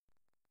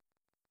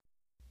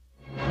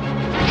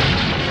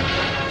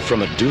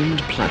From a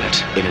doomed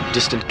planet in a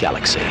distant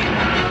galaxy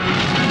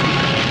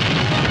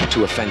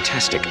to a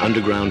fantastic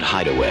underground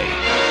hideaway.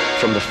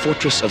 From the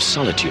Fortress of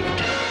Solitude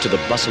to the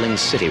bustling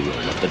city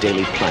room of the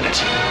Daily Planet.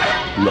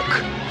 Look,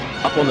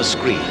 up on the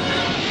screen.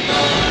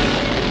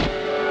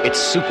 It's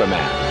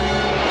Superman.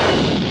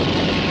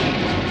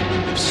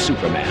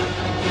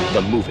 Superman,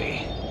 the movie.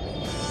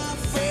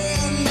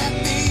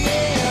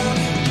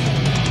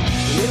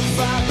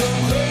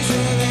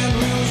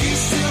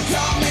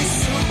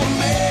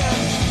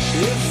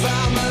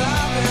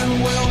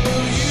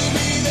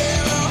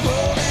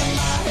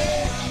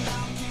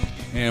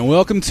 And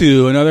welcome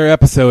to another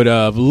episode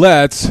of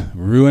Let's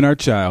Ruin Our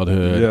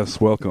Childhood.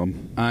 Yes,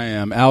 welcome. I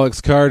am Alex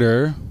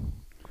Carter.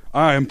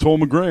 I am Toll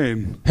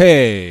McGrain.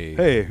 Hey.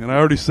 Hey, and I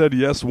already said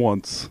yes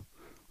once.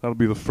 That'll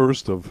be the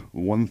first of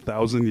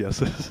 1,000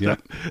 yeses.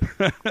 Yep.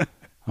 I'm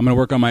going to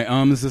work on my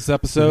ums this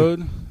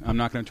episode. I'm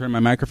not going to turn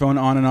my microphone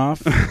on and off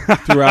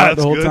throughout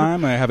the whole good.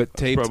 time. I have it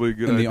taped in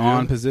the idea.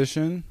 on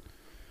position.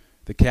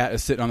 The cat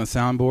is sitting on the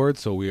soundboard,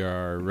 so we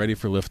are ready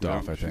for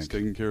liftoff, I She's think.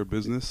 taking care of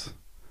business.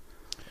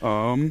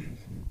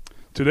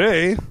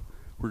 Today,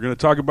 we're going to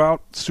talk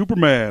about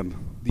Superman.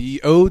 The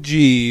OG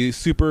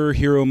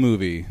superhero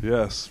movie.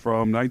 Yes,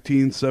 from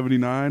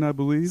 1979, I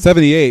believe.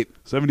 78.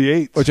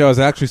 78. Which I was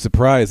actually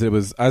surprised. I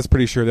was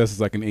pretty sure this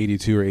is like an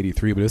 82 or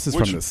 83, but this is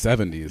from the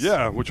 70s.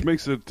 Yeah, which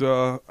makes it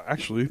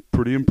actually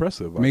pretty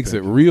impressive. Makes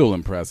it real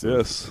impressive.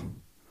 Yes.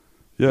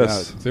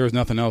 Yes. Yeah, there was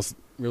nothing else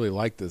really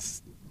like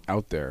this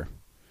out there.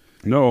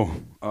 No.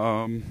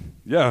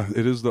 Yeah,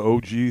 it is the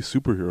OG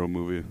superhero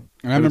movie.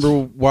 And I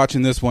remember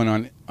watching this one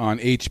on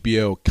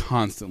HBO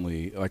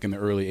constantly, like in the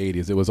early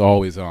 80s. It was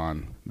always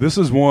on. This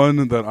is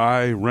one that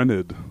I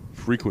rented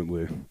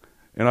frequently.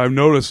 And I've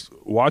noticed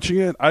watching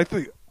it,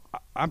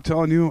 I'm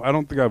telling you, I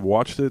don't think I've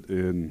watched it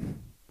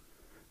in,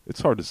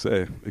 it's hard to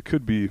say. It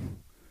could be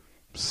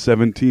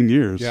 17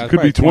 years. Yeah, it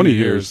could be 20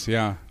 years.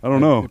 Yeah. I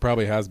don't know. It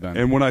probably has been.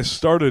 And when I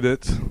started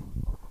it,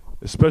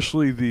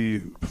 especially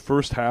the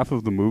first half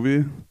of the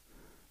movie,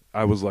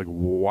 I was like,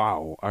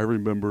 wow, I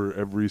remember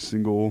every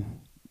single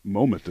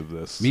moment of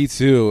this. Me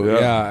too. Yeah.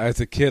 Yeah, as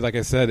a kid, like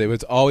I said, it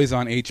was always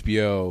on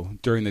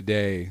HBO during the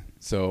day.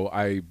 So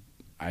I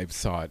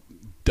saw it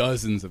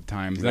dozens of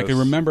times. And I can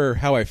remember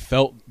how I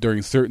felt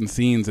during certain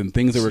scenes and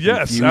things that were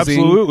confusing. Yes,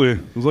 absolutely.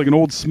 It was like an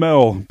old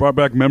smell. Brought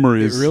back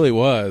memories. It really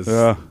was.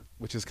 Yeah.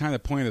 Which is kind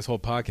of the point of this whole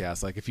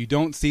podcast. Like, if you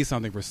don't see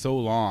something for so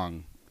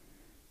long,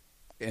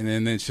 and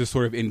then it's just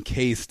sort of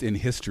encased in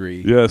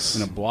history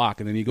in a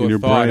block, and then you go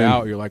and thaw it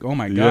out, you're like, oh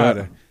my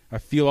God, I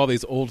feel all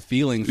these old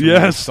feelings from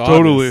when I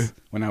saw this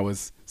when I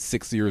was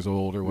 6 years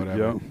old or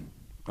whatever.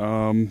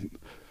 Yeah.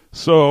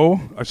 So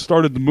I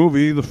started the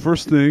movie. The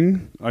first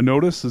thing I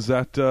noticed is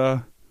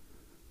that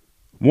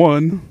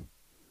one,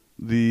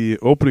 the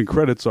opening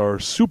credits are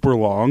super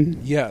long.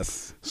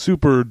 Yes.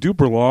 Super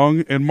duper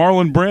long, and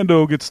Marlon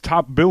Brando gets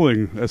top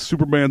billing as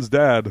Superman's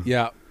dad.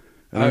 Yeah.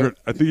 And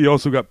I think he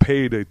also got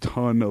paid a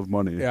ton of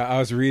money. Yeah, I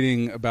was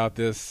reading about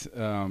this,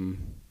 and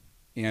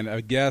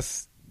I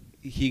guess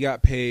he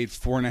got paid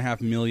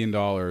 $4.5 million,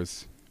 or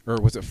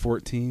was it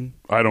 14?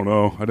 I don't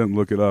know. I didn't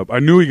look it up. I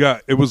knew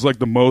it was like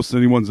the most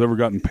anyone's ever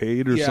gotten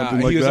paid or something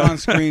like that. Yeah, he was on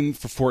screen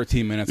for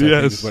 14 minutes, I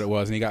think is what it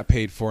was, and he got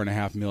paid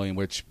 $4.5 million,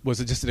 which was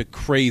just a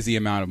crazy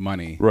amount of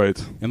money. Right.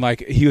 And like,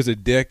 he was a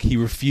dick. He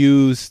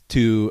refused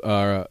to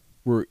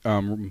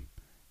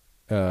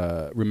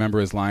remember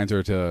his lines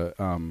or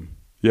to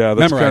yeah,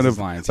 that's memorize kind his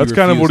of lines. That's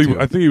kind of what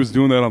I think he was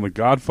doing that on The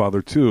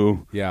Godfather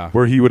too. Yeah,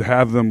 where he would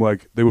have them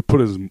they would put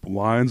his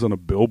lines on a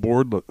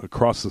billboard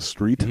across the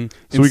street,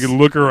 so he could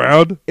look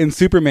around. In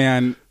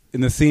Superman, in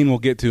the scene we'll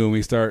get to when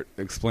we start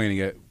explaining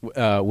it,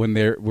 when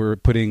we're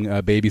putting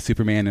baby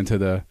Superman into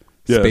the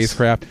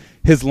spacecraft,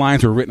 his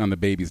lines were written on the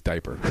baby's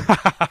diaper.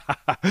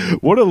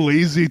 What a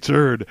lazy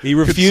turd! He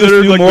refused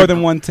to do more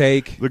than one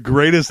take. The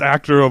greatest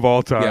actor of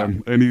all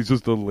time, and he's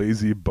just a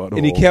lazy butthole.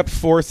 And he kept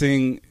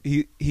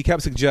he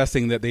kept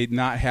suggesting that they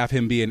not have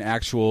him be an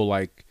actual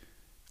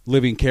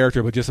living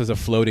character, but just as a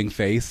floating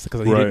face,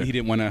 because he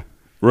didn't want to.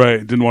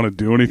 Right, didn't want to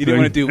do anything. He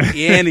didn't want to do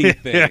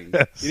anything.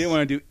 Yes. He didn't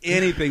want to do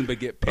anything but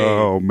get paid.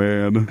 Oh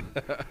man,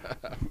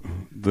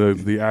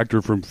 the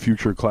actor from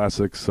future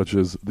classics such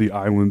as The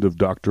Island of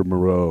Dr.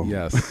 Moreau.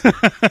 Yes,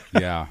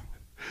 yeah.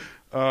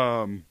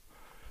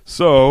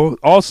 So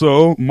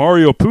also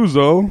Mario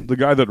Puzo, the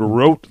guy that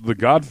wrote The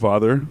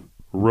Godfather,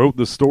 wrote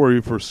the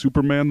story for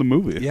Superman the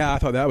movie. Yeah, I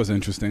thought that was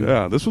interesting.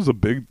 Yeah, this was a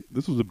big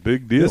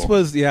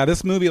deal.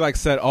 This movie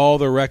set all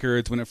the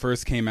records when it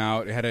first came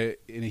out. It had a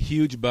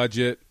huge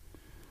budget.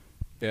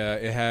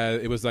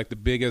 It was like the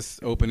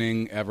biggest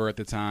opening ever at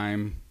the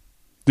time.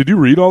 Did you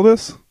read all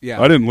this?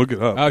 Yeah. I didn't look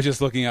it up. I was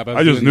just looking up.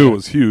 I just knew it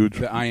was huge.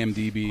 The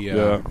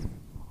IMDb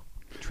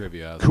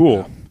trivia.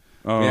 Cool.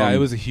 Yeah, it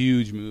was a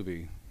huge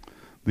movie.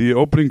 The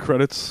opening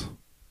credits,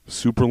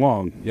 super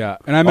long. Yeah,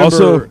 and I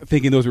remember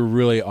thinking those were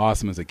really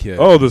awesome as a kid.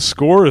 Oh, the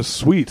score is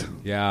sweet.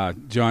 Yeah,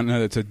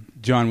 it's a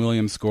John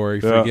Williams score. You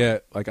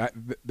forget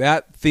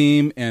that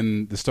theme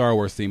and the Star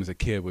Wars theme as a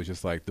kid was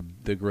just like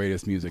the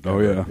greatest music ever. Oh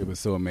yeah, it was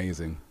so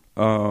amazing.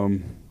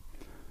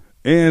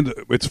 And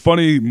it's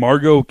funny,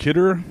 Margot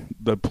Kidder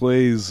that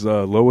plays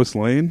Lois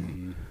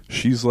Lane,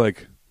 she's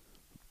like,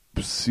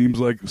 seems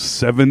like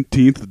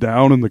 17th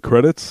down in the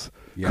credits.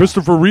 Yeah.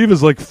 Christopher Reeve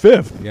is like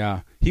 5th.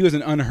 Yeah. He was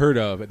an unheard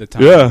of at the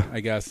time,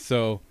 I guess.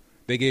 So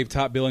they gave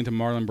top billing to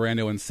Marlon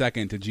Brando and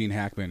second to Gene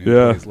Hackman, who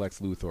plays Lex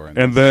Luthor.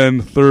 And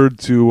then third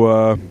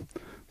to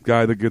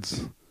guy that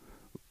gets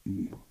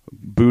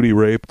booty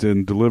raped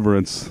in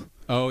Deliverance.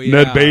 Oh,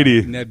 yeah. Ned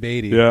Beatty. Ned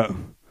Beatty. Yeah.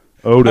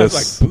 Otis. I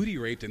was like, booty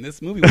raped in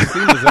this movie? What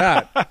scene was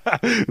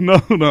that?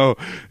 No,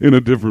 in a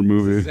different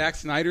movie. Zack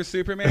Snyder's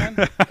Superman?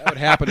 That would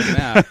happen in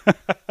that.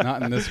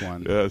 Not in this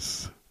one.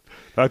 Yes.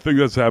 I think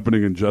that's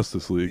happening in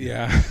Justice League.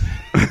 Yeah.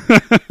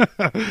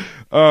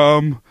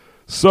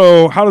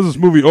 So how does this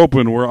movie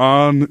open? We're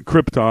on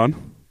Krypton.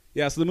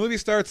 Yeah, so the movie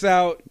starts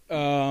out,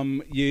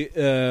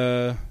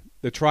 the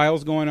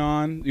trial's going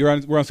on.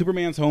 We're on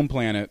Superman's home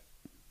planet.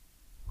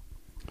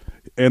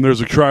 And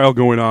there's a trial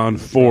going on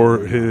for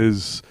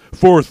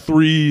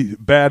three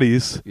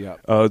baddies.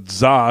 Yep.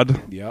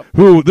 Zod. Yep.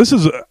 Who, this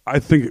is, I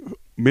think,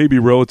 maybe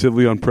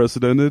relatively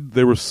unprecedented.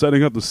 They were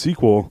setting up the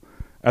sequel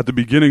at the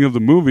beginning of the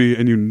movie,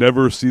 and you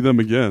never see them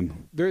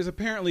again. There's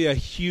apparently a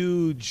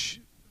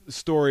huge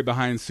story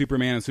behind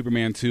Superman and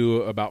Superman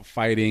 2 about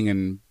fighting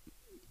and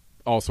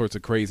all sorts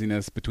of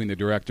craziness between the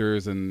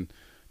directors and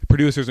the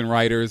producers and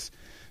writers.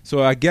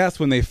 So I guess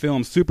when they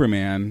filmed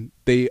Superman,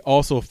 they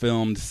also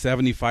filmed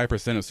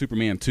 75% of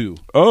Superman 2.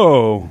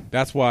 Oh.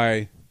 That's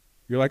why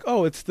you're like,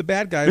 oh, it's the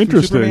bad guys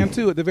from Superman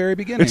 2 at the very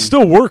beginning. It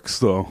still works,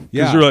 though.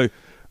 Yeah. You're like,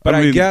 but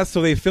I guess,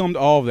 so they filmed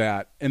all of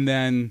that, and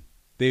then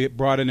they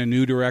brought in a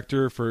new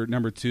director for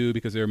number 2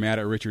 because they were mad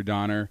at Richard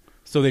Donner.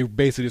 So they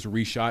basically just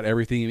reshot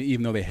everything,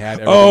 even though they had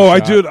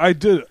everything shot. I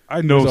did.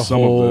 I know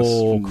some of this.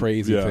 Whole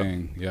crazy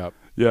thing. Yep.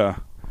 Yeah.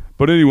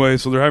 But anyway,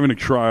 so they're having a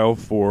trial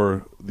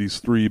for these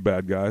 3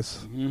 bad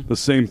guys, the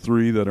same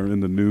 3 that are in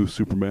the new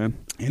Superman.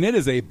 And it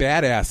is a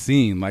badass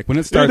scene. Like when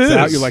it starts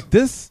out, you're like,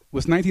 this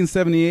was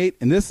 1978,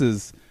 and this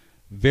is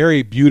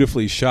very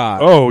beautifully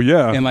shot. Oh,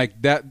 yeah. And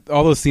like that,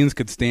 all those scenes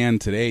could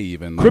stand today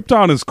even.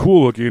 Krypton is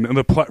cool looking, and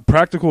the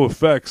practical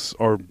effects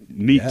are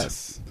neat.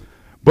 Yes.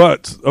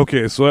 But,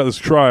 okay, so at this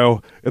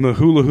trial, and the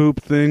hula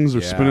hoop things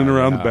are spinning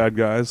around the bad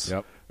guys.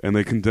 Yep. And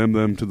they condemn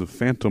them to the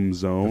Phantom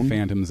Zone. The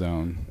Phantom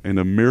Zone. And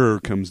a mirror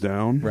comes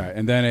down. Right.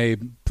 And then a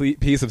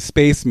piece of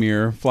space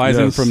mirror flies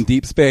in from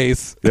deep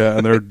space. Yeah,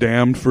 and they're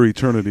damned for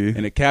eternity.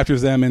 And it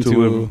captures them into... to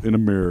live in a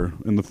mirror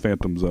in the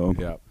Phantom Zone.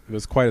 Yeah. It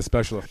was quite a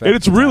special effect. And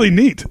it's really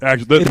neat,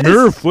 actually. That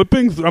mirror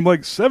flipping, I'm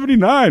like,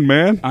 79,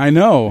 man. I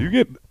know. You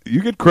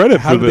get credit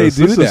How for this.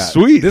 How did they do that? This is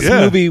sweet. This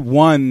movie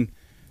won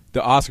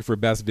the Oscar for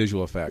Best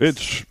Visual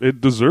Effects. It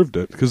deserved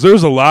it, because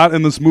there's a lot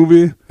in this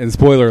movie. And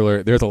spoiler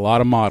alert, there's a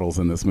lot of models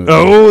in this movie.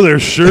 Oh, there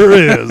sure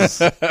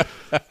is.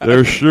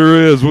 There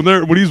sure is.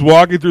 When he's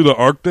walking through the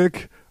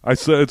Arctic, I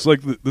said it's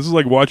like this is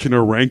like watching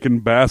a Rankin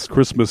Bass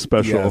Christmas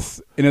special.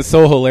 Yes, and it's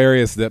so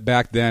hilarious that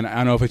back then, I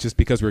don't know if it's just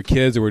because we're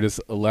kids or we're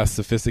just a less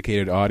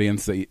sophisticated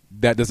audience,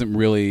 that doesn't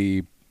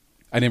really,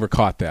 I never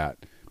caught that.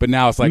 But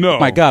now it's like, oh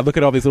my God, look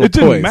at all these little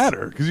toys. It didn't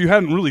matter, because you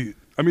hadn't really,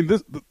 I mean,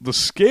 the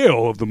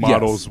scale of the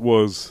models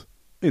was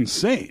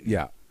insane.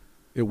 Yeah,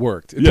 it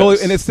worked.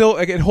 Totally, and it's still,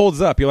 like, it holds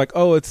up. You're like,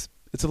 oh, it's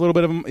a little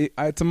bit of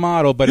it's a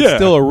model, but it's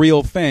still a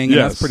real thing, and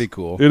that's pretty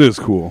cool. It is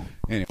cool.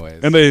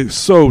 Anyways. And they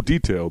so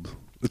detailed.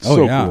 It's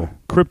so cool.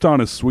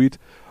 Krypton is sweet.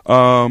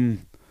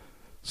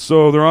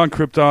 So they're on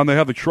Krypton. They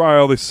have the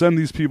trial. They send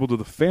these people to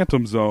the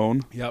Phantom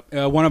Zone. Yep.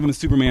 One of them is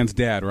Superman's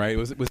dad, right?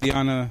 Was he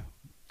on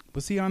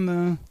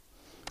the...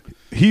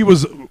 He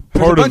was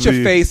part of a bunch of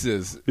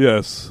faces.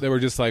 Yes. They were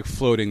just like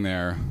floating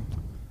there.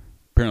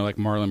 Apparently, like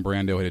Marlon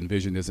Brando had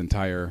envisioned his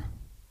entire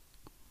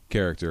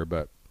character,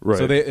 but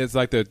so it's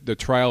like the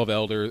trial of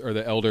elders, or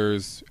the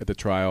elders at the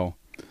trial.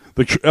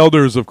 The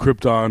elders of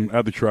Krypton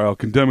at the trial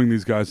condemning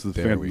these guys to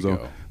the Phantom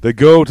Zone. They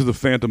go to the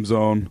Phantom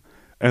Zone,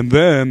 and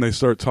then they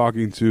start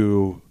talking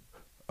to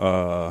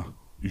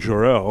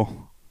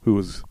Jor-El, who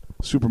is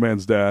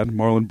Superman's dad,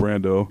 Marlon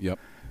Brando. Yep.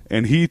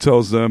 And he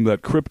tells them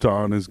that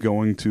Krypton is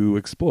going to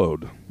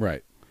explode.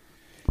 Right.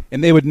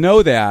 And they would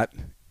know that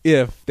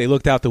if they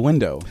looked out the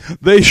window.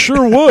 They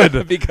sure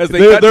would. Because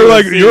they're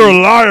like, you're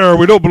a liar.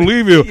 We don't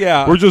believe you.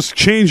 Yeah. We're just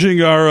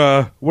changing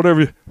our, what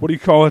do you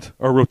call it?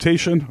 Our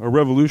rotation, our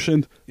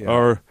revolution,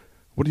 our,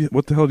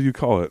 what the hell do you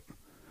call it?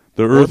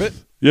 The Earth. Orbit?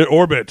 Yeah,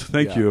 orbit.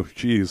 Thank you.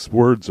 Jeez,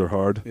 words are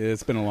hard.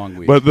 It's been a long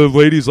week. But the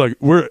lady's like,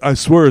 I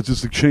swear it's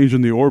just a change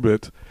in the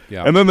orbit.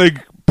 Yeah. And then they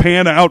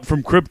pan out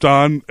from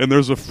Krypton, and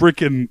there's a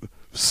freaking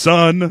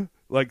sun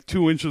like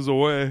 2 inches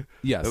away.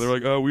 Yes. And they're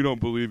like, oh, we don't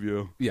believe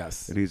you.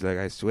 Yes. And he's like,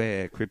 I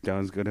swear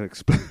Krypton's going to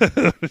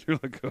explode. You're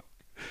like, oh.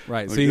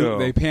 Right. So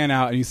they pan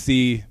out, and you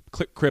see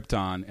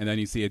Krypton, and then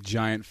you see a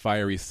giant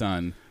fiery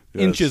sun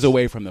inches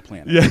away from the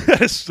planet.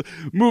 Yes.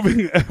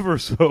 Moving ever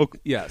so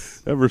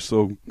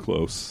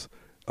close.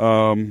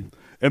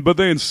 But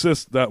they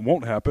insist that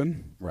won't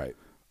happen. Right.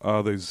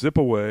 They zip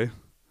away.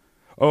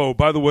 Oh,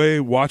 by the way,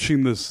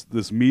 watching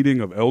this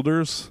meeting of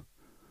elders,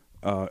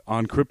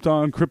 on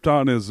Krypton.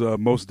 Krypton is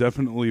most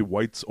definitely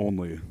whites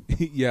only.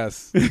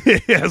 Yes.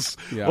 Yes.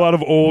 Yeah. A lot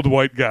of old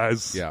white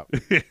guys. Yeah.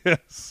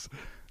 Yes.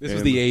 This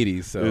was the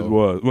 80s, so it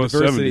was. Well,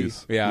 diversity,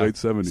 70s. Yeah. Late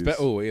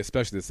 70s.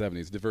 Especially the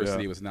 70s.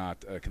 Diversity was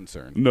not a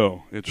concern.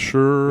 No, it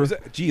sure.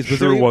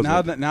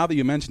 Wasn't. Now that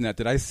you mention that,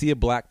 did I see a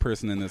black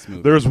person in this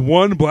movie? There's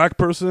one black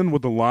person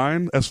with the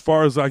line, as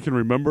far as I can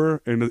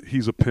remember, and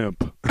he's a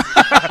pimp.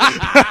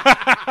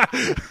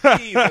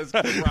 Jesus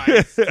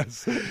Christ.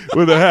 Yes.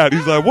 With a hat.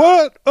 He's like,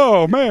 what?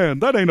 Oh, man,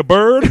 that ain't a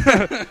bird.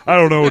 I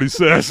don't know what he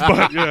says,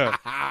 but yeah.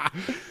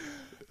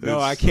 No,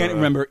 I can't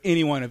remember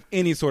anyone of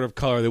any sort of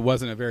color that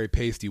wasn't a very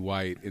pasty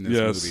white in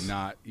this movie.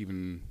 Not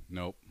even,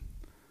 nope.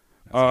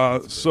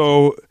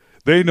 So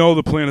they know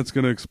the planet's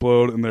going to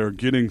explode, and they're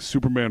getting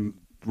Superman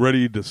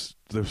ready to.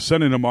 They're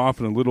sending him off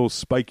in a little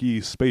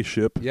spiky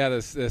spaceship. Yeah,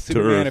 the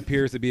Superman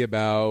appears to be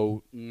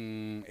about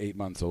 8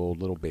 months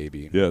old, little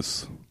baby.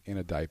 Yes, in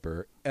a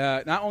diaper.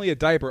 Not only a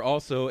diaper,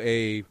 also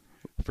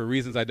for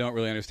reasons I don't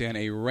really understand,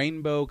 a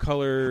rainbow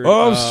color.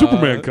 Oh,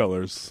 Superman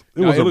colors.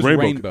 It was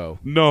rainbow.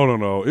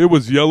 No. It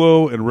was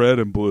yellow and red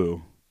and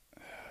blue.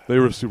 They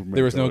were Superman.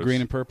 There was colors. no green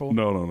and purple.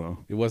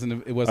 No. It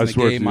wasn't a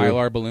gay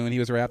Mylar balloon he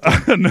was wrapped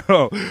in.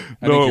 No,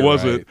 it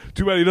wasn't. Right.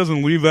 Too bad he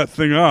doesn't leave that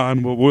thing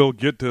on. But we'll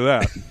get to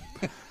that.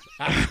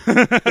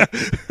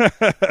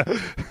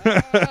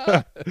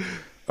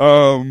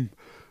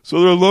 So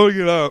they're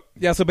loading it up.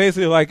 Yeah, so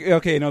basically,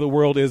 the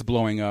world is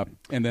blowing up,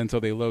 and then so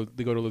they go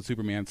to load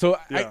Superman. So,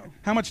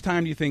 how much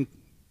time do you think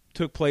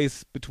took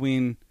place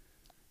between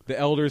the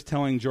elders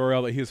telling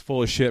Jor-El that he was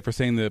full of shit for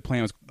saying the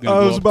plan was going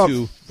to blow up? It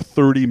was about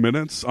 30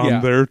 minutes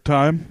on their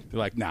time. They're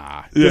like,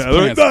 nah. Yeah,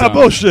 they're like,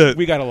 bullshit.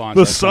 We got to launch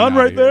the sun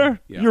right there.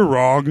 Yeah. You're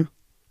wrong.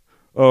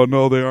 Oh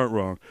no, they aren't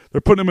wrong.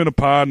 They're putting him in a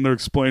pod and they're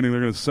explaining they're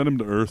going to send him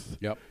to Earth.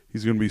 Yep.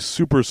 He's going to be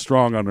super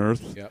strong on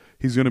Earth. Yep.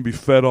 He's going to be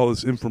fed all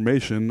this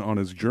information on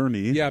his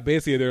journey. Yeah,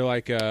 basically they're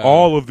like...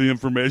 all of the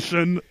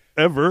information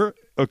ever,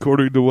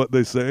 according to what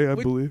they say, I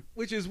believe.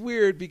 Which is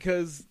weird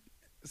because...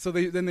 So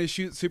they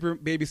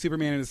shoot baby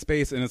Superman into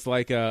space, and it's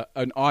like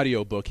an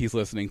audio book he's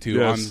listening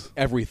to on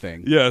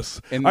everything.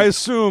 Yes. And I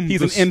assume...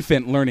 He's an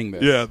infant learning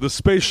this. Yeah, the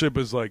spaceship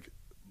is like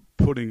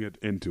putting it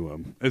into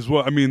him. As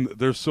well. I mean,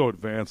 they're so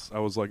advanced. I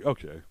was like,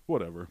 okay,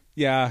 whatever.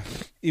 Yeah,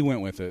 he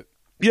went with it.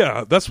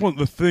 Yeah, that's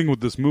the thing with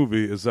this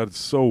movie is that it's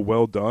so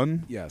well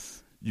done.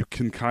 Yes. You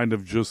can kind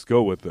of just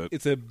go with it.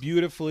 It's a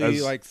beautifully,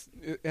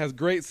 it has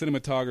great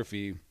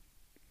cinematography.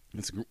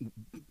 It's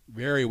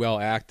very well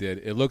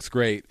acted. It looks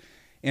great.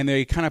 And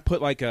they kind of put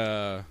like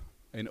an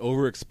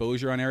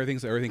overexposure on everything,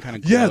 so everything kind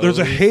of glows. Yeah, there's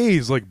a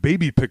haze, like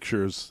baby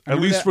pictures, at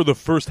least for the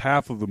first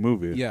half of the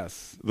movie.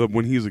 Yes.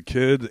 When he's a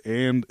kid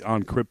and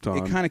on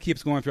Krypton. It kind of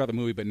keeps going throughout the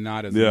movie, but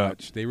not as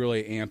much. They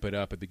really amp it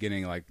up at the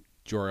beginning, like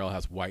Jor-El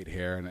has white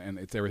hair, and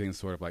everything's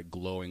sort of like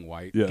glowing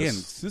white. Yes. Again,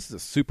 this is a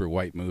super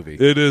white movie.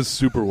 It is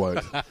super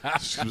white.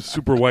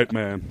 Super white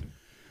man.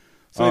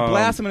 So they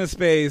blast him into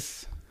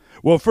space.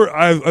 Well,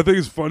 I think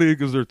it's funny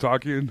because they're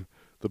talking,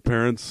 the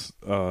parents,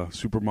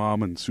 super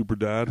mom and super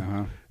dad,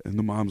 and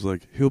the mom's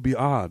like, he'll be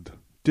odd,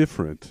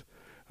 different.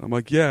 And I'm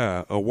like,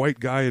 yeah, a white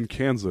guy in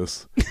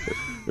Kansas.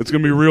 It's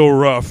going to be real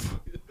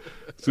rough.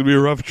 It's going to be a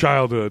rough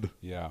childhood.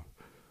 Yeah.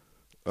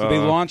 So they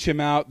launch him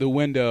out the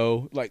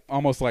window, like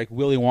almost like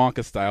Willy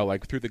Wonka style,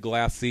 like through the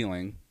glass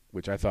ceiling,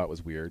 which I thought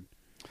was weird.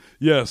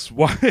 Yes.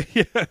 Why?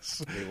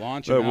 Yes. They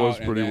launch him out. That was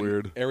pretty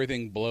weird.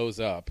 Everything blows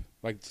up,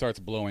 like starts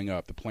blowing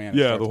up. The planet.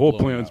 Yeah, the whole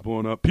planet's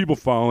blowing up. People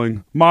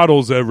falling.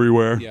 Models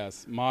everywhere.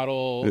 Yes,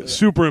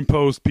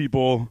 superimposed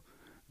people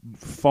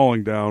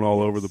falling down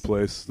all over the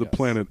place. The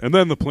planet, and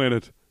then the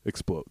planet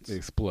explodes. It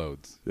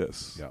explodes.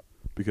 Yes. Yep.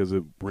 Because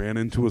it ran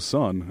into a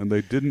sun, and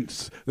they didn't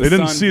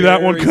see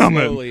that one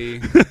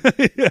coming.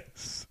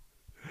 Yes,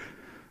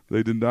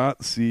 they did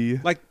not see.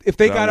 Like if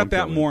they got up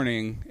that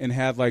morning and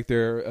had like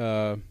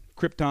their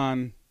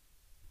Krypton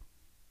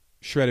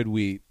shredded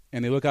wheat,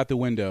 and they look out the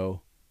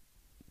window,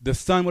 the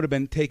sun would have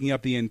been taking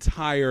up the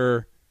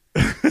entire.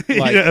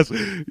 Yes,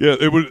 yeah.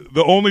 It would.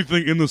 The only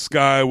thing in the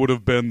sky would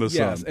have been the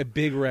sun. Yes, a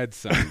big red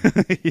sun.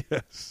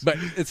 Yes, but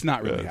it's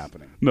not really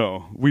happening.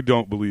 No, we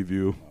don't believe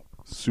you,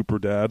 Super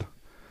Dad.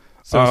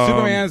 So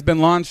Superman has been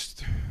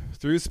launched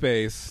through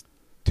space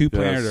to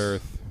planet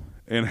Earth,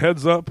 and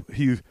heads up.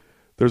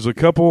 There's a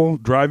couple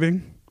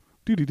driving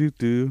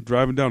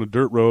down a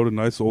dirt road. A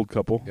nice old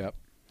couple. Yep.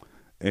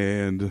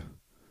 And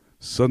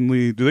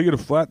suddenly, do they get a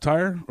flat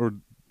tire, or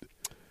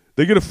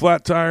they get a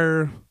flat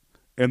tire,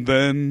 and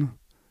then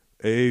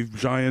a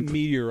giant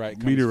meteorite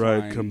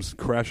comes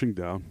crashing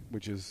down,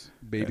 which is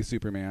baby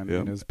Superman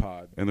in his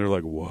pod. And they're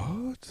like,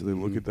 "What?" So they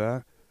look at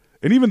that.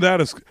 And even that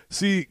is,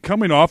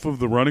 coming off of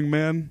The Running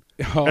Man,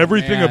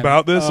 everything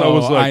about this, I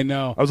was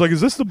like,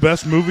 is this the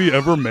best movie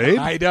ever made?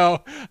 I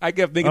know. I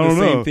kept thinking the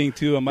same thing,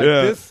 too. I'm like,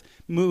 this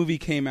movie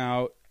came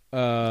out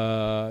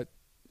a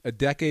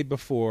decade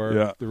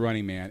before The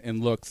Running Man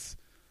and looks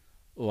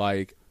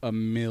like a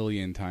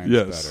million times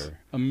better.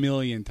 A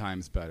million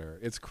times better.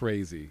 It's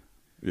crazy.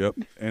 Yep.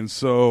 And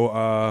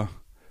so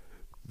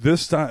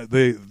this time,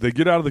 they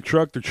get out of the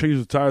truck, they're changing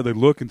the tire, they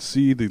look and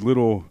see the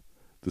little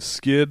the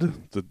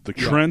skid, the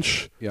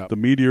trench, the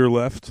meteor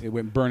left. It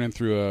went burning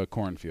through a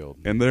cornfield.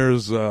 And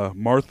there's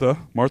Martha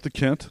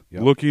Kent,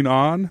 looking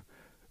on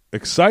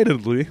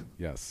excitedly.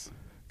 Yes.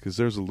 Because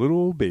there's a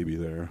little baby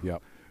there.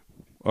 Yep.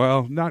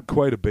 Well, not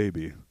quite a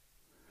baby.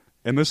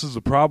 And this is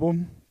a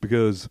problem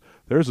because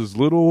there's this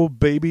little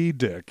baby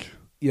dick.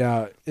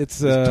 Yeah, it's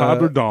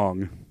toddler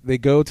dong. They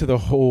go to the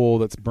hole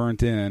that's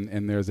burnt in,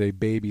 and there's a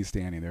baby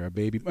standing there. A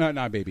baby, not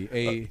a baby,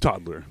 a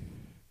toddler.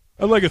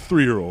 Like a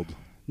 3-year-old.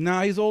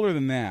 No, he's older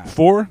than that.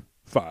 4,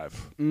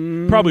 5,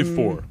 probably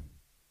 4.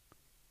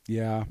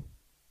 Yeah.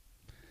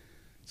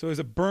 So there's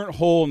a burnt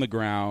hole in the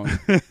ground,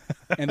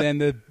 and then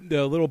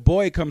the little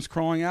boy comes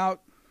crawling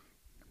out,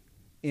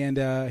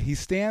 and he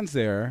stands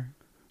there.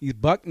 He's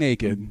butt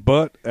naked,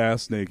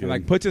 butt-ass naked, and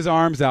like puts his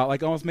arms out,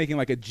 like almost making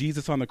like a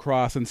Jesus on the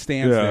cross, and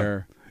stands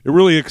there. It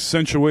really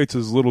accentuates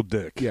his little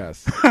dick.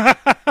 Yes.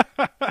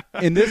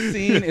 And this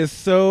scene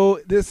is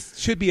this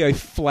should be a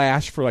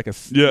flash for like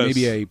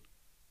maybe a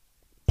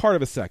part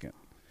of a second.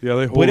 Yeah,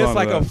 they hold but on it's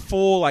like to that. a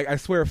full, like I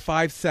swear,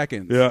 5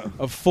 seconds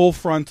of full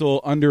frontal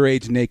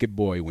underage naked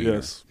boy wiener.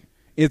 Yes.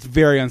 It's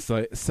very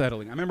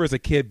unsettling. I remember as a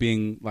kid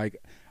being like,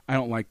 I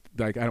don't want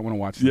to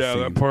watch this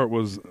scene. That part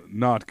was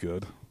not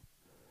good.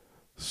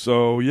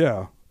 So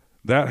yeah,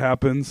 that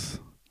happens.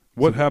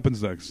 What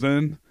happens next?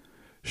 Then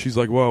she's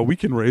like, "Well, we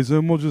can raise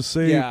him. We'll just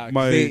say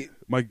my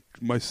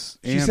aunt."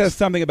 She says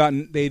something about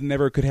they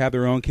never could have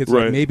their own kids.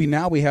 Right. Like, maybe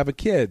now we have a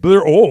kid, but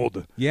they're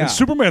old. Yeah, and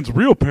Superman's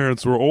real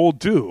parents were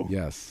old too.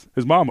 Yes,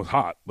 his mom was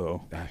hot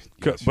though.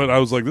 Yes, but I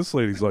was like, this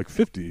lady's like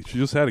 50. She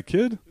just had a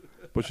kid,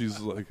 but she's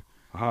like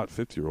a hot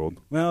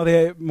 50-year-old. Well,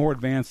 they're more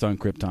advanced on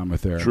Krypton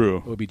with their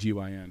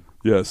OBGYN.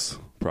 Yes,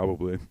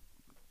 probably.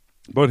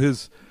 But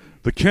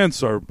the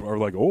Kents are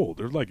like old.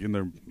 They're like in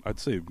their, I'd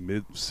say,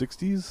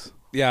 mid-60s.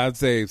 Yeah, I'd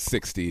say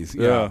 60s.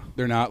 Yeah.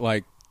 They're not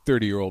like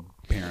 30-year-old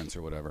parents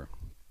or whatever.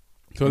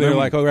 So they're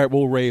like, all right,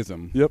 we'll raise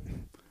them. Yep.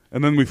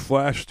 And then we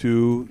flash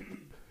to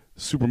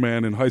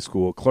Superman in high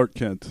school, Clark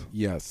Kent.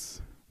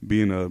 Yes.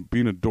 Being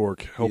a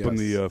dork, helping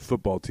the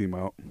football team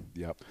out.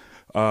 Yep.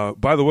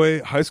 By the way,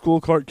 high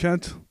school Clark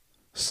Kent,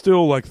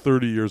 still like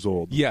 30 years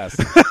old. Yes.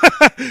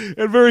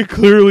 And very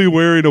clearly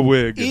wearing a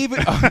wig.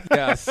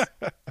 Yes.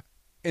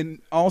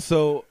 And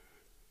also,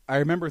 I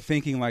remember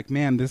thinking, like,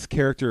 man, this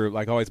character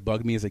like always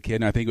bugged me as a kid,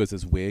 and I think it was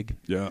his wig.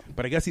 Yeah.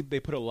 But I guess they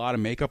put a lot of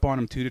makeup on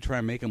him, too, to try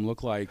and make him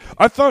look like...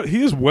 I thought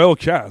he is well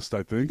cast,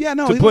 I think. Yeah,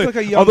 no, he looks like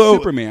a young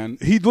Superman.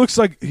 He looks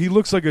like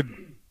a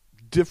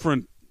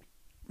different...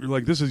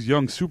 Like, this is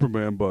young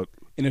Superman, but...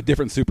 In a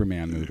different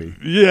Superman movie.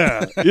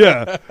 Yeah.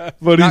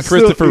 But not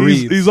Christopher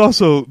Reeves. He's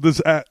also...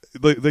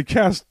 They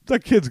cast...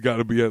 That kid's got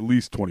to be at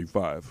least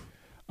 25.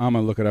 I'm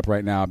going to look it up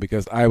right now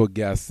because I would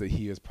guess that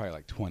he is probably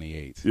like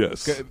 28.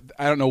 Yes.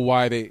 I don't know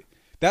why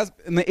that's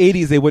in the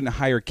 80s they wouldn't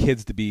hire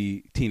kids to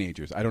be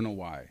teenagers. I don't know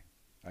why.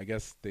 I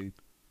guess they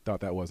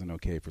thought that wasn't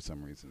okay for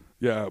some reason.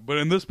 Yeah, but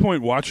in this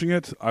point watching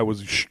it, I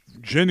was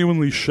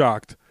genuinely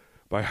shocked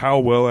by how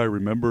well I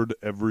remembered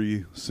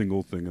every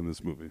single thing in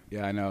this movie.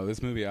 Yeah, I know.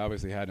 This movie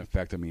obviously had an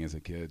effect on me as a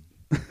kid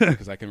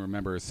because I can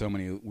remember so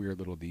many weird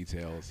little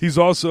details. He's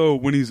also,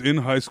 when he's in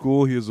high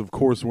school, he is of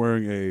course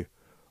wearing a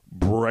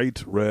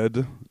bright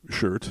red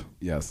shirt.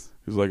 Yes.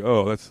 He's like,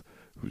 oh, that's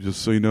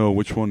just so you know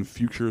which one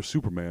future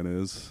Superman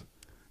is.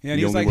 Yeah, and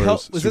he was like,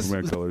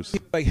 colors.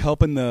 Like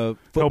helping the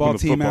football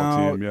team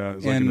out. Yeah,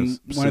 and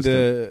one of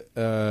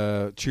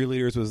the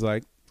cheerleaders was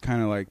like,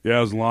 kind of like, yeah,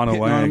 it was Lana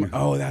Lang.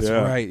 Oh, that's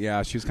right.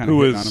 Yeah, she was kind of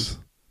hitting on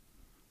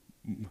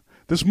him.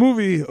 This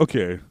movie,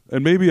 okay,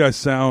 and maybe I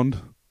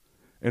sound,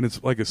 and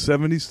it's like a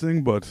 70s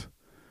thing, but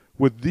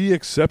with the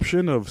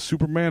exception of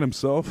Superman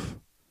himself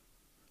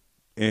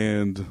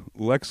and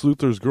Lex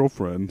Luthor's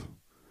girlfriend,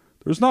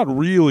 there's not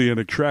really an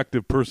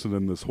attractive person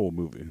in this whole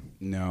movie.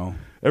 No.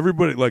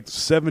 Everybody, like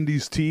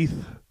 70s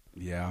teeth.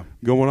 Yeah.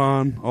 Going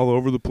on all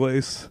over the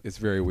place. It's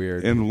very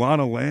weird. And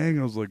Lana Lang,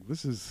 I was like,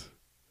 this is,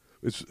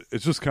 it's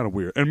just kind of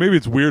weird. And maybe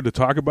it's weird to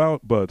talk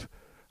about, but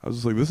I was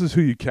just like, this is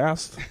who you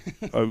cast?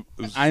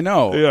 I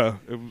know. Yeah,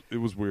 it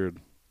was weird.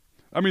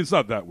 I mean, it's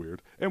not that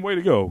weird. And way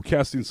to go,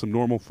 casting some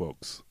normal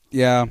folks.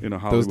 Yeah, in a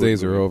Hollywood those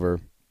days movie. are over.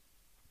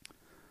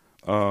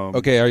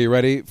 Okay, are you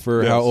ready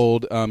for how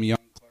old young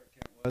Clark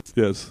Kent was?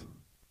 Yes.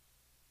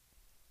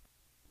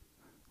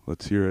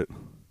 Let's hear it.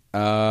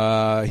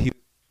 He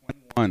was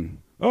 21.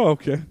 Oh,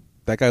 okay.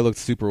 That guy looked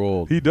super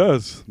old. He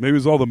does. Maybe it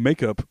was all the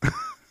makeup.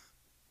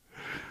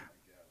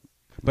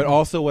 But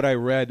also what I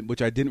read,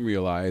 which I didn't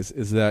realize,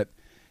 is that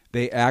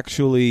they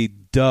actually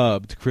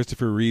dubbed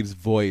Christopher Reeve's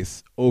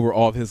voice over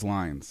all of his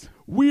lines.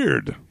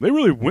 Weird. They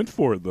really went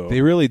for it, though.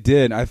 They really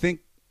did. I think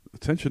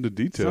attention to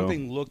detail.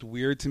 Something looked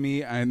weird to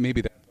me.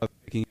 Maybe that I was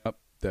picking up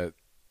that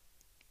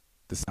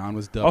the sound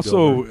was dubbed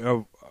also,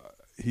 over.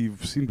 He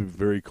seemed to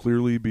very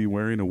clearly be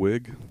wearing a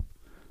wig.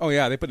 Oh,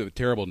 yeah. They put a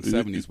terrible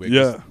 70s wig.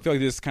 Yeah. I feel like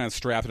they just kind of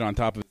strapped it on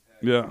top of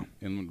his head.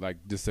 Yeah. And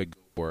like just said,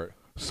 go for it.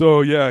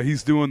 So, yeah,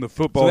 he's doing the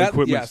football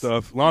equipment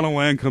stuff. Lana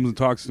Lang comes and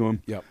talks to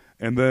him. Yep.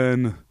 And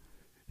then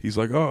he's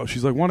like, oh,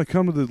 she's like, want to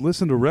come to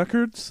listen to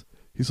records?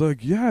 He's like,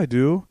 yeah, I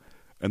do.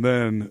 And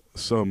then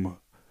some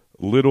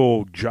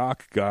little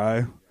jock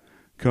guy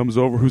comes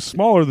over, who's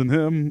smaller than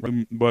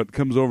him, but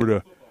comes over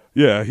to,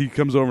 he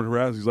comes over to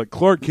harass. He's like,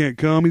 Clark can't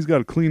come. He's got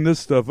to clean this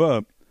stuff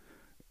up.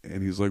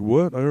 And he's like,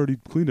 what? I already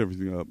cleaned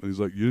everything up. And he's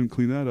like, you didn't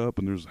clean that up.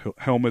 And there's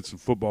helmets and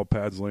football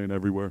pads laying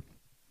everywhere.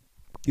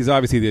 He's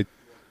obviously the...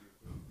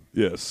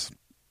 Yes.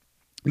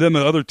 Then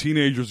the other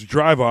teenagers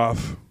drive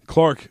off.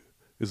 Clark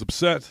is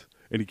upset,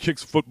 and he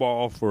kicks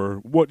football for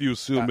what you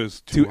assume is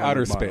to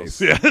outer miles.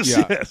 space. Yes,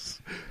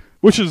 yes.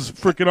 Which is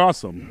freaking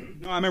awesome.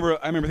 No, I remember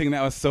thinking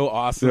that was so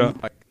awesome. Yeah.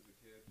 Like,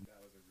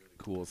 that was a really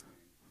cool thing.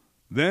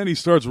 Then he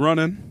starts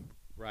running.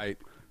 Right.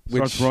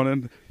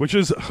 Which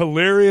is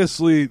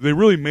hilariously, they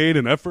really made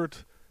an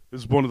effort.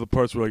 This is one of the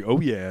parts where like,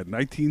 oh yeah,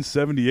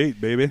 1978,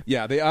 baby.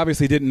 Yeah, they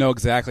obviously didn't know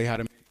exactly how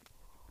to make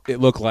it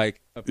look like.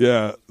 But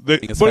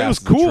it was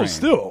cool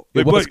still.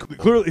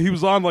 Clearly, he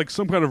was on like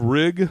some kind of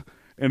rig,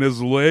 and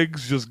his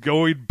legs just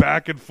going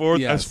back and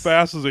forth as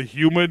fast as a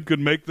human could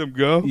make them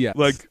go. Yes.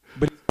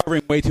 But he's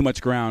covering way too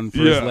much ground for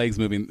his legs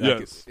moving.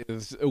 Yes. It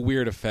was a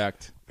weird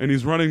effect. And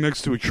he's running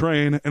next to a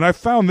train, and I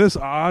found this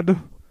odd.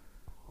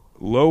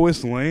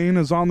 Lois Lane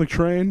is on the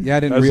train. Yeah, I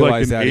didn't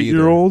realize that either. As like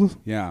an 8-year-old.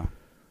 Yeah.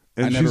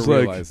 And I never she's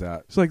realized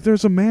that. She's like,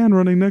 there's a man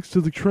running next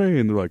to the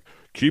train. They're like,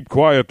 keep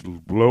quiet,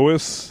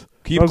 Lois.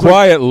 Keep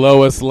quiet,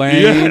 Lois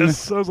Lane.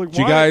 Yes. I was like, why?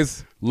 Did you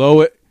guys,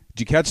 Lois, did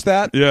you catch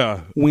that?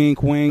 Yeah.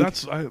 Wink, wink.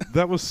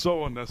 That was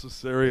so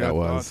unnecessary, I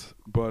thought.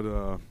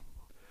 But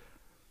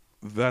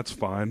that's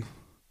fine.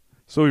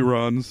 So he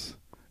runs.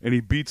 And he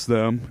beats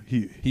them.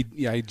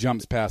 He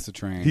jumps past the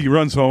train. He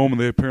runs home, and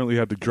they apparently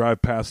had to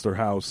drive past their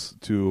house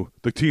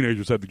the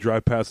teenagers had to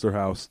drive past their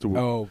house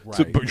to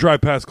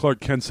drive past Clark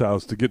Kent's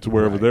house to get to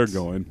wherever they're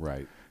going. Right.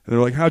 And they're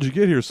like, how'd you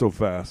get here so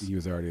fast? He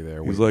was already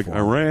there. He's like, I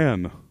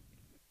ran.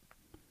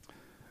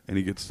 And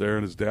he gets there,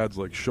 and his dad's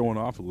like showing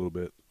off a little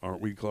bit. Aren't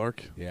we,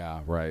 Clark?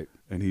 Yeah, right.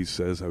 And he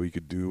says how he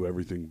could do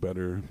everything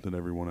better than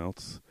everyone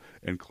else.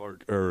 And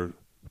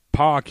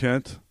Pa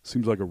Kent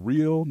seems like a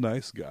real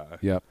nice guy.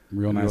 Yep,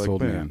 real nice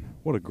old man.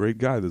 What a great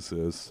guy this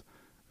is.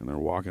 And they're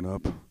walking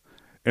up.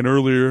 And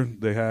earlier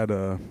they had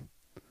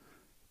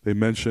they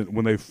mentioned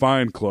when they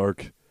find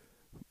Clark,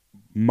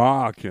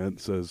 Ma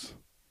Kent says,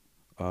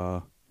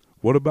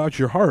 what about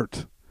your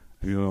heart?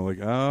 You know, like,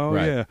 oh,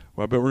 yeah.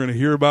 Well, I bet we're going to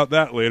hear about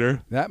that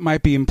later. That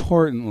might be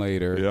important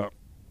later. Yeah.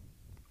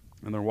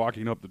 And they're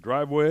walking up the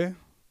driveway.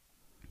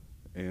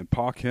 And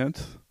Pa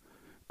Kent...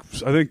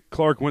 I think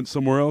Clark went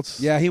somewhere else.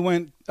 Yeah, he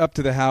went up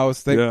to the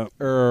house.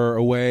 Or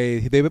away.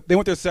 They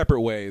went their separate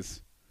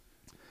ways.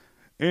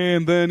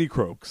 And then he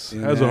croaks.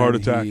 Has a heart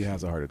attack. He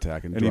has a heart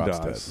attack and he drops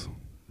dies. dead,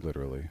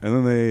 literally.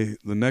 And then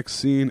the next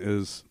scene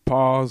is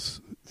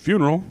Pa's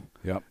funeral.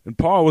 Yep. And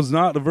Pa was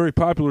not a very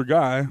popular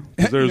guy.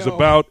 There's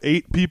about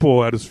 8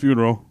 people at his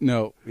funeral.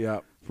 No. Yeah.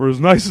 For as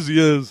nice as he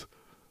is,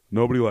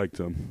 nobody liked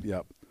him.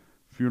 Yep.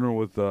 Funeral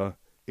with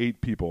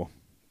 8 people.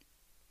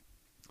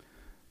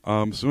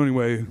 So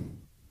anyway,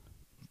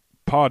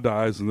 Pa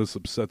dies, and this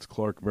upsets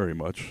Clark very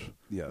much.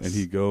 Yes. And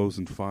he goes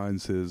and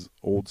finds his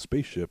old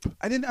spaceship.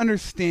 I didn't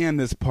understand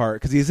this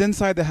part because he's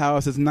inside the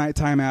house. It's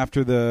nighttime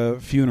after the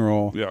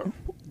funeral. Yeah.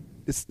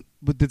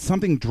 But did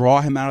something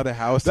draw him out of the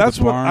house? That's to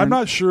the what barn? I'm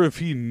not sure if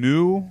he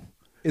knew.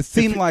 It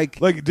seemed like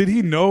did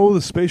he know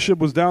the spaceship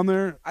was down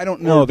there? I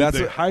don't know. Or did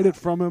they hide it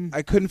from him?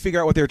 I couldn't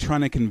figure out what they were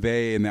trying to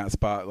convey in that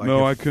spot. Like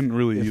no, I couldn't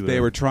really if either. They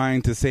were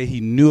trying to say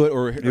he knew it,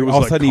 or it was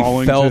all of a sudden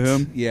calling he felt to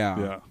him.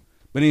 Yeah.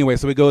 But anyway,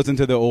 so he goes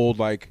into the old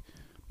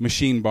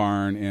machine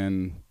barn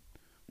and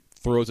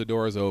throws the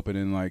doors open,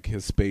 and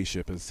his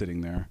spaceship is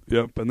sitting there.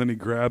 Yep, and then he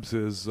grabs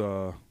his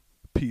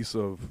piece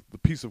of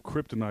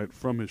kryptonite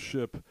from his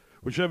ship,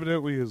 which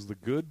evidently is the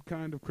good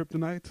kind of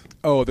kryptonite.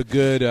 Oh, the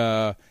good.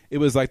 It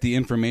was like the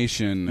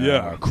information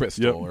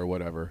crystal or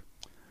whatever.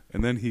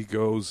 And then he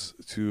goes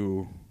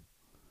to.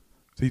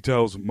 He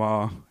tells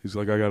Ma, he's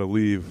like, I got to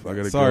leave. I got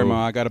to go. Sorry,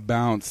 Ma, I got to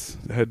bounce.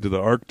 Head to the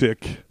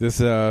Arctic.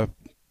 This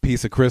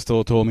piece of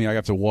crystal told me I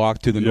have to walk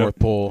to the North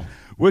Pole.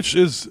 Which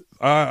is,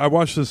 I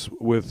watched this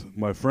with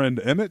my friend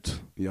Emmett.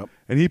 Yep.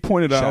 And he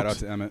pointed out. Shout out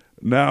to Emmett.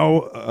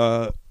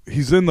 Now,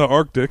 he's in the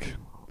Arctic,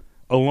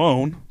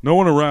 alone, no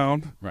one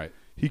around. Right.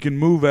 He can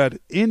move at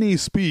any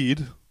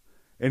speed,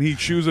 and he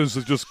chooses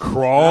to just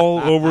crawl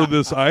over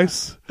this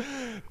ice.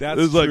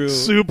 That's it's true.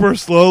 Super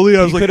slowly.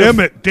 I was like,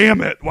 Emmett,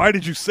 damn it. Why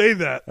did you say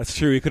that? That's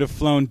true. He could have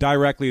flown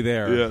directly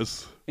there.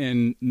 Yes.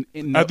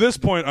 At this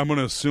point, I'm going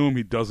to assume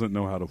he doesn't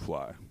know how to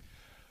fly.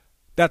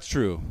 That's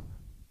true.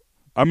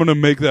 I'm going to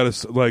make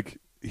that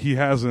he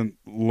hasn't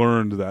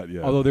learned that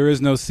yet. Although there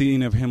is no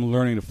scene of him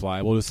learning to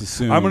fly. We'll just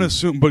assume. I'm going to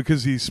assume,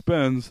 because he's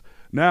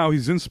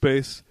in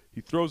space,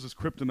 he throws his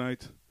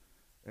kryptonite,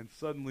 and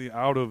suddenly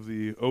out of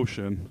the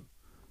ocean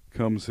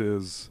comes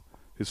his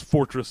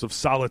fortress of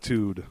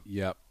solitude.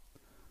 Yep.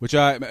 Which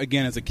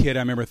again, as a kid, I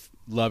remember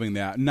loving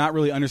that. Not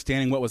really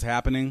understanding what was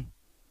happening.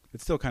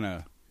 It's still kind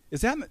of...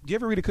 Do you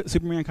ever read a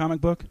Superman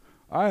comic book?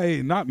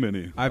 Not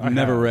many. I've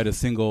never read a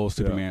single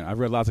Superman. I've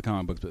read lots of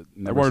comic books, but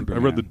never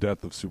Superman. I read The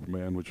Death of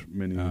Superman, which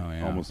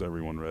almost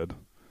everyone read.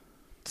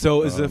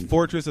 So is the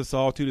Fortress of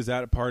Solitude, is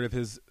that a part of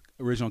his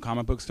original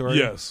comic book story?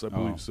 Yes, I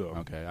believe so.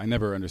 Okay, I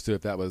never understood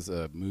if that was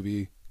a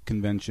movie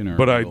convention or.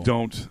 But I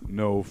don't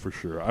know for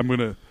sure. I'm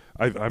pretty.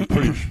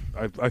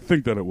 I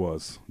think that it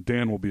was.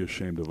 Dan will be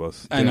ashamed of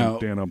us. I know.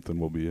 Dan Umpton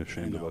will be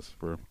ashamed of us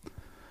for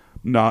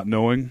not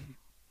knowing.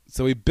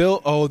 So he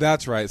built. Oh,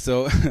 that's right.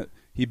 So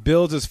he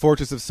builds his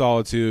Fortress of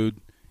Solitude,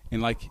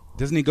 and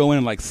doesn't he go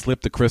in and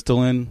slip the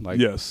crystal in?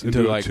 Yes,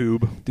 into a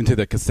tube, into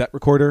the cassette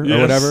recorder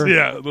or whatever.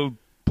 Yeah, the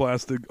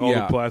plastic,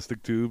 the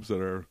plastic tubes that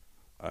are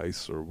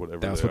ice or whatever.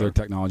 That's what their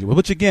technology was.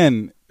 Which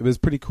again, it was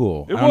pretty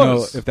cool. I don't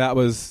know if that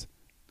was.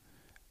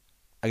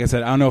 Like I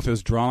said, I don't know if it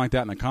was drawn like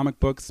that in the comic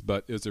books,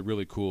 but it was a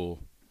really cool.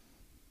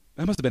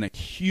 That must have been a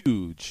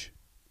huge,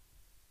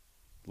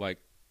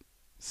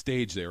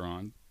 stage they were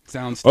on.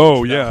 Sound stage.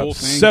 Oh yeah, whole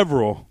thing.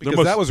 Several.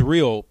 Because that was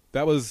real.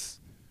 That was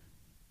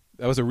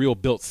a real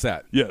built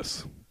set.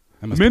 Yes.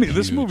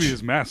 This movie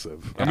is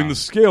massive. Yeah. I mean, the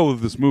scale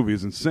of this movie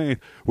is insane.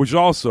 Which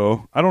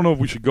also, I don't know if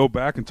we should go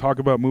back and talk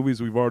about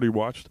movies we've already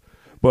watched,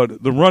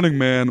 but The Running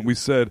Man, we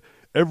said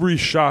every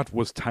shot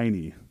was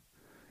tiny.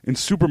 In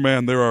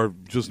Superman, there are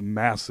just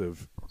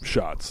massive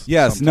shots.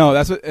 Yes, no,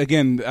 that's what.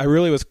 Again, I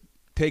really was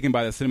taken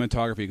by the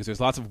cinematography because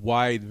there's lots of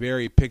wide,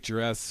 very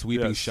picturesque,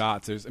 sweeping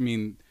shots.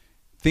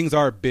 Things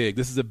are big.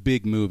 This is a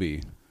big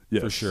movie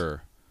for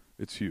sure.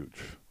 It's huge.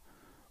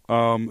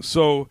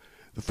 So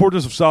the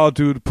Fortress of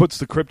Solitude puts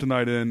the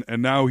kryptonite in,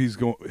 and now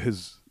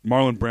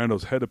Marlon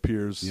Brando's head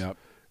appears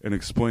and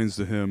explains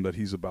to him that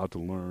he's about to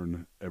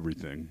learn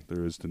everything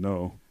there is to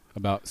know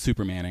about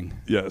Supermaning.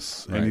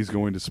 Yes, right. And he's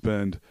going to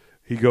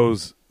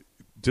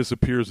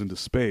disappears into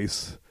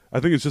space. I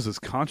think it's just his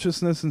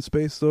consciousness in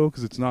space, though,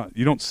 because it's not.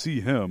 You don't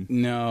see him.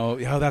 No,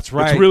 that's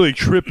right. It's really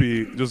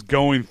trippy, just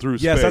going through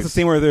space. Yes, that's the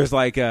scene where there's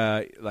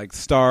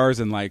stars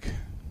and there's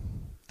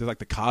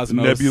the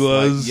cosmos,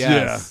 nebulas.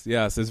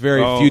 Yes, it's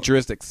very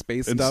futuristic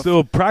space and stuff, and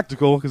still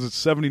practical because it's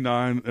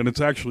 79, and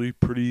it's actually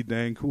pretty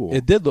dang cool.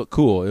 It did look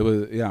cool. It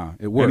was,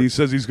 it worked. And he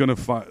says he's going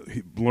to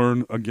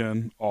learn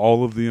again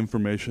all of the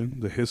information,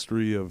 the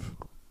history of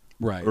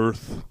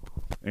Earth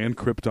and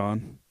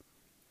Krypton.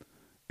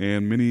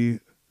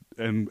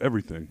 And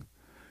everything.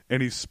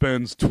 And he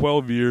spends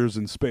 12 years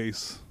in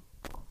space.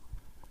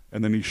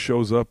 And then he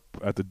shows up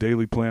at the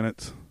Daily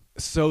Planet.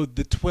 So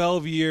the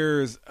 12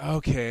 years,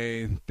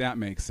 okay, that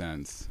makes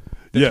sense.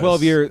 The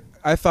 12 years,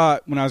 I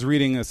thought when I was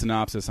reading a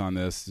synopsis on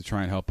this to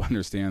try and help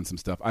understand some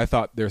stuff, I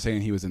thought they were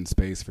saying he was in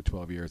space for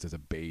 12 years as a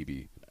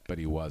baby, but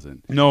he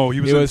wasn't. No, he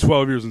was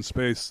 12 years in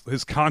space.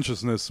 His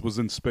consciousness was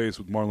in space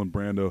with Marlon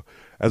Brando.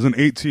 As an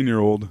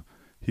 18-year-old,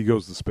 he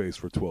goes to space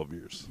for 12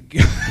 years.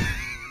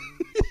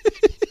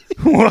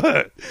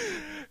 What?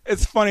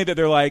 It's funny that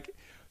they're like,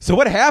 so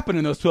what happened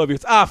in those 12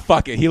 years?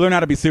 Fuck it. He learned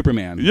how to be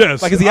Superman.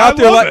 Yes. Is he out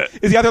there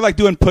is he out there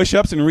doing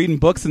push-ups and reading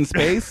books in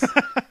space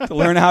to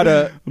learn how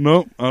to?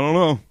 Nope, I don't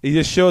know. He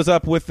just shows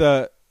up he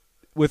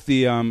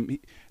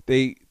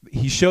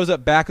shows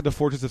up back at the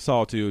Fortress of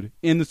Solitude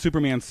in the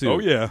Superman suit. Oh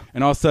yeah.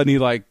 And all of a sudden he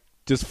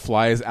just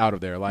flies out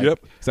of there. He's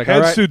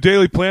heads to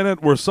Daily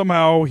Planet, where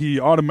somehow he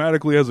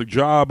automatically has a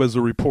job as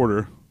a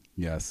reporter.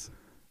 Yes.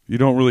 You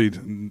don't really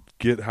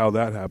get how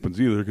that happens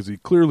either, because he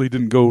clearly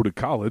didn't go to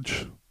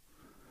college.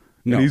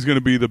 No. And he's going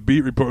to be the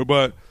beat reporter.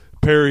 But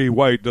Perry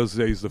White does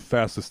say he's the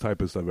fastest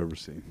typist I've ever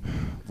seen.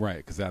 Right,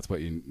 because that's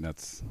what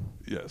that's...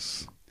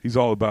 Yes. He's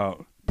all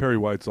about... Perry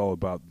White's all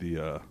about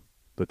the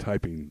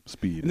typing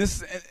speed. And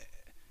this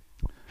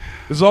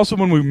is also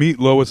when we meet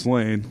Lois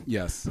Lane.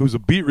 Yes. Who's a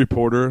beat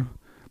reporter.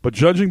 But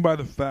judging by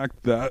the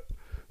fact that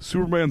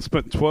Superman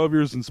spent 12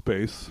 years in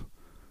space,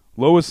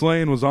 Lois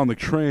Lane was on the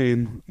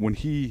train when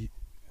he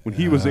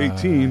was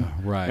 18,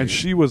 right. And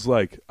she was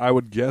I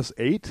would guess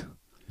 8?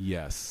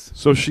 Yes.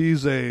 So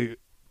she's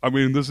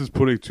this is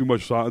putting too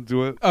much thought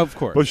into it. Of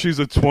course. But she's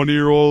a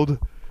 20-year-old,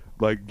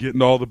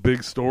 getting all the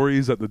big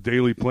stories at the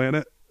Daily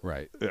Planet.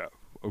 Right. Yeah,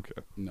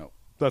 okay. No.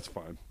 That's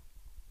fine.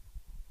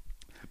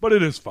 But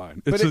it is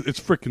fine. It's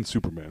freaking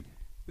Superman.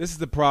 This is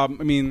the problem.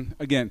 I mean,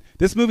 again,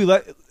 this movie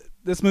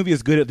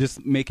is good at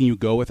just making you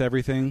go with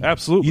everything.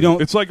 Absolutely. You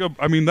don't. It's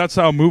that's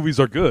how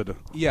movies are good.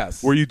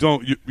 Yes. Where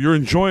you're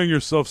enjoying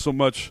yourself so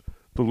much,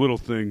 the little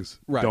things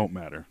don't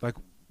matter.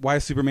 Why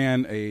is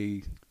Superman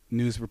a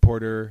news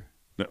reporter?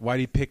 No. Why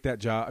did he pick that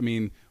job? I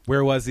mean,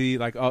 where was he?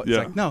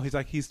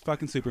 He's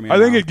fucking Superman. I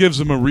think it gives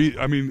him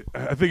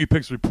I think he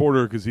picks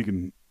reporter because he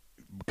can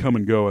come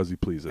and go as he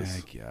pleases.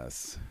 I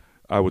guess.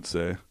 I would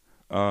say.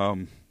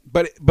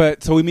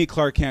 But so we meet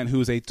Clark Kent,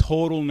 who's a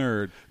total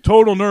nerd.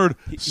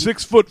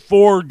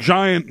 6'4"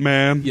 giant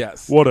man.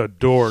 Yes. What a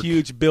dork.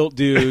 Huge built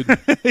dude.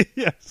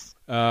 Yes.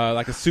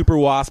 A super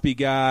waspy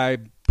guy,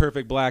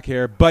 perfect black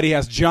hair, but he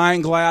has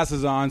giant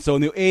glasses on. So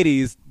in the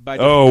 80s, by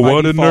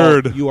what default,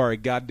 a nerd. You are a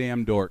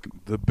goddamn dork.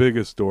 The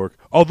biggest dork.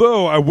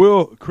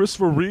 Although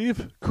Christopher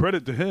Reeve,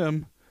 credit to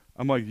him,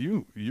 I'm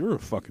you're a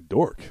fucking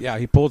dork. Yeah,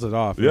 he pulls it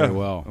off very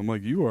well. I'm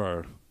you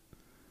are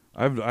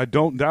I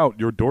don't doubt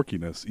your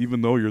dorkiness,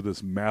 even though you're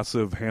this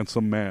massive,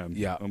 handsome man.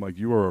 Yeah. I'm like,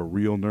 you are a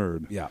real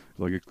nerd. Yeah.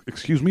 Like,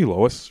 excuse me,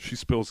 Lois. She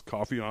spills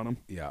coffee on him.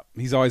 Yeah.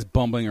 He's always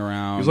bumbling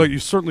around. He's like, you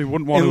certainly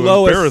wouldn't want to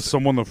embarrass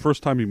someone the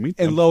first time you meet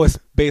them. And Lois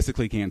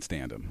basically can't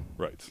stand him.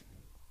 Right.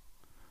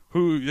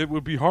 Who, it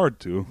would be hard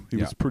to. He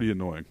was pretty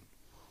annoying.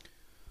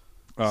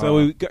 So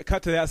we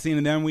cut to that scene,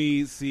 and then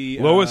we see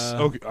Lois.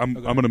 Okay, I'm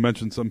going to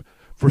mention some.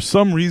 For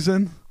some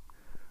reason,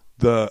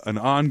 an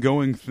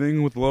ongoing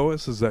thing with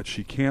Lois is that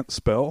she can't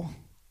spell.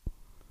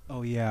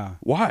 Oh yeah.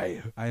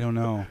 Why? I don't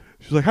know.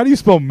 She's like, how do you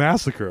spell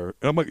massacre?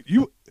 And I'm like,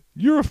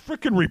 you're a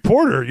freaking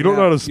reporter. You don't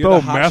know how to spell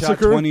you're the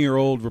massacre.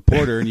 20-year-old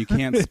reporter, and you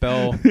can't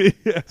spell.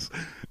 Yes,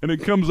 and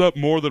it comes up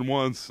more than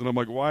once, and I'm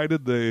like, why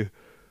did they?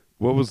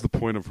 What was the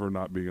point of her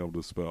not being able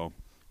to spell?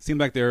 Seemed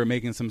like they were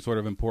making some sort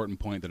of important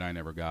point that I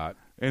never got.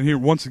 And here,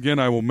 once again,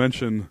 I will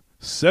mention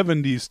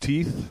 70s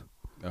teeth.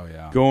 Oh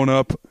yeah, going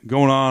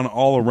on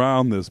all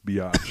around this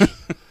biatch.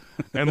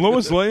 And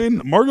Lois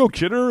Lane, Margot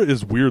Kidder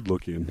is weird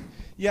looking.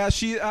 Yeah,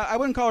 I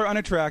wouldn't call her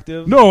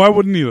unattractive. No, I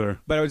wouldn't either.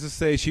 But I would just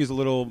say she's a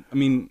little. I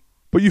mean,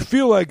 but you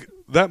feel like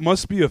that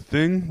must be a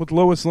thing with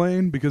Lois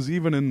Lane because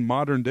even in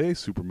modern day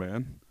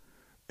Superman,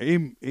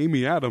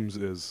 Amy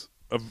Adams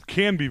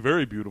can be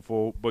very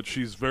beautiful, but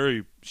she's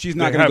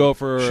not going to go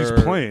for. She's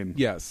plain.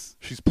 Yes,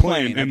 she's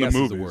plain in the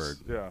movies. Is the word.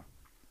 Yeah,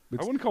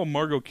 I wouldn't call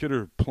Margot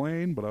Kidder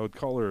plain, but I would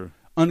call her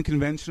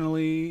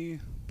unconventionally.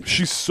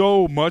 She's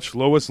so much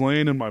Lois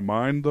Lane in my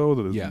mind, though,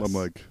 that I'm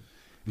like.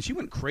 And she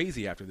went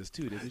crazy after this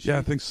too, didn't she? Yeah,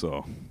 I think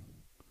so.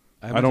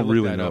 I don't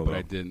really know, but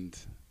I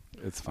didn't.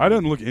 It's fine. I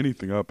didn't look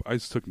anything up. I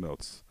just took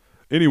notes.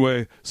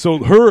 Anyway,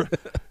 so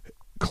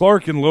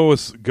Clark and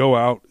Lois go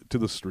out to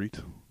the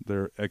street.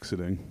 They're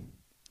exiting.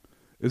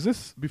 Is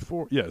this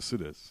before? Yes,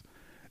 it is.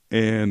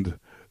 And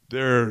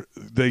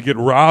they get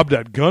robbed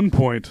at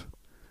gunpoint.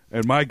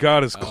 And my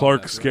God, is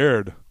Clark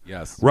scared? Right.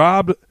 Yes.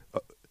 Robbed.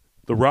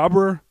 The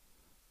robber,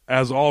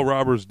 as all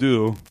robbers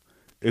do,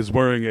 is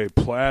wearing a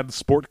plaid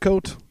sport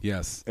coat.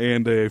 Yes.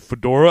 And a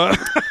fedora.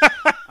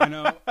 I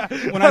know.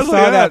 When I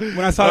saw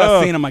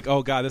that scene, I'm like,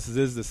 oh God, this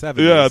is the 70s.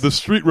 Yeah, the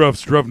street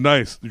roughs dressed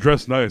nice in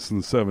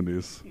the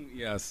 70s.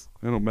 Yes.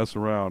 They don't mess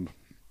around.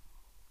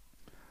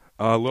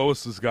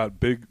 Lois has got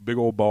big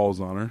old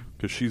balls on her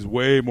because she's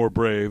way more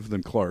brave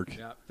than Clark.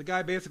 Yeah. The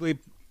guy basically,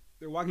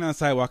 they're walking down the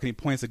sidewalk and he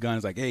points a gun.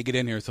 He's like, hey, get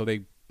in here. So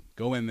they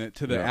go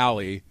to the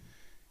alley.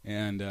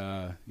 And,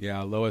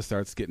 Lois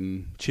starts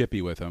getting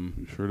chippy with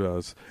him. Sure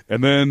does.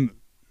 And then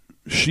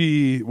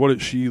she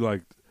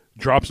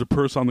drops a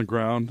purse on the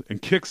ground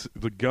and kicks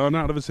the gun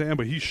out of his hand,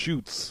 but he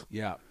shoots.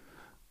 Yeah.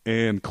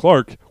 And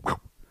Clark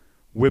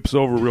whips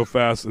over real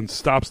fast and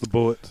stops the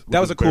bullet. That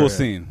was a cool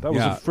scene. That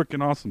was a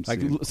freaking awesome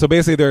scene. So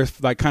basically they're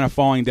like kind of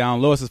falling down.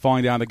 Lois is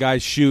falling down. The guy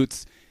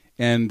shoots.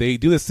 And they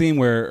do this thing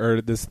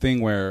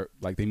where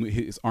like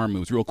his arm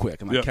moves real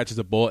quick and catches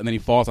a bullet, and then he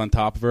falls on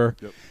top of her,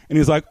 and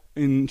he's like,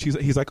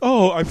 he's like,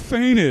 oh, I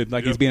fainted,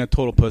 like he's being a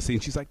total pussy,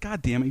 and she's like,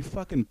 God damn it, you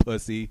fucking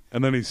pussy.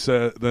 And then I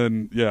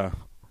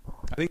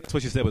think that's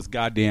what she said was,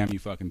 God damn, you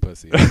fucking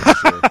pussy.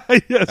 Sure.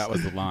 Yes, that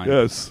was the line.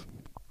 Yes,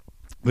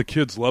 the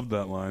kids loved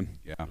that line.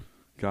 Yeah,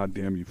 God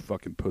damn you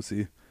fucking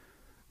pussy.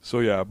 So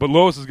yeah, but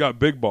Lois has got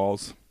big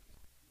balls.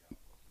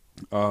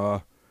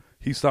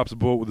 He stops a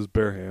bullet with his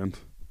bare hand.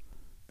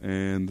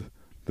 And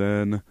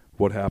then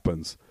what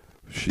happens?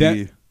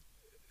 I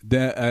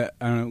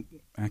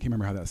can't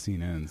remember how that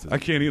scene ends. I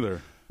can't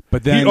either.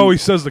 But then he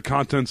says the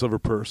contents of her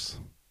purse.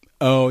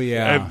 Oh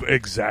yeah,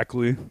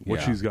 exactly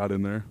what she's got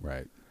in there.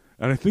 Right.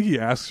 And I think he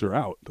asks her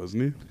out,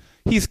 doesn't he?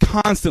 He's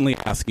constantly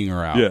asking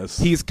her out. Yes.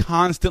 He's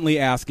constantly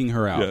asking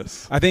her out.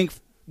 Yes. I think.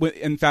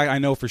 In fact, I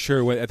know for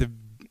sure when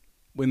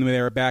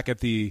they were back at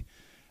the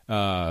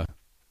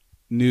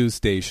news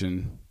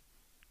station.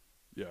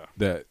 Yeah.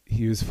 That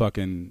he was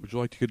fucking. Would you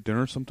like to get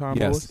dinner sometime?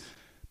 Yes. Lois?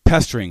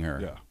 Pestering her.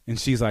 Yeah. And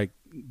she's like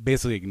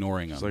basically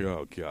ignoring him. She's like,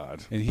 oh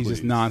God. And he's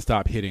just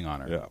nonstop hitting on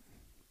her. Yeah.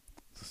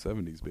 It's the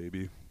 70s,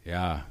 baby.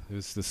 Yeah. It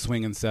was the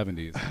swinging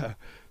 70s.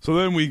 So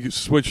then we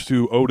switch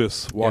to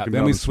Otis walking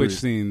down the street. Then we switch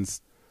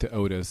scenes to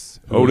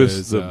Otis.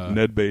 Otis, the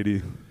Ned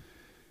Beatty,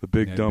 the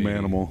big Ned dumb Beatty.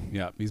 Animal.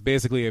 Yeah. He's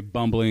basically a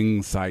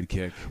bumbling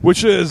sidekick.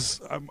 Which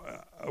is,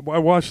 I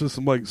watched this,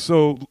 I'm like,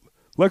 so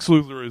Lex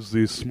Luthor is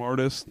the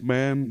smartest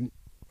man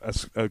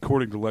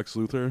according to Lex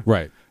Luthor,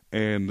 right?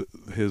 And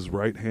his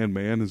right-hand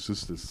man is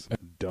just this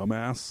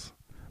dumbass.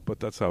 But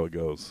that's how it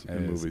goes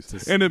in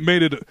movies. And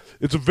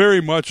it's a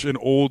very much an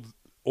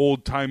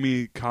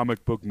old-timey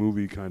comic book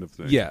movie kind of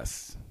thing.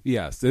 Yes. He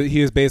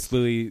is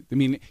basically, I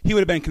mean, he would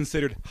have been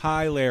considered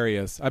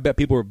hilarious. I bet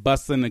people were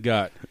busting the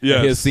gut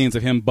at his scenes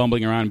of him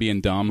bumbling around and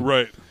being dumb.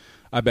 Right.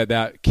 I bet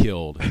that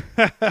killed.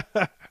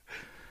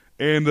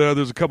 And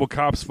there's a couple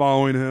cops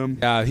following him.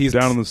 Yeah, he's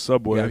down on the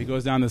subway. Yeah, he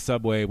goes down the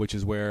subway, which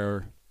is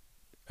where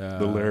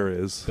the lair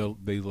is.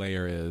 The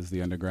lair is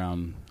the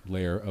underground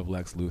lair of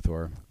Lex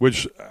Luthor.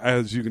 Which,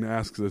 as you can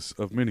ask this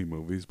of many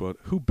movies, but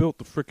who built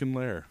the frickin'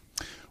 lair?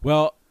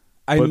 Well,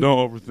 but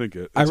don't overthink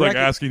it. It's like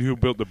asking who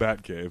built the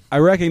Batcave. I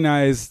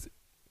recognized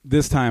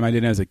this time I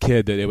didn't as a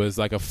kid that it was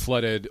like a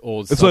flooded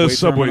old it's subway like a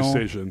subway terminal,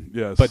 station,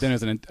 yes. But then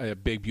there's a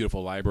big,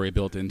 beautiful library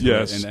built into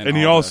yes. it. And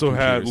he also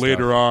had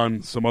later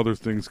on some other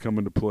things come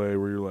into play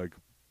where you're like,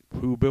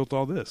 who built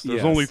all this?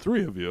 There's only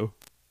 3 of you.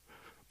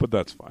 But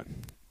that's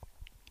fine.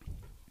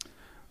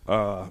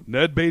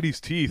 Ned Beatty's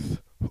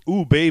teeth.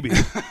 Ooh, baby.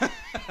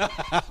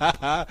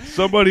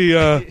 Somebody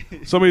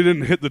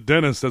didn't hit the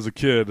dentist as a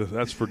kid.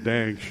 That's for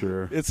dang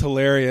sure. It's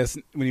hilarious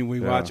when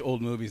we watch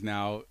old movies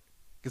now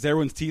because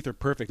everyone's teeth are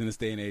perfect in this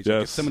day and age. Yes.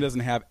 Like if someone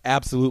doesn't have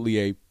absolutely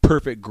a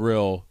perfect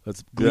grill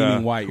that's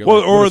gleaming white, you're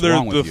or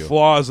the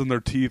flaws in their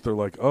teeth are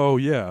like, oh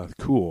yeah,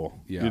 cool.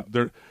 Yeah,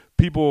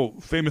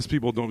 famous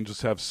people don't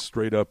just have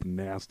straight up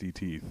nasty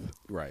teeth,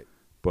 right?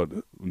 But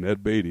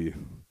Ned Beatty,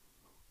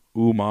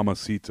 ooh,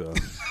 mamacita.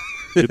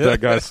 Get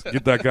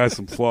that guy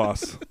some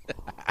floss.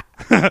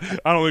 I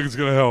don't think it's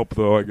gonna help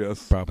though. I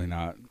guess probably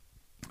not.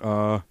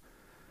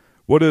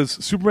 What is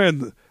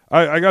Superman?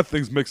 I got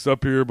things mixed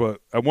up here,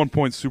 but at one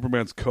point,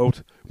 Superman's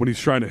coat, when he's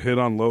trying to hit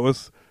on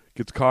Lois,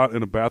 gets caught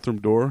in a bathroom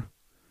door. And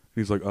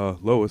he's like,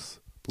 Lois.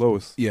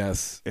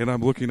 Yes. And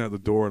I'm looking at the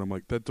door, and I'm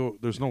like, that door.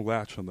 There's no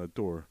latch on that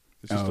door.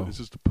 It's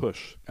just a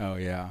push. Oh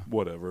yeah.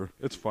 Whatever.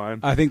 It's fine.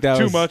 I think that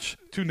too was much,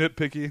 too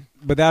nitpicky.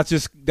 But that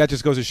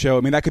just goes to show.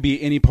 I mean, that could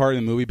be any part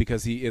of the movie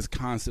because he is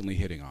constantly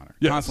hitting on her,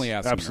 constantly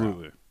asking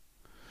absolutely. her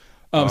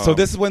out. So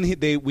this is when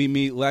we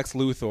meet Lex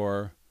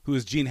Luthor, who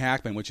is Gene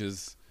Hackman, which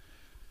is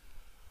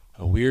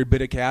a weird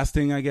bit of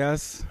casting, I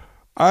guess.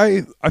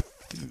 I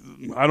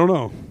don't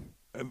know.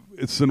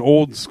 It's an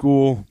old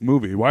school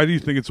movie. Why do you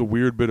think it's a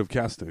weird bit of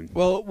casting?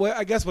 Well,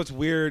 I guess what's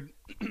weird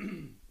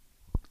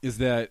is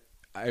that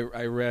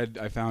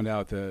I found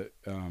out that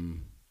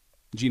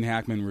Gene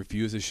Hackman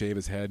refused to shave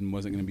his head and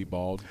wasn't going to be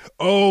bald.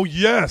 Oh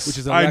yes, which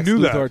is a Lex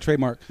Luthor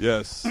trademark.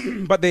 Yes,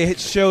 but they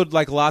showed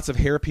like lots of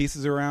hair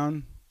pieces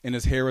around, and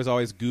his hair was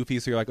always goofy.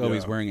 So you're like,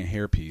 he's wearing a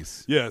hair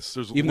piece. Yes,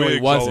 there's even wigs though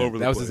he wasn't. all over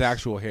the that was place. His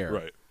actual hair.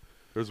 Right.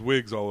 There's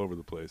wigs all over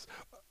the place.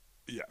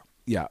 Yeah.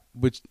 Yeah.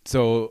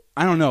 So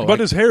I don't know. But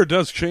his hair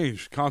does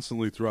change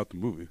constantly throughout the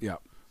movie. Yeah.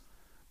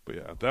 But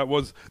yeah, that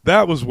was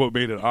what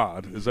made it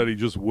odd, is that he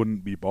just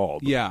wouldn't be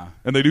bald. Yeah.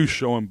 And they do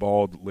show him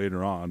bald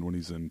later on when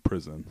he's in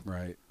prison.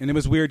 Right. And it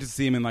was weird to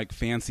see him in like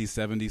fancy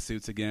 70s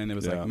suits again. It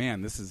was like,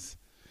 man, this is...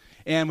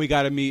 And we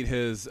got to meet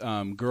his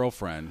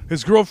girlfriend.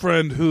 His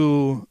girlfriend,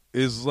 who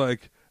is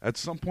like... At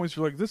some points,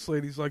 you're like, this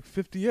lady's like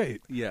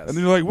 58. Yes. And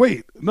then you're like,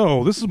 wait,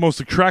 no, this is the most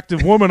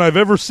attractive woman I've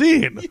ever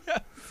seen.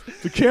 Yes.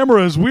 The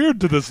camera is weird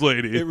to this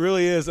lady. It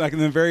really is. Like in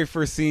the very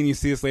first scene, you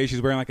see this lady,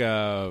 she's wearing like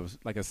a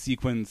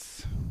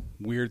sequence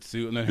weird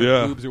suit, and then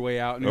her boobs are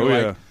way out. And you're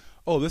like,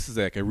 oh, this is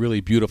like a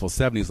really beautiful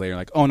 70s lady. You're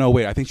like, oh, no,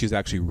 wait, I think she's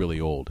actually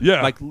really old.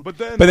 Yeah. Like, but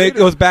it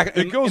goes back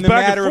in the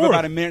back matter of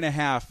about a minute and a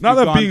half.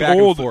 Not that being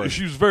old,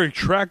 she was a very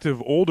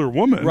attractive older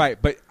woman. Right.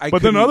 But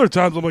then other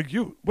times, I'm like,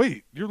 you're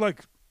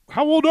like,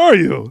 how old are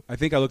you? I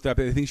think I looked up.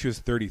 I think she was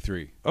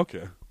 33.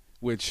 Okay.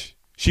 Which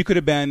she could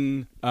have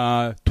been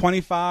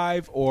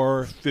 25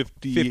 or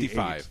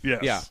 55.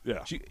 Yes.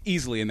 Yeah.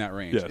 Easily in that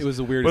range. Yes. It was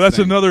the weirdest. But that's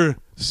thing. another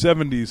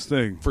 70s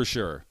thing for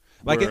sure.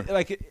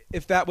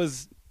 If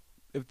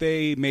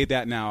they made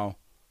that now,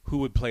 who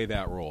would play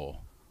that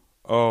role?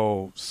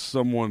 Oh,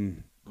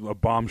 someone, a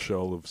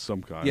bombshell of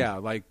some kind. Yeah,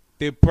 like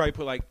they'd probably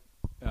put like.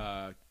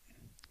 What's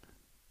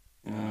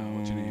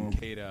your name?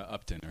 Kata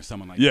Upton or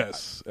someone like that.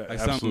 Yes,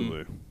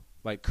 absolutely.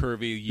 Like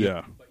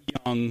curvy,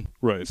 young,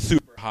 right?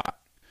 Super hot.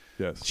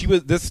 Yes, she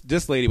was.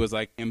 This lady was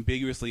like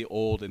ambiguously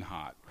old and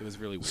hot. It was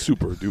really weird.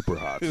 Super duper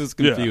hot. It was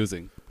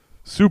confusing. Yeah.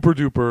 Super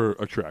duper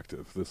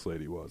attractive. This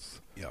lady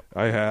was. Yep.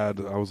 I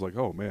was like,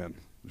 oh man,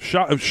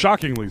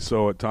 shockingly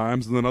so at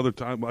times, and then other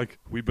times, like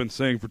we've been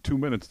saying for 2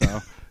 minutes now,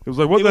 it was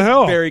like, what the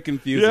hell? Very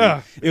confusing.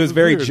 Yeah, it was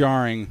very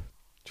jarring.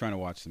 Trying to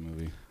watch the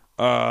movie.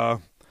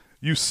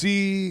 You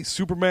see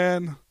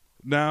Superman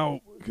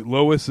now.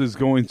 Lois is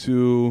going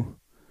to.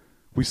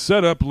 We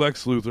set up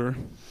Lex Luthor.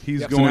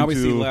 He's going to. So now we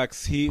see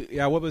Lex.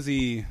 What was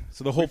he?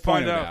 So the whole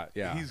point of that.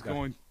 Yeah. He's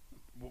going.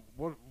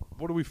 What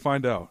do we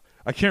find out?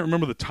 I can't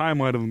remember the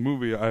timeline of the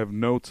movie. I have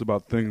notes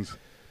about things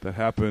that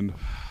happened.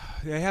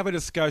 They have a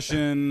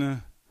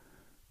discussion.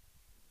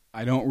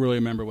 I don't really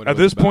remember what. At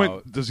this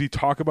point, does he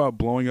talk about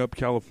blowing up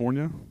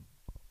California?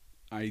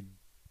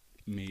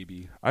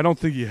 Maybe. I don't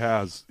think he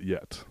has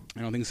yet.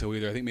 I don't think so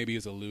either. I think maybe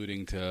he's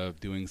alluding to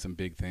doing some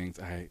big things.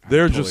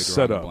 They're totally just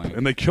set up,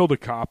 and they killed a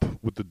cop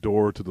with the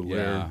door to the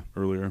lair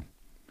earlier,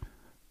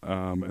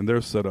 and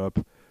they're set up,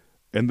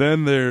 and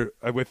then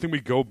I think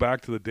we go back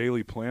to the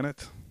Daily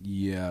Planet.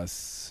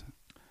 Yes,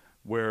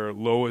 where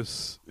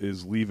Lois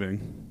is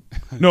leaving.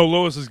 No,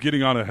 Lois is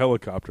getting on a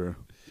helicopter.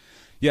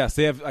 Yes,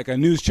 they have like a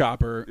news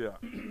chopper. Yeah,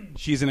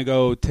 she's gonna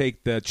go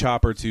take the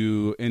chopper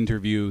to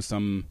interview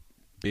some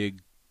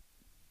big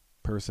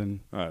person.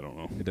 I don't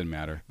know. It doesn't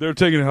matter. They're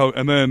taking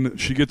and then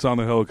she gets on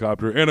the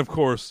helicopter, and of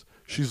course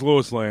she's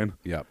Lois Lane.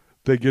 Yep.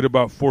 They get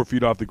about 4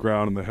 feet off the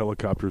ground, and the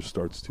helicopter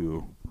starts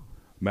to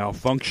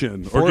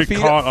malfunction or get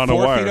caught on a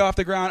wire. 4 feet off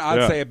the ground,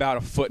 I'd say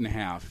about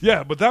 1.5 feet.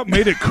 Yeah, but that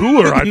made it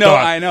cooler. I no,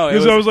 thought. I know.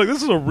 Because I was like,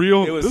 this is a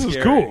real. This scary.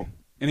 is cool.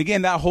 And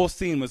again, that whole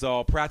scene was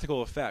all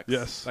practical effects.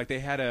 Yes. Like they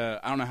had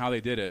I don't know how they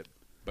did it,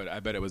 but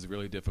I bet it was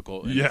really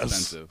difficult and yes,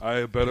 expensive.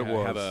 I bet it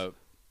was. Have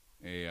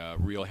a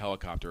real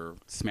helicopter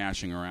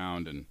smashing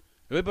around,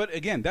 but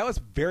again, that was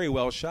very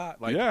well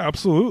shot. Like, yeah,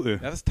 absolutely.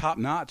 That was top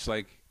notch.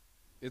 Like,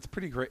 it's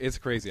it's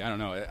crazy. I don't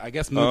know. I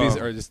guess movies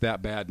are just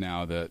that bad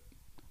now that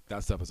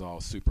stuff is all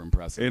super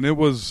impressive. And it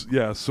was,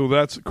 so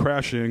that's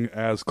crashing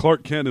as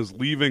Clark Kent is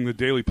leaving the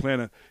Daily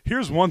Planet.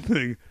 Here's one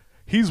thing.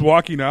 He's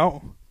walking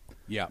out.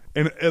 Yeah.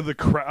 And the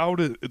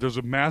crowd, there's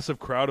a massive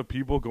crowd of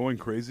people going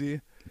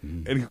crazy.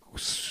 Mm-hmm. And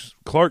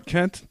Clark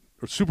Kent,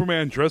 or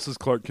Superman dressed as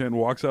Clark Kent,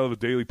 walks out of the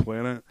Daily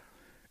Planet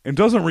and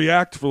doesn't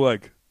react for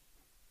like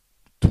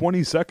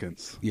 20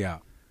 seconds. Yeah.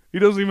 He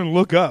doesn't even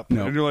look up.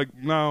 No. And you're like,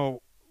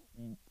 no,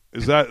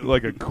 is that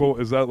like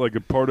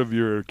a part of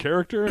your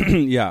character?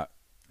 Yeah.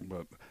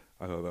 But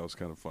I thought that was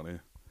kind of funny.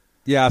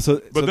 Yeah,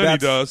 but then he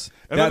does.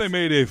 And then they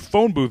made a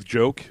phone booth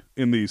joke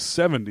in the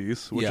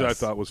 70s, which I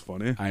thought was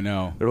funny. I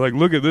know. They're like,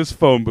 look at this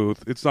phone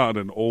booth. It's not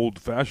an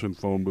old-fashioned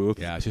phone booth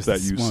it's just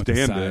that you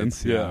stand in.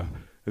 Yeah.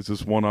 It's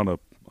just one on a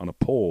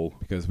pole.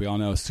 Because we all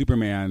know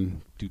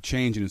Superman, to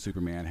change into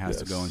Superman, has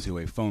to go into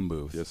a phone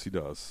booth. Yes, he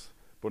does.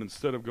 But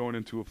instead of going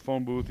into a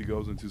phone booth, he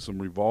goes into some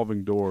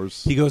revolving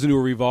doors. He goes into a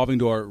revolving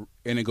door,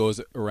 and it goes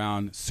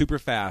around super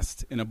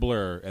fast in a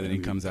blur, and then he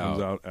comes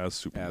out as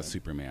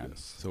Superman.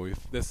 Yes. So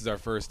this is our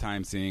first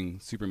time seeing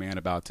Superman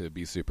about to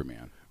be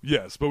Superman.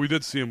 Yes, but we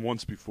did see him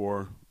once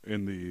before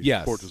in the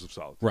Fortress of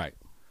Solitude. Right.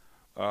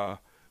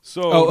 Now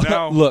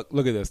look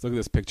at this. Look at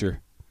this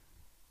picture.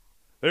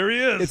 There he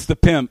is. It's the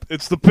pimp.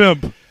 It's the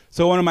pimp.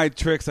 So one of my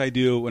tricks I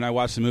do when I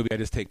watch the movie, I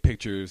just take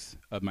pictures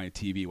of my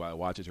TV while I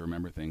watch it to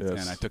remember things.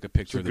 Yes. And I took a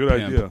picture of the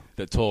pimp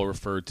that Toll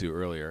referred to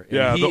earlier.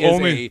 And he is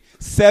a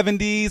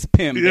 70s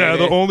pimp. Yeah,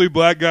 the only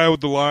black guy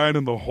with the line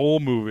in the whole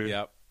movie.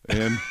 Yep.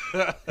 And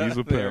he's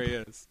a pimp. There he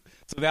is.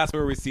 So that's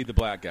where we see the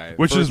black guy.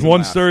 Which is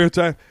one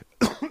stereotype.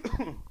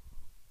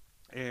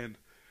 And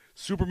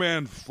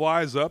Superman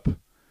flies up,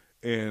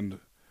 and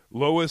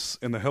Lois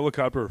and the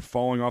helicopter are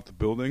falling off the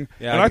building.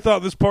 Yeah, and I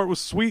thought this part was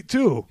sweet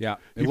too. Yeah,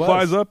 he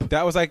flies up.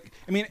 That was like,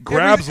 I mean,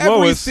 grabs every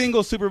Lois.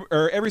 Single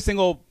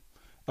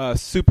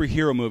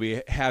superhero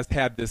movie has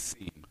had this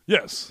scene.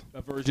 Yes,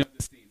 a version of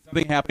the scene.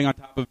 Something happening on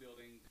top of a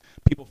building,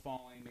 people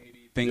falling,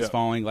 maybe things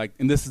falling. Like,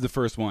 and this is the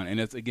first one, and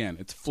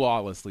it's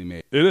flawlessly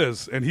made. It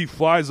is, and he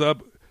flies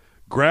up,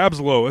 grabs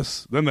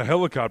Lois. Then the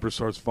helicopter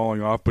starts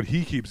falling off, but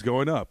he keeps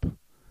going up.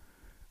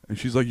 And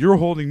she's like, "You're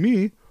holding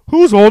me.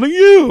 Who's holding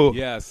you?"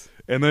 Yes.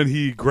 And then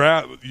he's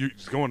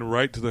going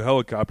right to the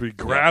helicopter. He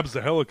grabs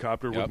the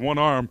helicopter with one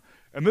arm.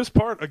 And this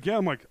part,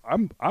 again, like,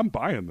 I'm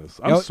buying this.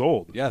 I'm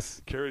sold.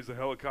 Yes. Carries the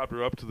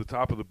helicopter up to the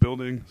top of the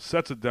building,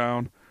 sets it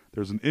down.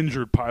 There's an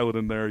injured pilot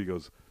in there. He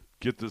goes,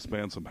 "Get this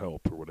man some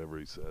help," or whatever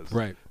he says.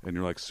 Right. And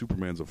you're like,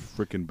 Superman's a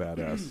freaking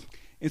badass.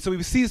 And so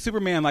we see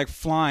Superman like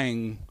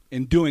flying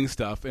and doing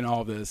stuff in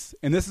all this.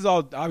 And this is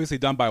all obviously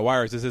done by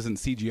wires. This isn't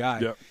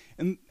CGI. Yep.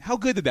 And how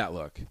good did that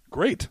look?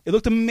 Great. It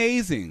looked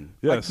amazing.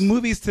 Yes. Like,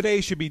 movies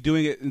today should be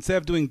doing it instead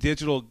of doing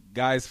digital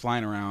guys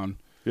flying around.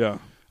 Yeah.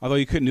 Although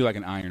you couldn't do like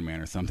an Iron Man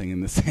or something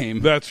in the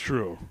same. That's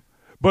true.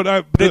 But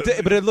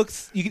it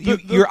looks.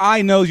 Your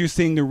eye knows you're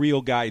seeing the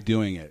real guy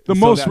doing it. The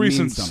most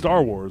recent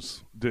Star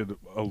Wars did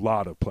a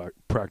lot of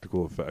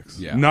practical effects.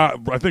 Yeah.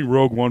 I think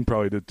Rogue One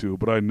probably did too,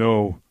 but I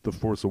know The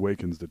Force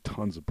Awakens did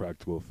tons of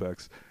practical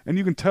effects, and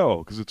you can tell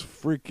because it's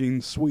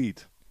freaking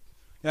sweet.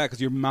 Yeah,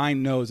 because your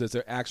mind knows it's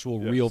an actual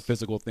real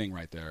physical thing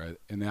right there,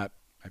 and that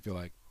I feel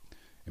like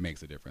it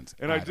makes a difference.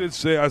 And I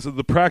said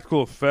the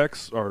practical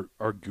effects are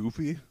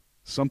goofy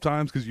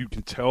sometimes because you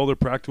can tell they're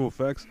practical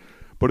effects,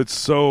 but it's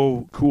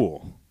so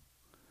cool.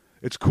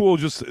 It's cool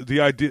just the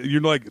idea.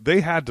 You're like,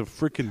 they had to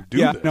freaking do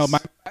this. No,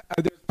 there's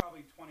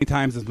probably 20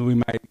 times this movie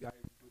I would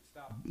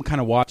stop kind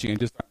of watching and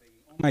just start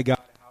thinking, oh my God,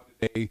 how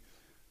did they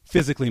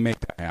physically make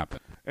that happen?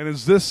 And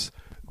is this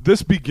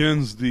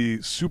begins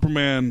the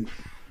Superman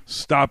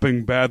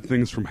stopping bad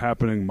things from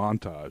happening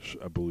montage,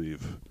 I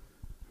believe,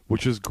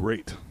 which is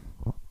great.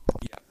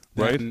 Yeah.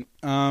 Right?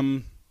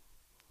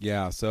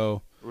 Yeah,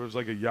 so there's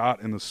like a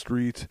yacht in the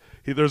street.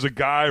 There's a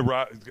guy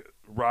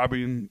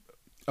robbing.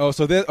 Oh,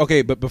 so this,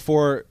 okay, but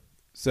before,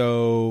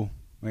 so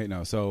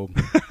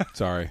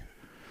sorry.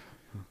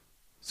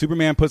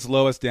 Superman puts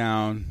Lois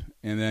down,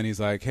 and then he's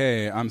like,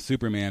 "Hey, I'm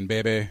Superman,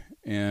 baby,"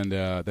 and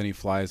then he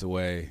flies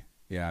away.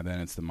 Yeah, then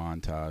it's the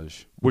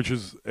montage.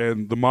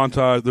 And the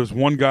montage, there's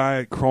one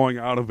guy crawling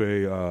out of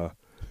a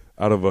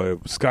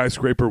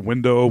skyscraper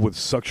window with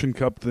suction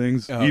cup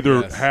things.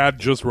 Had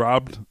just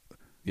robbed,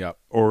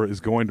 or is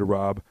going to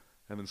rob.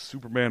 And then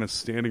Superman is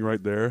standing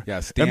right there.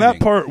 Yeah, standing. And that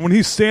part, when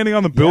he's standing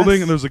on the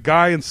building and there's a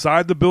guy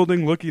inside the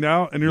building looking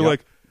out, and you're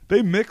like,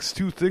 they mix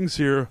two things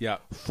here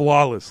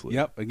flawlessly.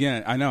 Yep,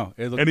 again, I know.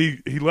 And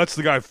he lets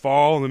the guy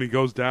fall, and then he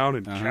goes down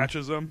and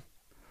catches him.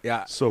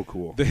 Yeah. So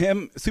cool.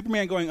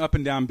 Superman going up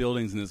and down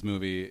buildings in this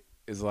movie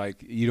is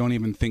like, you don't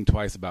even think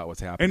twice about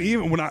what's happening. And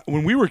even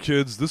when we were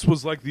kids, this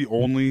was like the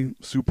only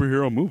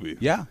superhero movie.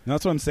 Yeah,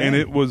 that's what I'm saying.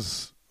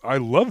 And I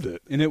loved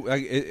it. And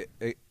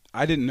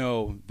I didn't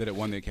know that it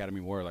won the Academy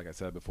Award, like I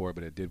said before,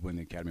 but it did win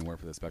the Academy Award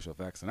for the special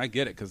effects, and I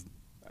get it because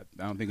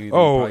I don't think anything.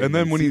 Oh, and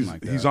then when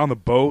he's on the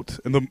boat,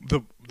 and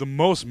the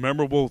most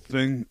memorable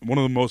thing, one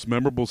of the most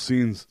memorable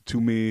scenes to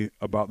me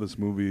about this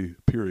movie,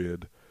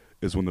 period,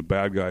 is when the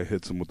bad guy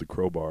hits him with the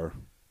crowbar.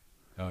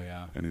 Oh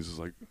yeah, and he's just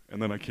like, and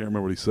then I can't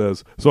remember what he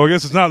says, so I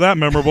guess it's not that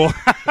memorable.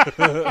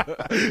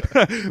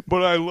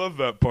 But I love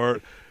that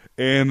part.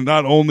 And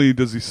not only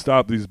does he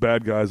stop these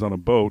bad guys on a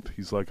boat,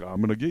 he's like, I'm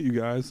gonna get you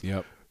guys.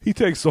 Yep. He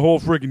takes the whole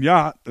freaking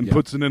yacht and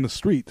puts it in the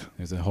street.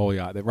 There's a whole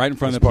yacht right in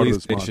front of the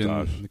police station.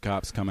 The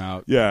cops come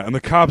out. Yeah, and the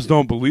cops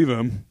don't believe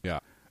him. Yeah.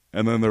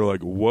 And then they're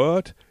like,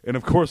 what? And,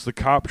 of course, the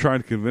cop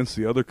trying to convince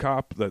the other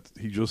cop that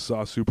he just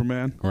saw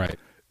Superman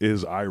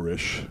is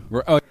Irish.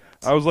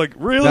 I was like,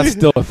 really? That's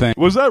still a thing.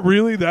 Was that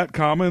really that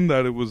common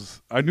that it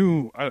was? I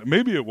knew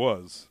maybe it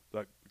was.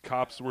 That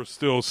cops were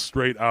still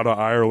straight out of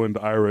Ireland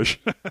Irish.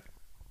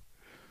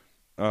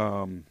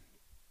 And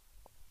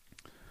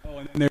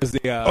then there's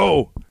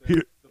the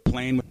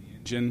plane with the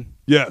engine.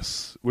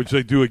 Yes, which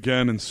they do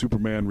again in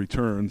Superman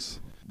Returns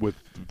with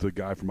the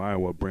guy from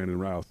Iowa, Brandon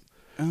Routh.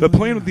 The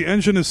plane with the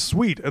engine is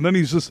sweet, and then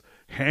he's just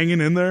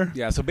hanging in there.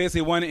 Yeah, so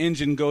basically one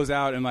engine goes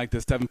out and like the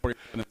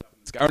 747,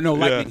 or no,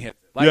 lightning hits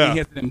it. Lightning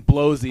hits it and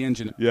blows the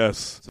engine.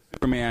 Yes. So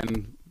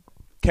Superman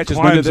catches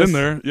climbs in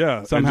there,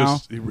 somehow.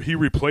 And he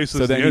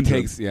replaces so then the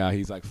engine.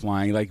 He's like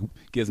flying, he like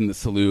gives him the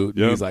salute,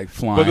 and he's like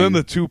flying. But then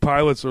the two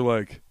pilots are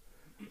like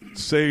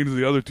saying to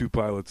the other two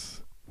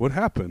pilots, what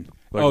happened?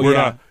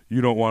 Like, you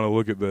don't want to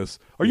look at this.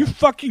 Are you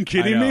fucking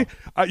kidding me?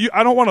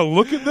 I don't want to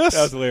look at this.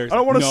 That's hilarious. I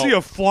don't want to see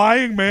a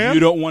flying man. You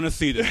don't want to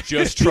see this.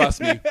 Just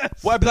trust me.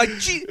 Well, I'd be like,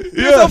 gee,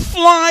 there's a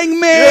flying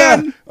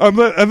man.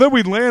 Yeah. And then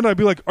we'd land. I'd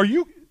be like,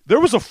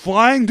 there was a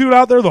flying dude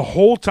out there the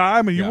whole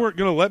time, and you weren't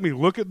going to let me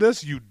look at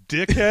this, you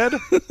dickhead?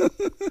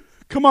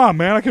 Come on,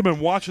 man. I could have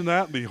been watching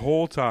that the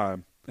whole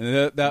time.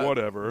 And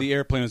whatever. The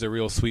airplane was a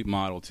real sweet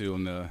model, too.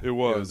 And it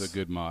was a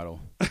good model.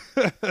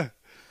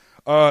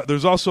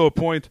 There's also a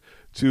point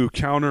to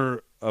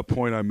counter a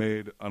point I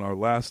made on our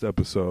last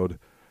episode.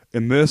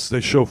 In this, they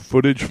show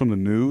footage from the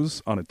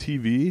news on a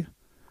TV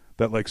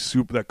that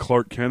that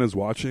Clark Kent is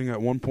watching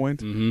at one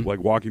point, like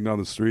walking down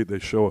the street. They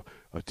show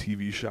a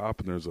TV shop,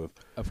 and there's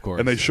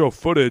and they show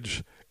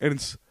footage, and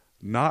it's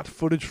not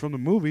footage from the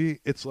movie.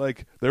 It's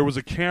like there was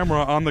a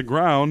camera on the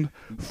ground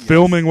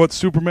filming what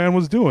Superman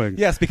was doing.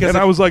 Yes, because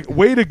I was like,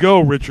 way to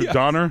go, Richard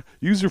Donner.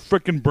 Use your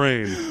freaking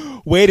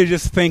brain. Way to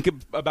just think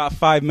about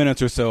 5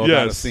 minutes or so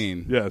about a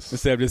scene. Yes.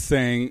 Instead of just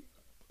saying,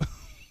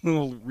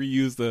 we'll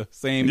reuse the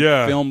same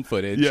film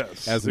footage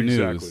as the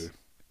news.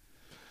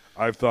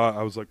 I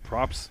was like,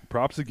 props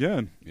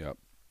again. Yep.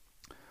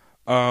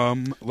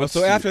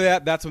 So after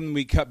that, that's when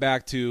we cut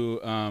back to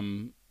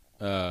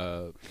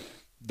the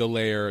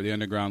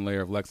underground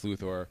lair of Lex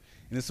Luthor,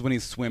 and this is when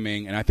he's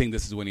swimming, and I think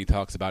this is when he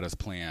talks about his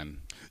plan.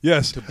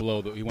 Yes, to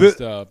he wants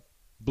to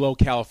blow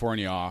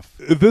California off.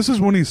 This is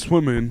when he's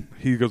swimming.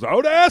 He goes,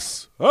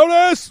 Otis,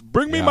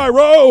 bring me my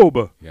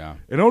robe. Yeah,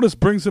 and Otis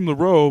brings him the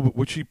robe,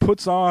 which he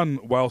puts on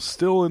while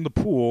still in the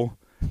pool,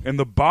 and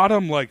the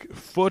bottom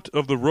foot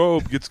of the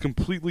robe gets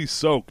completely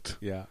soaked.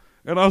 Yeah,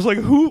 and I was like,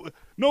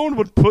 no one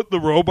would put the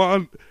robe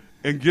on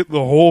and get the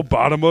whole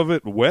bottom of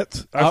it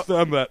wet. I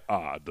found that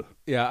odd.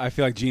 Yeah, I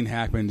feel like Gene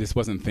Hackman just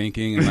wasn't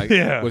thinking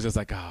and was just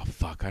like, oh,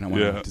 fuck, I don't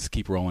want to just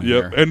keep rolling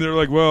here. And they're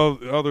like, well,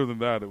 other than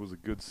that, it was a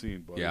good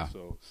scene, buddy. Yeah.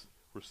 So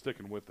we're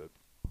sticking with it.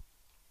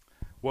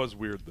 Was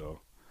weird,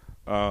 though.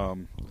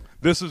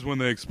 This is when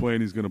they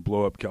explain he's going to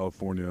blow up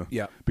California.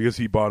 Yeah. Because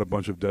he bought a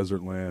bunch of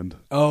desert land.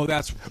 Oh,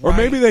 that's right. Or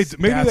maybe they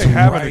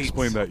haven't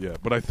explained that yet,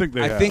 but I think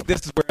they have. I think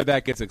this is where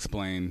that gets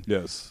explained.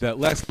 Yes. That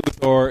Lex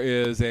Luthor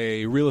is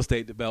a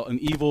an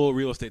evil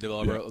real estate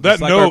developer.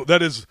 Yeah.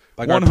 That is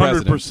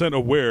 100%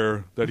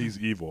 aware that he's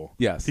evil.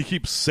 Yes. He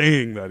keeps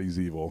saying that he's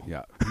evil.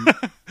 Yeah.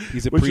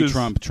 He's a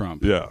pre-Trump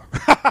Trump. Yeah.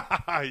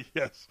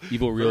 Yes.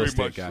 Evil real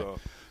estate guy.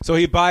 So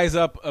he buys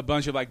up a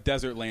bunch of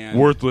desert land.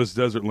 Worthless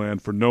desert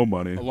land for no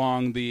money.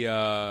 Along the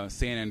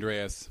San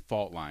Andreas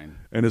fault line.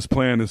 And his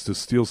plan is to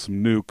steal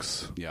some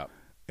nukes. Yeah.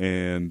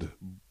 And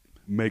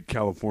make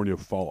California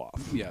fall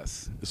off.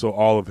 Yes. So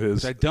all of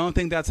his... Which I don't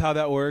think that's how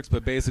that works,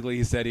 but basically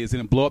he said he's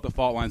going to blow up the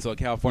fault line so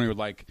California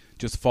would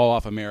just fall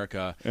off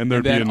America. And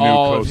there'd be a new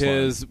all coastline. Of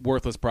his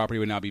worthless property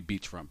would now be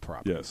beachfront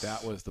property. Yes.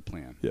 That was the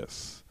plan.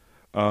 Yes.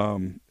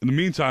 In the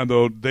meantime,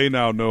 though, they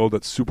now know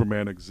that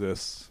Superman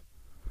exists.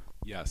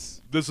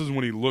 Yes. This is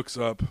when he looks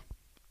up.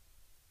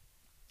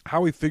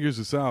 How he figures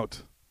this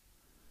out.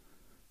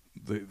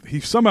 He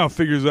somehow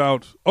figures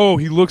out,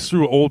 he looks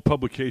through old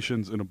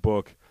publications in a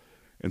book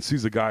and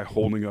sees a guy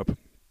holding up.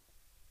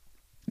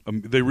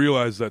 They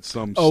realize that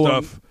some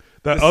stuff,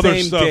 that other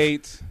same stuff,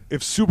 date.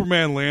 If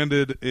Superman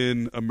landed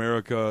in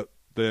America,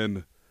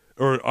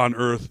 or on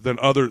Earth, then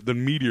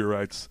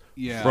meteorites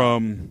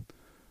from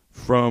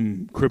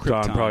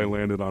Krypton probably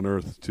landed on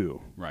Earth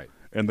too. Right.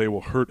 And they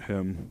will hurt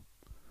him.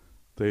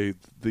 The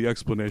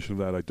explanation of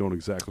that I don't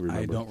exactly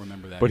remember. I don't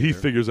remember that. But he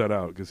figures that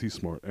out because he's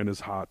smart, and his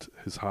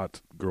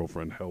hot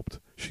girlfriend helped.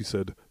 She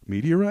said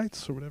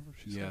meteorites or whatever.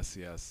 She said.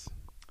 Yes.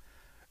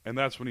 And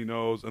that's when he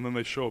knows. And then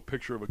they show a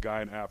picture of a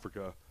guy in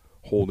Africa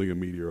holding a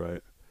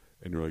meteorite.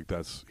 And you're like,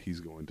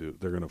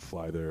 they're going to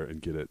fly there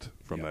and get it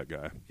from that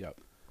guy. Yep.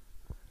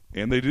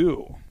 And they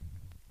do.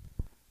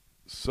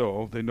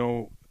 So they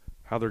know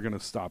how they're going to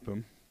stop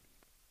him.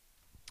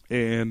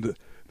 And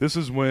this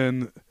is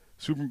when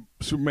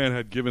Superman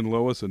had given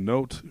Lois a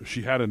note.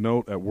 She had a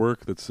note at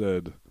work that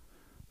said,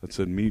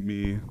 meet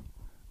me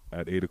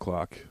at 8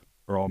 o'clock,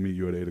 or I'll meet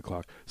you at 8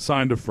 o'clock.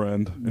 Signed a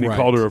friend. And he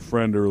called her a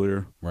friend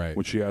earlier. Right.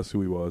 When she asked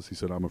who he was, he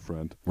said, I'm a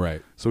friend.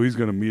 Right. So he's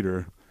going to meet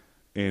her.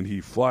 And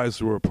he flies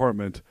to her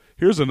apartment.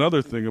 Here's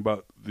another thing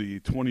about the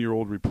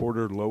 20-year-old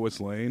reporter, Lois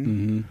Lane.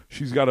 Mm-hmm.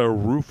 She's got a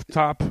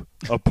rooftop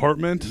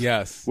apartment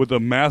yes. with a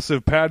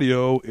massive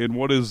patio in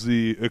what is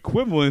the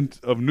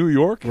equivalent of New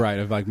York. Right,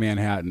 of like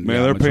Manhattan.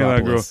 Man, they're paying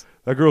that girl.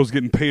 That girl's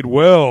getting paid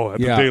well at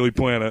the Daily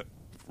Planet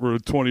for a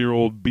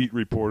 20-year-old beat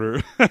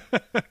reporter.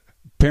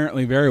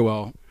 Apparently very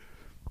well.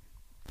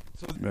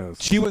 So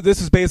yes.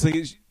 This is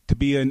basically to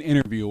be an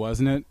interview,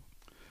 wasn't it?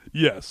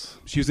 Yes.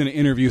 She was going to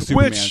interview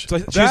Superman. So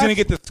she was going to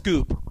get the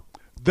scoop.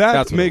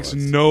 That makes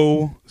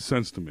no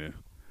sense to me.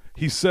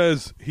 He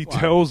says he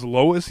tells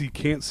Lois he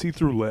can't see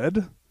through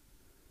lead.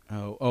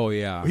 Oh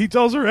yeah. He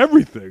tells her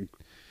everything.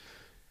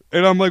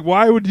 And I'm like,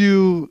 why would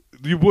you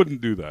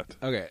wouldn't do that?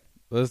 Okay,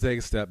 let's take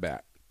a step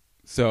back.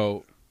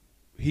 So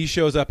he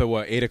shows up at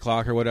 8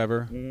 o'clock or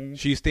whatever. Mm-hmm.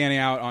 She's standing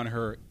out on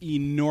her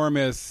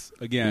enormous,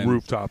 again,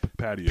 rooftop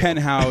patio.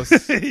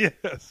 Penthouse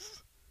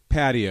yes.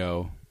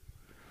 patio.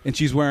 And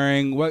she's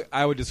wearing what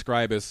I would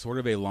describe as sort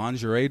of a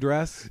lingerie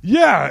dress.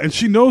 Yeah, and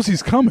she knows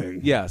he's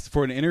coming. Yes,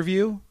 for an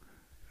interview.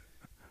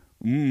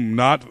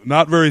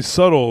 Not very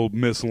subtle,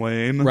 Miss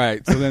Lane.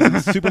 Right. So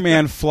then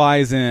Superman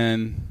flies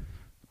in.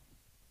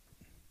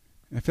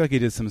 I feel like he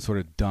did some sort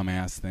of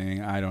dumbass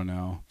thing. I don't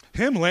know.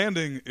 Him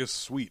landing is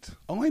sweet.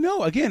 Oh, I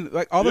know. Again,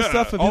 like all the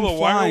stuff of all him the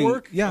flying. wire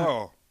work. Yeah.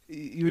 Oh,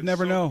 you would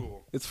never know.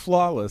 Cool. It's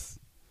flawless.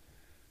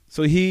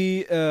 So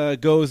he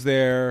goes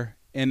there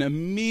and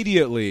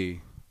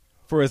immediately,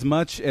 for as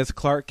much as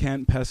Clark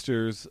Kent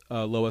pesters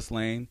Lois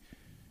Lane,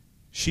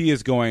 she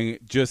is going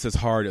just as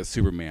hard as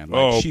Superman.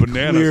 Like, she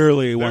bananas.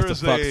 clearly wants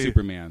to fuck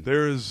Superman.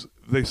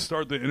 They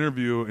start the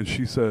interview and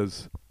she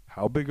says,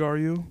 "How big are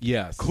you?"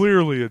 Yes.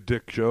 Clearly a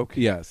dick joke.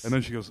 Yes. And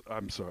then she goes,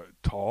 "I'm sorry,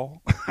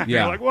 tall." Yeah.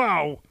 You're like,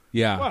 wow.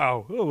 Yeah.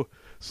 Wow. Oh,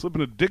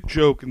 slipping a dick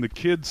joke in the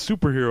kids'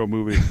 superhero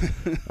movie.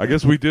 I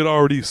guess we did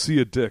already see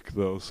a dick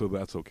though, so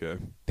that's okay.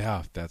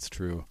 Yeah, that's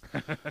true.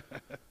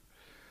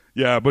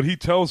 Yeah, but he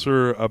tells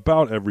her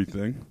about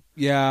everything.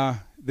 Yeah,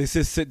 they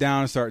just sit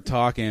down and start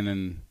talking,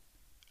 and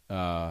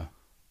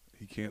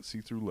he can't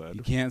see through lead.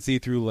 He can't see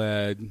through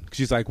lead.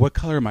 She's like, "What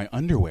color are my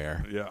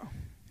underwear?" Yeah.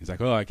 He's like,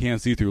 "Oh, I can't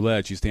see through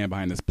lead." She's standing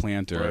behind this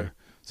planter. Right.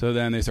 So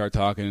then they start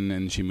talking,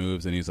 and she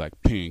moves, and he's like,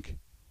 "Pink."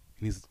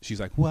 And she's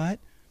like,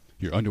 "What?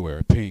 Your underwear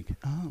are pink."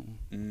 Oh.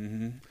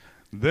 Mm-hmm.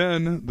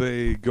 Then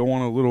they go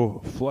on a little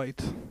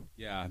flight.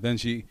 Yeah. Then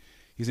he's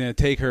going to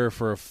take her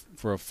for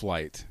a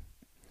flight.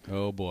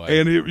 Oh boy!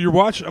 And you're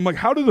watching. I'm like,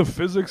 how do the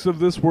physics of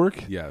this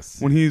work? Yes.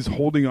 When he's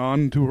holding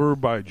on to her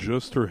by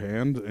just her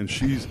hand, and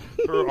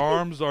her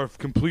arms are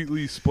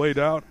completely splayed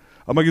out.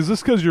 I'm like, is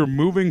this because you're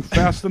moving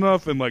fast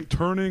enough and like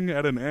turning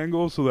at an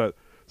angle so that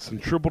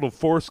centripetal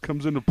force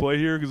comes into play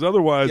here? Because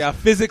otherwise, yeah,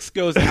 physics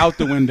goes out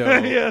the window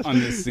yes,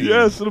 on this scene.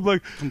 Yes, and I'm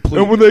like, completely.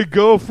 And when they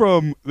go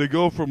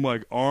from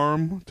like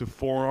arm to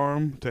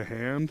forearm to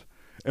hand,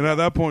 and at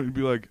that point you'd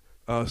be like,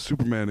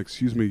 Superman,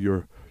 excuse me,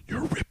 you're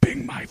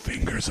ripping my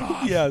fingers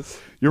off. Yes.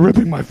 You're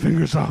ripping my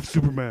fingers off,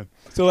 Superman.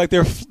 So like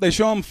they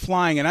show him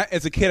flying, and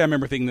as a kid I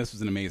remember thinking this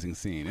was an amazing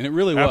scene, and it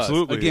really was.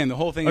 Absolutely. Again, the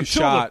whole thing is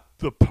Until shot.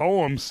 The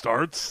poem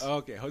starts.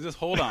 Okay, just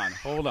hold on.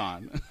 Hold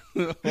on.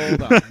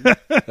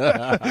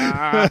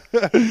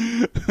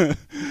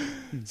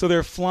 So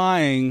they're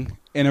flying,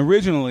 and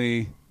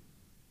originally,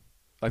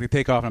 like they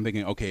take off, and I'm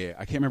thinking, okay,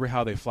 I can't remember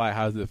how they fly.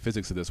 How does the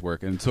physics of this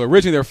work? And so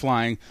originally they're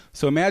flying.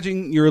 So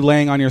imagine you're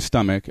laying on your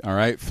stomach, all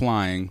right,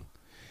 flying,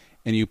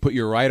 and you put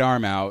your right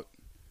arm out,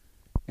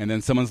 and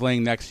then someone's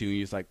laying next to you, and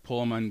you just like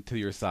pull them onto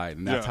your side,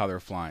 and that's how they're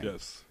flying.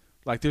 Yes.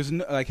 Like there's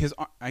no, like his.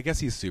 I guess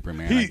he's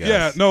Superman. I guess.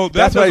 Yeah, no,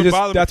 that's what doesn't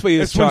bother me. That's what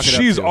it's when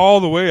she's all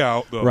the way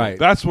out, though. Right.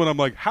 That's when I'm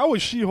like, how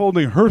is she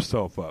holding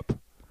herself up?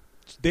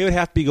 They would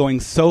have to be going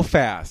so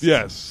fast.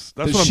 Yes,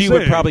 that's what I'm she saying.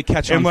 Would probably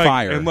catch on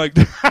fire, and like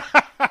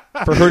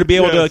for her to be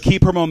able to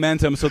keep her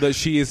momentum, so that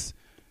she's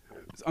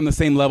on the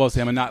same level as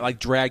him and not like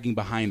dragging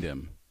behind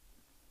him.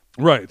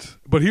 Right,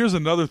 but here's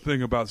another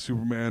thing about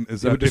Superman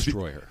is that would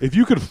destroy her. If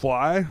you could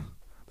fly,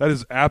 that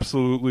is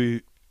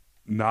absolutely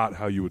not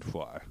how you would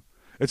fly.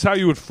 It's how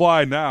you would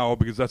fly now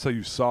because that's how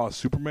you saw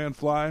Superman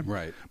fly.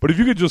 Right. But if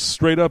you could just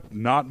straight up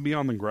not be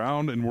on the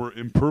ground and were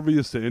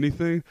impervious to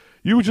anything,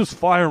 you would just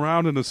fly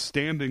around in a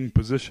standing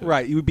position.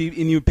 Right. You would be,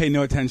 and you would pay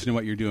no attention to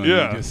what you're doing.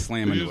 Yeah. You just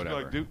slam into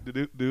whatever.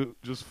 whatever.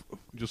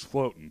 Just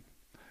floating.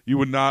 You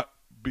would not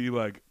be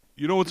like,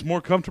 you know what's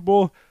more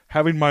comfortable?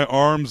 Having my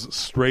arms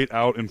straight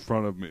out in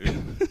front of me.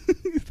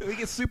 We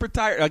get super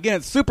tired. Again,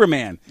 it's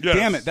Superman. Yes.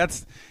 Damn it.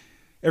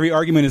 every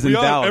argument is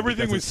invalid.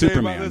 Everything we say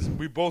about this,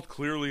 we both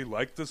clearly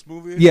like this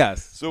movie.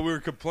 Yes. So we were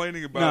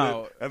complaining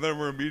about it, and then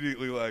we're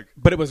immediately like,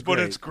 but it was great.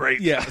 But it's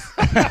great. Yes.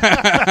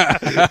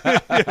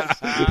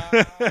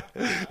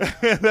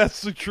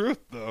 That's the truth,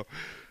 though.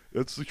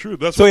 That's the truth.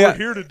 That's what we're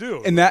here to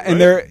do. And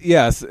they're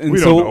and we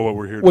so don't know what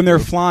we're here to do. When they're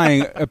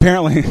flying,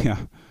 apparently,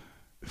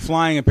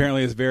 flying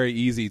apparently is very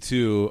easy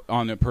too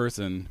on a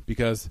person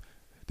because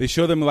they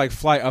show them like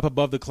fly up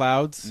above the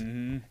clouds,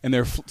 and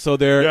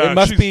it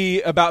must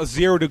be about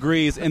 0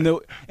 degrees, and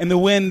the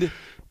wind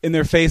in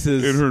their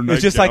faces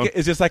it's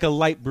just like a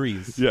light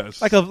breeze.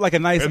 Yes, like a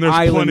nice and there's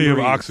island plenty breeze.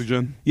 of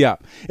oxygen. Yeah,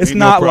 it's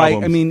not like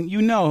it'd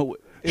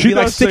be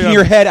like sticking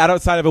your head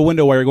outside of a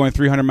window while you're going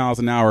 300 miles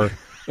an hour.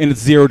 And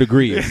it's 0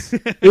 degrees.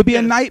 It would be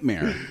a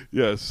nightmare.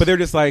 Yes. But they're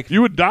just like...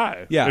 You would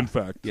die, yeah, in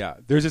fact. Yeah.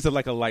 There's just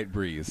like a light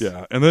breeze.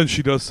 Yeah. And then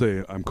she does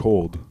say, I'm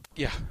cold.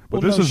 Yeah. But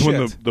this is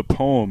when the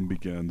poem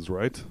begins,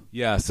 right?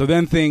 Yeah. So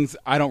then things...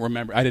 I don't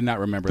remember. I did not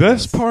remember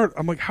this part.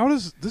 I'm like, how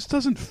does... This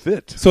doesn't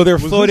fit. So they're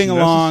floating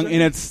along,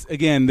 and it's...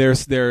 Again, they're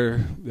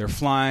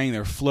flying,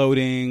 they're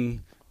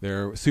floating,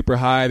 they're super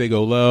high, they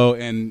go low,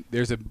 and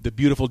there's the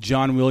beautiful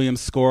John Williams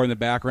score in the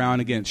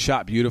background. Again,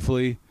 shot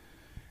beautifully.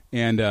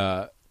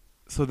 And...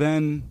 so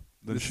then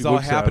this is all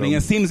happening.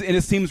 It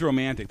seems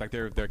romantic. Like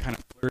they're kind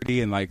of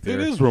flirty and like it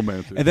is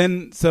romantic. And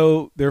then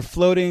so they're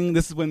floating.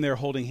 This is when they're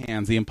holding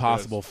hands. The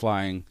impossible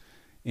flying,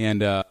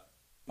 and all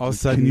of a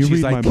sudden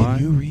she's like,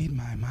 "Can you read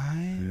my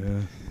mind?"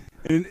 Yeah.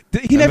 And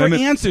he never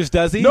answers,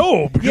 does he?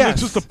 No, because it's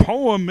just a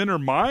poem in her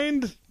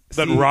mind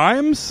that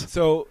rhymes.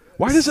 So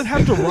why does it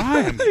have to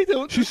rhyme?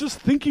 She's just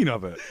thinking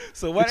of it.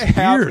 So what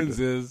happens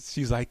is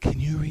she's like, "Can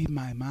you read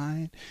my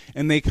mind?"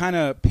 And they kind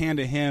of pan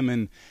to him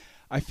and.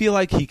 I feel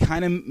like he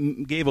kind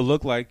of gave a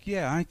look like,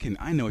 yeah,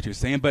 I know what you're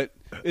saying, but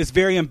it's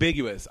very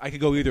ambiguous. I could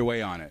go either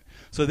way on it.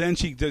 So then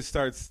she just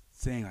starts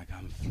saying, like,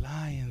 I'm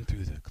flying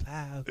through the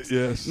clouds.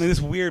 Yes. And then this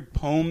weird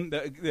poem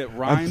that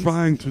rhymes. I'm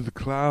flying through the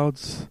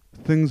clouds.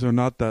 Things are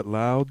not that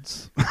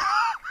louds.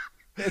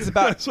 It's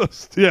about...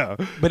 yeah.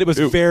 But it was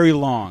very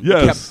long.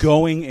 Yes. It kept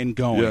going and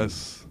going.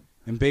 Yes.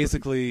 And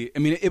basically, I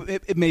mean,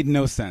 it made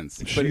no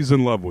sense. She's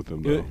in love with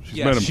him, though.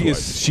 She's met him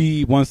twice.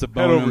 She wants to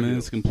bone him and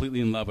is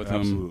completely in love with him.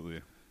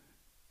 Absolutely.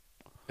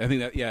 I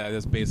think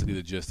that's basically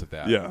the gist of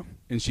that. Yeah.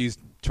 And she's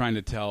trying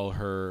to tell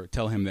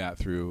him that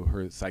through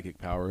her psychic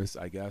powers,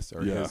 I guess,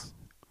 or his.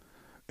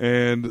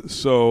 And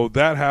so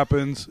that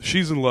happens.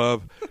 She's in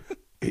love.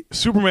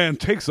 Superman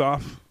takes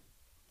off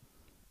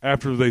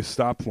after they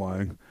stop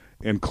flying,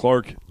 and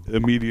Clark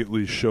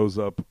immediately shows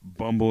up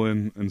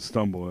bumbling and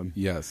stumbling.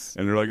 Yes.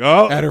 And they're like,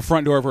 oh. At her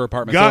front door of her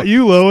apartment. Got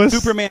you, Lois.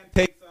 Superman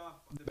takes off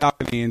the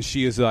balcony, and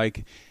she is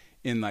like,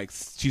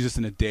 she's just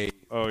in a daze.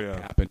 Oh, yeah.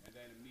 Happened.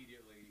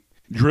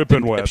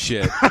 Dripping wet.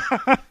 Shit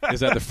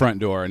is at the front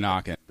door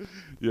knocking.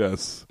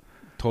 Yes.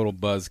 Total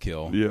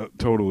buzzkill. Yeah,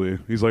 totally.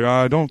 He's like,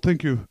 I don't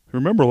think you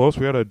remember, Lois.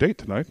 We had a date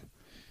tonight.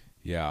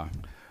 Yeah.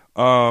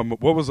 What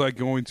was I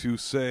going to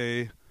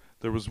say?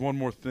 There was one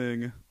more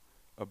thing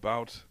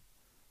about.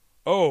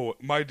 Oh,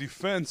 my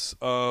defense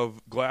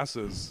of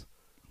glasses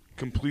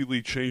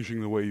completely changing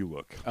the way you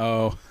look.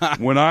 Oh.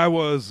 when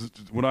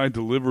I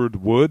delivered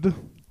wood,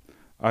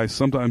 I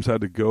sometimes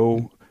had to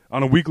go.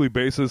 On a weekly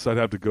basis, I'd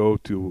have to go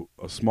to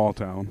a small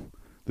town,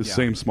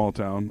 same small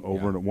town,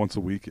 over once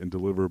a week and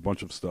deliver a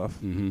bunch of stuff.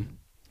 Mm-hmm.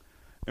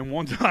 And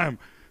one time,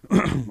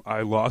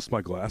 I lost my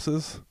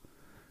glasses,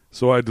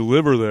 so I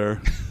deliver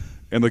there,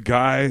 and the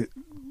guy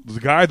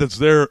that's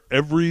there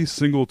every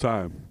single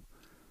time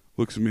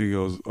looks at me and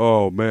goes,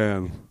 "Oh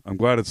man, I'm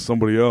glad it's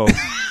somebody else."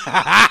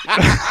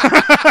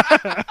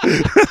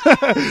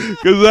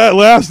 Because that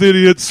last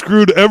idiot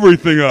screwed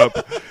everything up.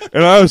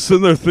 And I was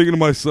sitting there thinking to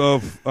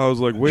myself, I was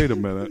like, wait a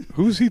minute,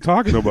 who's he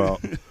talking about?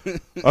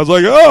 I was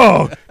like,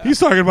 oh, he's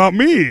talking about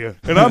me,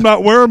 and I'm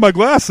not wearing my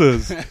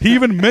glasses. He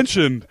even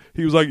mentioned,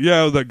 he was like,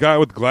 yeah, that guy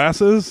with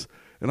glasses.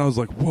 And I was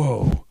like,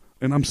 whoa.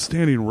 And I'm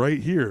standing right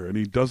here, and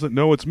he doesn't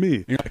know it's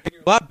me. You're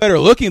a lot better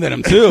looking than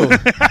him, too.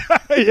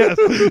 Yes.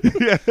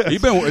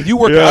 Have you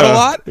worked out a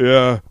lot?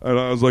 Yeah. And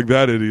I was like,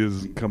 that idiot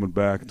isn't coming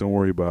back. Don't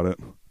worry about it.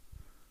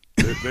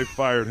 They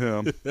fired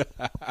him.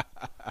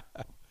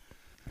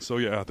 So,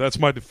 yeah, that's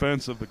my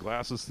defense of the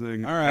glasses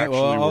thing. All right,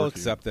 well, I'll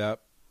accept that.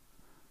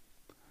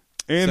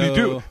 And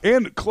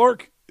and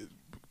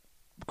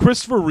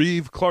Christopher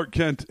Reeve, Clark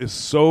Kent, is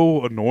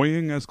so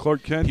annoying as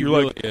Clark Kent. You're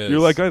like,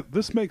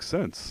 this makes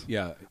sense.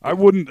 Yeah. I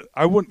wouldn't,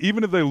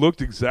 even if they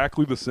looked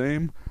exactly the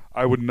same,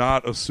 I would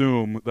not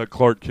assume that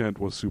Clark Kent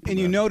was Superman. And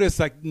you notice,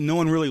 like, no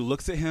one really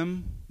looks at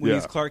him when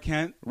he's Clark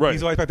Kent. Right.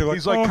 He's always back there like,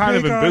 he's like kind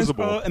of guys,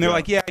 invisible. and they're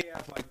like,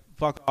 like,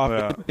 fuck off.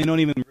 Yeah. They don't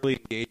even really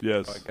engage.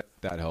 Yes. So I guess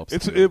that helps.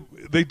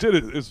 They did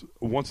it. It's,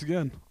 once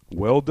again,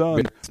 well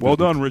done. Well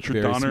done,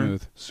 Richard Donner,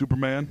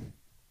 Superman.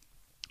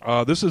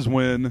 This is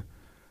when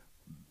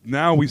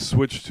now we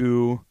switch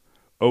to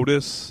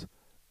Otis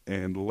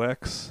and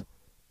Lex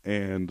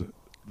and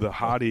the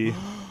hottie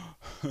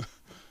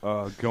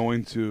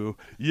going to...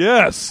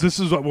 Yes, this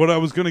is what I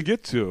was going to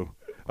get to.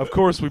 Of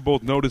course, we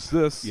both noticed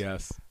this.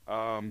 Yes.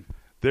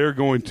 they're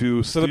going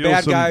to So the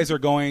bad guys are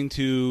going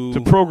to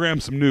program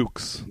some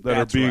nukes that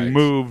are being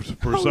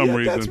moved for some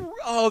reason.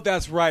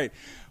 That's right.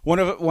 One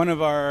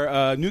of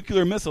our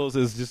nuclear missiles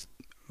is just.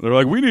 They're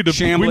like, we need to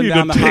down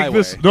the take highway.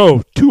 this.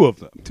 No, two of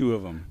them. Two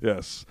of them.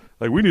 Yes.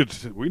 Like we need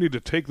to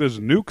take this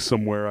nuke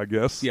somewhere, I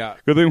guess. Yeah.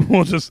 Because they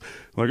won't just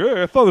like,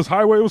 hey, I thought this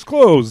highway was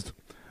closed.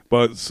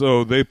 But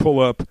so they pull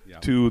up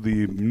to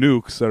the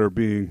nukes that are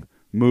being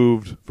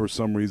moved for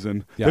some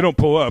reason. Yeah. They don't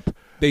pull up.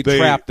 They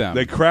trap them.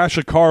 They crash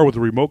a car with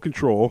a remote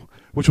control,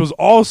 which was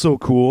also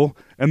cool.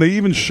 And they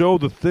even show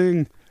the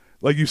thing.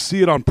 Like, you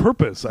see it on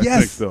purpose, I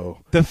think, though.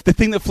 The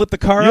thing that flipped the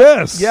car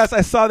Yes. up? Yes,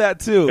 I saw that,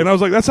 too. And I was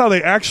like, that's how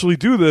they actually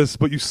do this,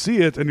 but you see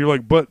it, and you're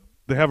like, but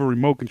they have a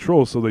remote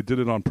control, so they did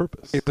it on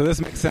purpose. Okay, so this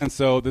makes sense.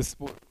 So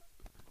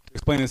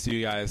explain this to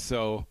you guys.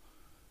 So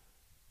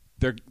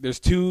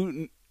there's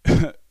two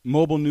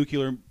mobile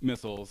nuclear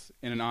missiles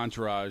in an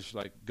entourage,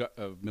 like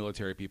of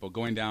military people,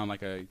 going down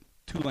like a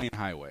 2-lane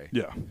highway.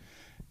 Yeah.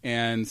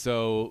 And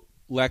so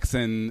Lex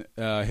and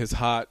his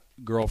hot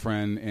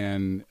girlfriend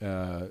and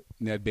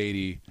Ned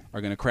Beatty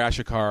are going to crash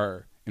a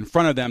car in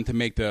front of them to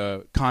make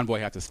the convoy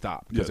have to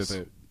stop because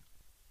there's an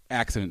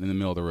accident in the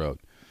middle of the road.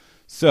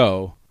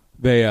 So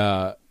they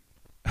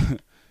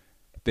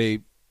they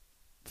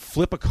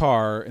flip a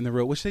car in the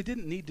road, which they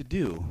didn't need to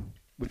do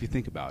if you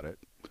think about it.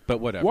 But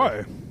whatever.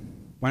 Why?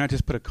 Why not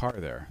just put a car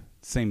there?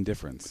 Same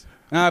difference.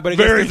 But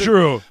Very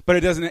true. But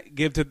it doesn't add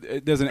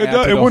to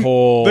the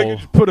whole. They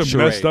could put a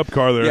charade. messed up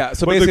car there. Yeah.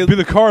 So but basically,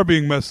 the car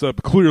being messed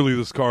up. Clearly,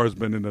 this car has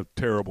been in a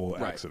terrible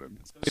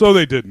accident. So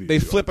they didn't. They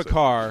flip a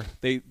car.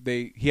 He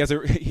has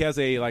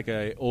a like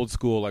a old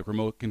school like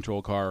remote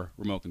control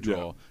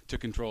to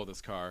control this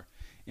car,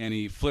 and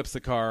he flips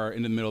the car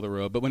into the middle of the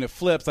road. But when it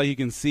flips, like you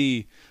can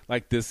see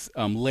like this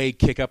leg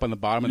kick up on the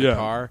bottom of the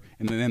car,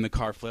 and then the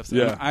car flips.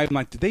 Yeah. And I'm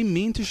like, did they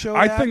mean to show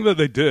I that? think that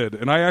they did,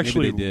 and I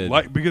actually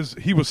like because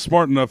he was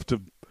smart enough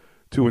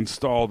to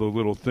install the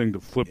little thing to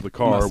flip the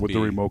car with the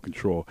remote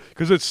control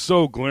because it's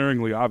so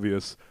glaringly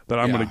obvious that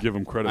I'm going to give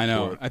him credit for it. I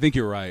know. I think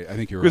you're right.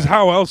 Because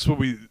how else would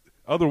we?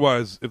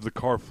 Otherwise, if the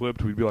car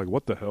flipped, we'd be like,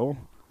 "What the hell?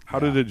 How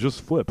did it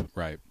just flip?"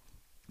 Right.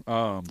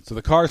 So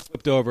the car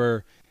flipped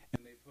over,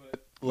 and they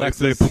put Lexus.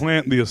 They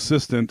plant the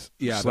assistant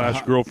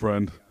 /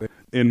 girlfriend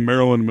in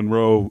Marilyn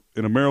Monroe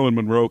in a Marilyn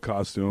Monroe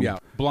costume. Yeah,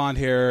 blonde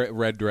hair,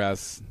 red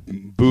dress,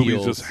 boobies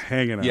heels. just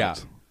hanging out.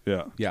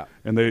 Yeah. Yeah.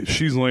 And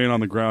she's laying on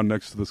the ground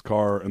next to this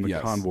car, and the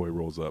convoy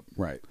rolls up.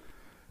 Right.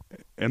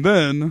 And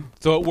then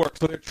so it worked.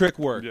 So their trick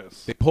worked.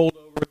 Yes. They pulled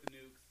over with the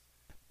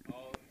nukes.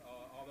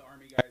 All the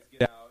army guys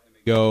get out, and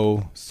they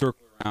go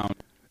circle around.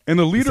 And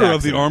the leader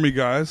of the army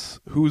guys,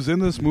 who's in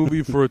this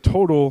movie for a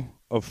total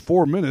of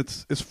 4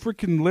 minutes, is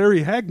freaking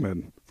Larry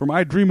Hagman from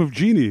I Dream of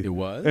Jeannie. It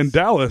was? And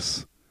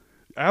Dallas.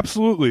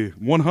 Absolutely,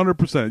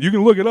 100%. You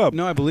can look it up.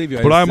 No, I believe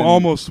you. But I'm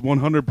almost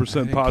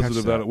 100%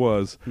 positive that it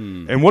was.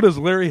 And what does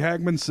Larry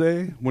Hagman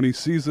say when he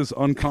sees this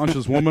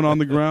unconscious woman on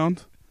the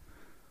ground?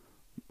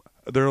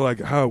 They're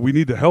like, we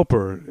need to help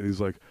her. And he's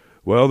like,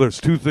 well,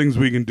 there's 2 things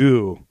we can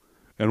do.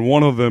 And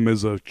one of them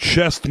is a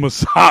chest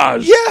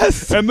massage.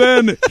 Yes! And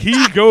then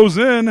he goes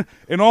in,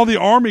 and all the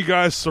army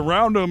guys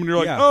surround him, and you're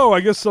like, I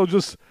guess we're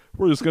just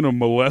going to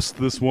molest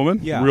this woman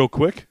real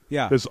quick.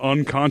 Yeah. This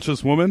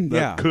unconscious woman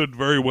that could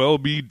very well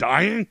be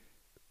dying.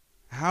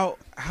 How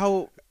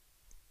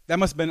that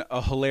must have been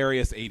a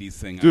hilarious 80s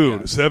thing.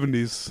 Dude,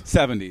 70s.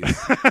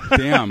 70s.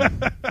 Damn.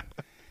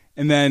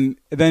 And then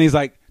he's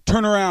like,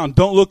 turn around,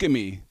 don't look at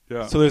me.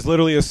 Yeah. So there's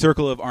literally a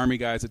circle of army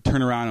guys that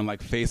turn around and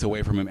like face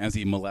away from him as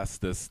he molests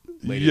this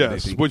lady.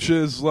 Yes, which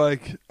is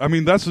like, I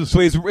mean, that's just...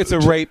 So it's a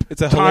rape.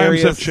 It's a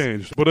hilarious... Times have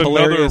changed, but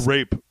another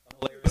rape.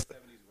 Hilarious 70s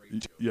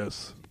rape joke.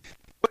 Yes.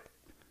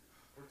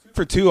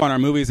 For 2 on our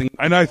movies.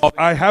 And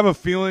I have a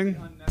feeling...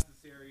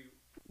 Unnecessary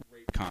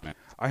rape comment.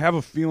 I have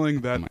a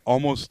feeling that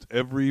almost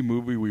every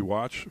movie we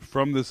watch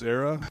from this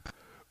era...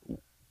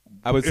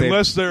 I would say...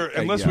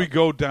 Unless we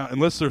go down...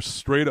 Unless they're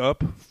straight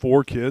up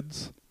 4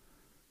 kids...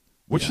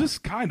 Which this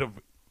kind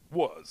of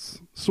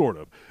was, sort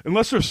of.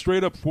 Unless they're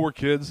straight up 4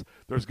 kids,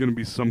 there's going to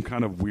be some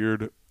kind of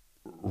weird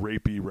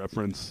rapey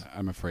reference.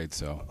 I'm afraid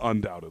so.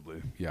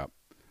 Undoubtedly. Yeah.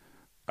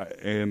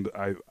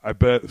 I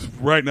bet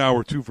right now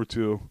we're 2 for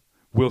 2.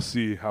 We'll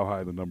see how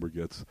high the number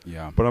gets.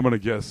 Yeah. But I'm going to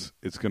guess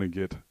it's going to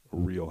get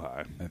real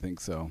high. I think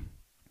so.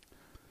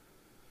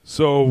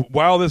 So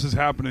while this is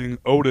happening,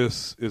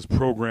 Otis is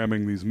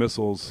programming these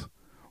missiles.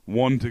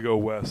 1 to go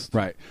west,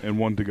 right, and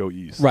 1 to go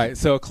east. Right.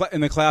 So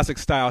in the classic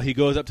style, he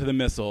goes up to the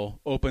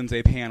missile, opens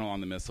a panel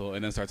on the missile,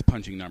 and then starts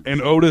punching numbers.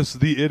 And Otis,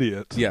 the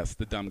idiot,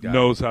 the dumb guy,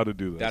 knows how to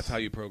do this. That's how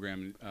you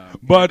program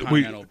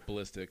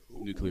ballistic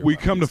nuclear. We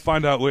come to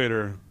find out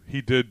later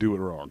he did do it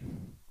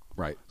wrong.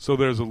 Right. So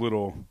there's a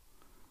little,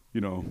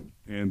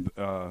 and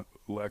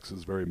Lex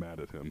is very mad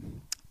at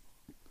him.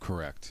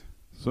 Correct.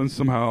 So then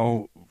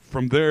somehow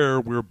from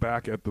there we're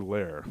back at the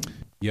lair.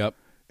 Yep.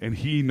 And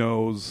he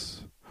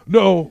knows.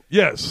 No,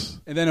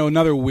 yes. And then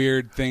another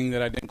weird thing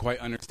that I didn't quite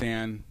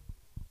understand.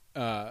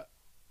 Is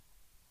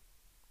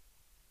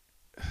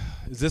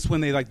this when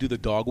they like do the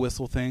dog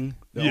whistle thing?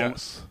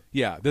 Yes.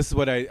 Yeah, this is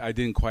what I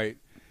didn't quite.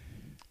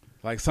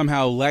 Like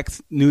somehow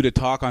Lex knew to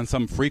talk on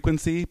some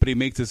frequency, but he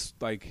makes this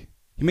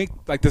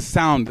this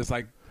sound. It's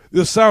like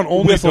the sound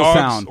only dogs,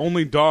 sound.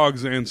 Only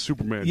dogs and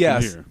Superman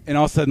can hear. And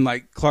all of a sudden,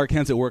 like Clark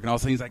Kent's at work, and all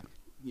of a sudden he's like,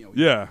 he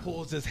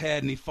pulls his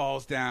head and he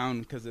falls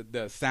down because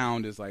the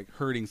sound is like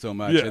hurting so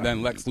much. And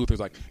then Lex Luthor's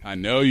like, I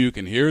know you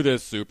can hear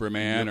this,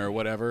 Superman, or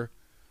whatever.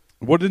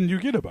 What didn't you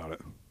get about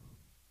it?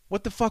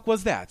 What the fuck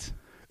was that?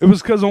 It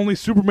was because only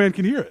Superman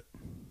can hear it.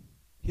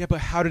 Yeah, but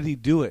how did he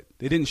do it?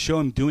 They didn't show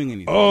him doing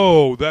anything.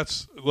 Oh,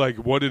 that's like,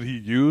 what did he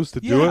use to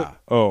do it?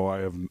 Oh, I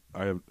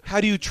have. How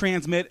do you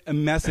transmit a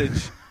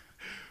message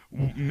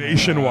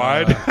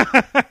nationwide?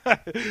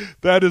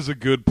 That is a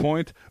good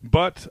point,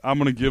 but I'm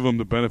going to give him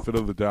the benefit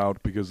of the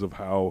doubt because of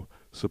how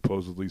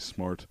supposedly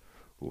smart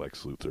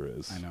Lex Luthor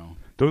is. I know.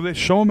 Do they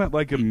show him at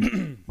like a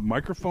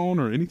microphone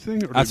or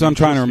anything? Or that's what I'm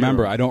trying to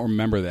remember. I don't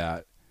remember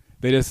that.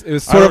 It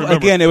was sort of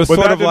again. It was but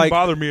sort that of didn't like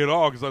bother me at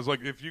all because I was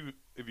like, if you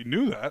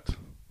knew that,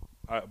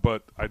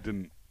 but I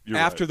didn't.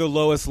 After the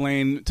Lois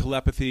Lane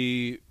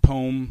telepathy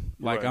poem,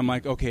 like I'm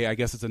like, okay, I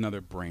guess it's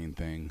another brain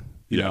thing.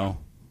 You know.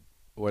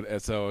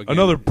 What? So again,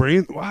 another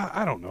brain? Well,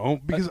 I don't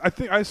know because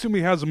I assume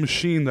he has a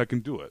machine that can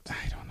do it.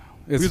 I don't know.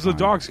 Because the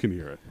dogs can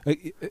hear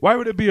it. Why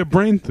would it be a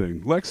brain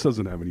thing? Lex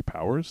doesn't have any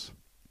powers.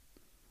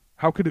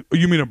 How could it?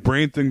 You mean a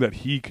brain thing that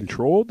he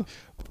controlled?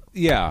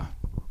 Yeah.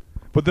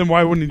 But then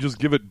why wouldn't he just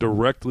give it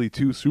directly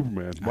to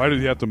Superman? Why did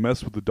he have to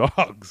mess with the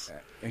dogs?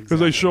 Because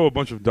they show a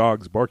bunch of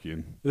dogs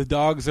barking. The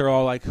dogs are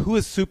all like, who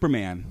is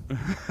Superman?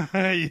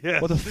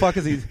 Yes. What the fuck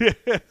is he?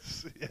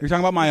 Yes. You're talking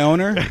about my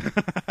owner?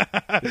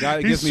 The guy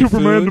that He's gives me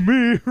Superman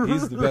food? to me.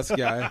 He's the best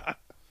guy.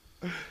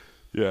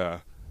 Yeah.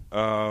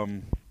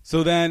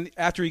 So then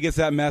after he gets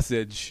that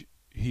message,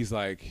 he's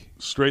like...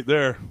 Straight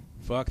there.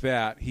 Fuck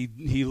that.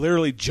 He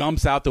literally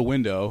jumps out the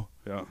window.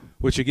 Yeah.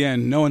 Which,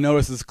 again, no one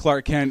notices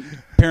Clark Kent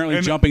apparently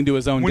jumping to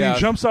his own death. When he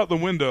jumps out the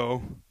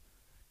window,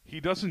 he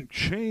doesn't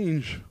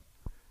change...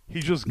 He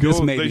just goes.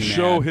 They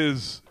show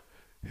his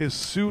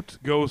suit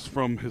goes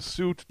from his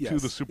suit to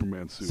the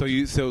Superman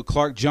suit. So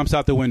Clark jumps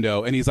out the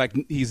window and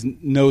he's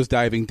nose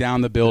diving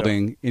down the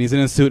building and he's in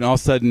his suit and all of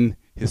a sudden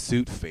his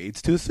suit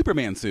fades to a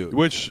Superman suit,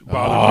 which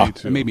bothered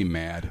me too. It made me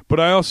mad.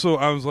 But I was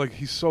like,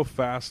 he's so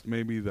fast.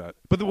 Maybe that.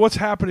 But what's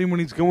happening when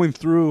he's going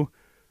through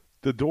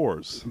the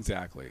doors?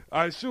 Exactly.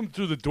 I assume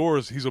through the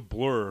doors he's a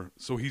blur,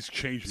 so he's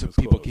changing. So his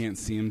people clothes. can't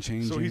see him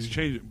changing. So he's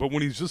changing. But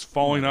when he's just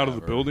falling out of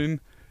the building,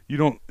 you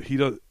don't. He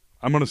does.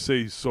 I'm going to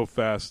say he's so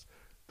fast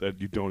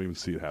that you don't even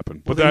see it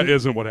happen. But that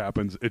isn't what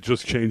happens. It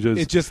just changes.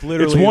 It just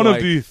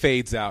literally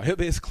fades out.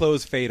 His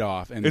clothes fade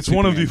off. And it's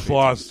Superman one of the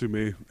flaws to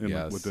me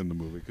within the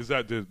movie because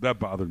that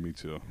bothered me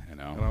too. I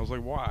know. And I was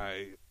like,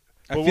 why?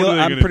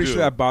 I'm pretty sure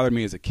that bothered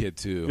me as a kid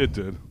too. It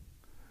did.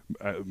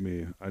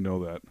 I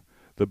know that.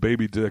 The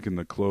baby dick and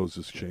the clothes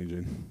is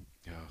changing.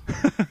 Oh,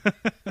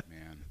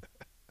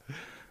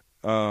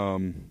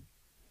 man.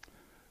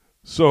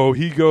 So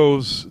he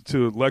goes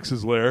to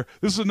Lex's lair.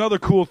 This is another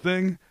cool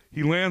thing.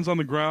 He lands on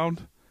the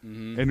ground,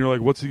 and you're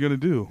like, what's he going to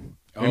do?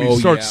 And he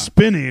starts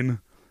spinning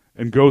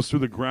and goes through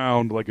the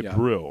ground like a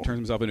drill. Turns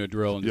himself into a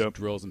drill and just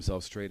drills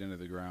himself straight into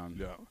the ground.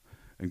 Yeah.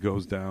 And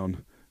goes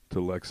down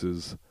to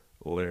Lex's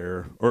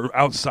lair, or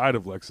outside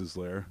of Lex's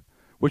lair,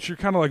 which you're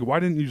kind of like, why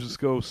didn't you just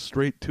go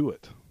straight to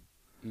it?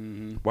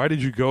 Mm-hmm.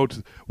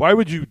 Why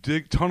would you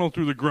tunnel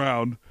through the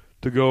ground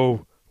to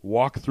go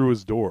walk through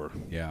his door?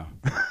 Yeah.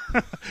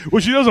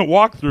 Which he doesn't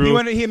walk through.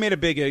 He made a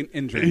big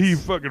entrance. He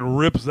fucking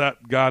rips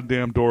that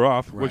goddamn door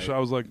off, which I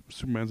was like,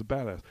 Superman's a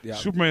badass. Yeah.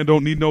 Superman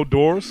don't need no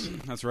doors.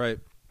 That's right.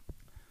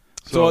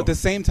 So at the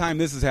same time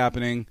this is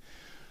happening,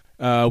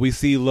 we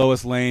see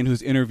Lois Lane,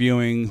 who's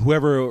interviewing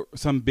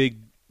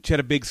she had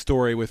a big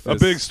story with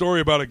this. A big story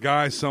about a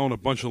guy selling a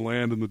bunch of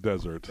land in the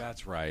desert.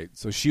 That's right.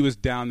 So she was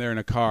down there in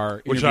a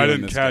car. Which I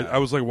didn't catch. I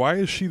was like, why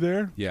is she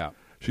there? Yeah.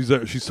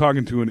 She's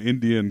talking to an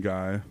Indian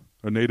guy.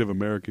 A Native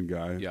American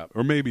guy. Yeah.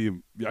 Or maybe,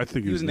 I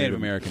think he was a Native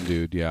American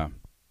dude, yeah.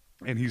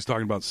 And he's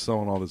talking about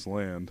selling all this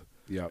land.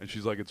 Yeah. And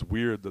she's like, it's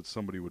weird that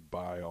somebody would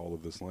buy all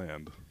of this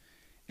land.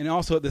 And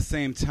also at the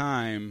same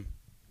time,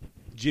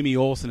 Jimmy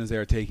Olsen is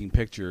there taking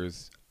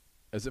pictures.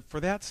 Is it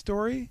for that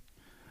story?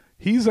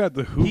 He's at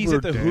the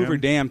Hoover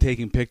Dam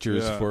taking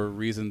pictures for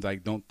reasons I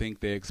don't think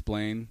they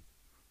explain.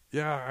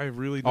 Yeah, I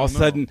really don't know.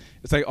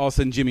 All of a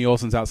sudden Jimmy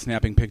Olsen's out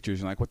snapping pictures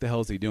and like, what the hell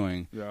is he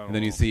doing? Yeah, and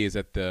then you see he's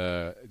at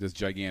this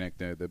gigantic,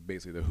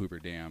 basically the Hoover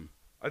Dam.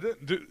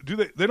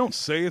 They don't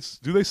say it's.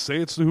 Do they say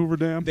it's the Hoover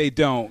Dam? They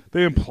don't.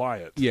 They imply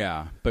it.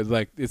 Yeah, but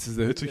like it's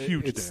a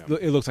huge dam.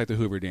 It looks like the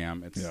Hoover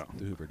Dam. It's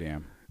the Hoover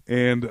Dam.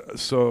 And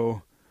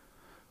so,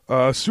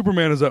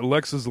 Superman is at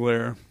Lex's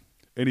lair,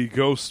 and he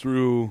goes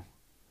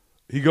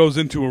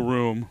into a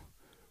room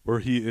where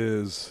he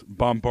is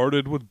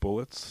bombarded with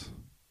bullets.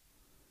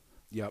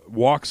 Yep.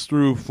 Walks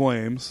through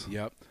flames.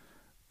 Yep.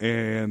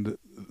 And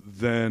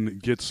then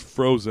gets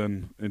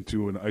frozen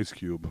into an ice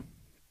cube.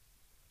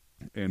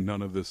 And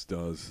none of this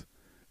does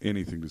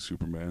anything to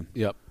Superman.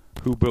 Yep.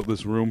 Who built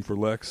this room for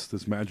Lex,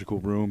 this magical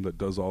room that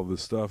does all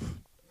this stuff?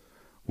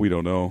 We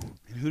don't know.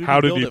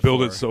 How did he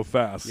build it so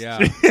fast? Yeah.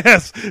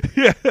 Yes.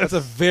 That's a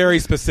very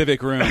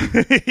specific room.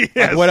 Yes.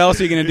 Like, what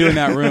else are you going to do in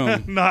that room?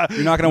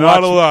 You're not going to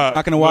watch.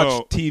 Not going to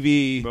watch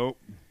TV. Nope.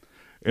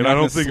 And I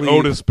don't think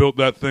Otis built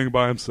that thing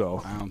by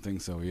himself. I don't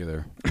think so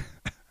either.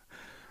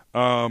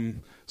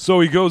 So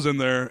he goes in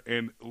there,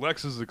 and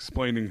Lex is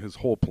explaining his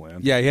whole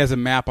plan. Yeah, he has a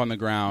map on the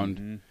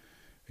ground,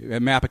 a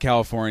map of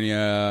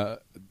California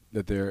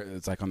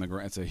it's like on the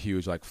ground. It's a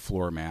huge like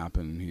floor map,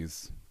 and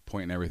he's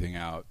pointing everything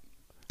out.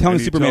 Telling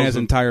Superman his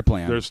entire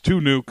plan. There's 2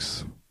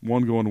 nukes,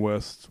 one going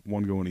west,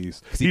 one going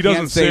east. He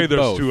doesn't say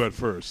there's both. 2 at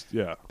first.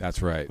 Yeah.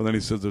 That's right. But then he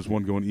says there's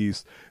one going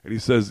east. And he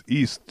says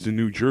east to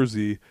New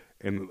Jersey,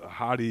 and a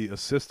hottie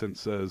assistant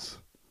says,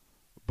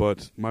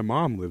 but my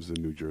mom lives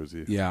in New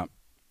Jersey. Yeah.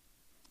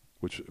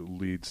 Which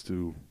leads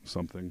to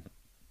something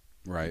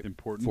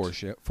important.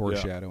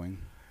 Foreshadowing.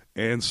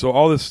 Yeah. And so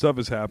all this stuff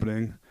is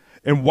happening.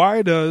 And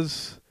why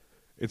does...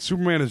 And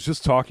Superman is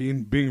just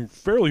talking, being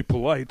fairly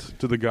polite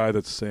to the guy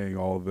that's saying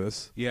all of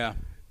this. Yeah.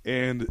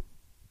 And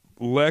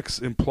Lex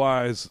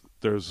implies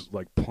there's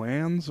like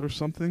plans or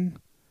something.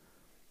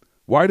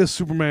 Why does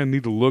Superman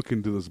need to look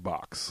into this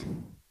box?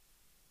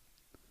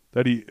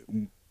 I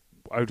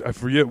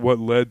forget what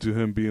led to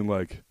him being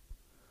like,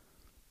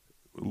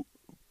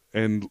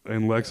 and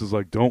Lex is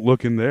like, don't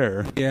look in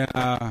there. Yeah.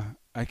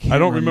 I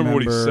don't remember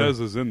what he says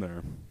is in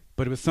there.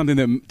 But it was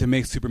something to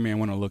make Superman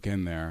want to look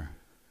in there.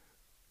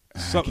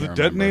 The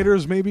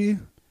detonators, maybe.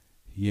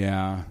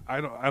 Yeah,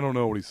 I don't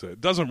know what he said. It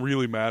doesn't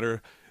really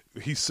matter.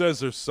 He says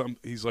there's some.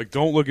 He's like,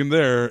 "Don't look in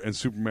there," and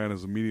Superman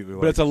is immediately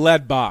like, "But it's a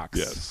lead box,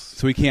 yes,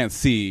 so he can't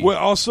see." Well,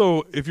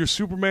 also, if you're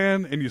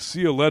Superman and you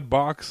see a lead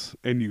box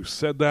and you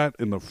said that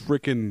in the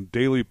frickin'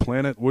 Daily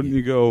Planet, wouldn't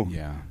you go?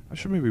 Yeah, I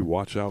should maybe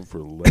watch out for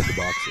lead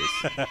boxes.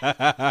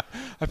 I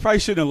probably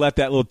shouldn't have let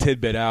that little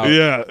tidbit out.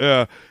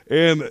 Yeah,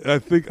 and I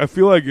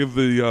feel like if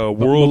the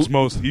world's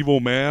most evil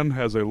man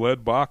has a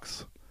lead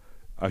box,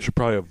 I should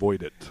probably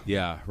avoid it.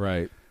 Yeah,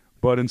 right.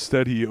 But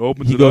instead, he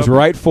opens it up. He goes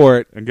right for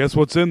it. And guess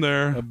what's in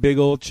there? A big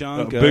old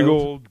chunk of big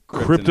old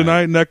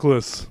kryptonite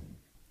necklace.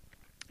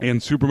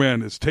 And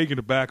Superman is taken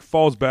aback,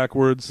 falls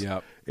backwards.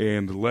 Yep.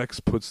 And Lex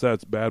puts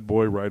that bad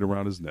boy right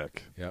around his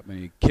neck. Yep. And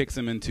he kicks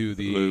him into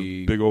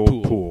the big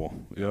old pool.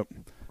 Yep.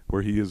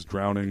 Where he is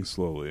drowning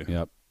slowly.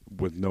 Yep.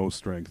 With no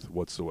strength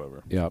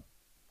whatsoever. Yep.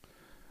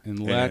 And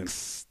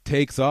Lex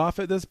takes off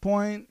at this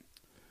point.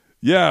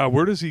 Yeah,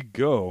 where does he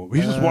go?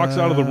 He just walks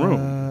out of the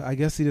room. I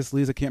guess he just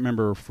leaves. I can't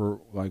remember for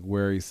like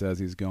where he says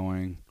he's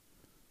going.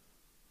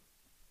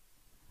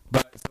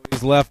 But so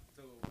he's left.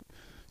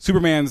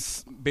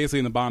 Superman's basically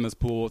in the bottom of this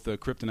pool with the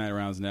kryptonite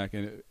around his neck,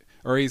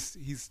 or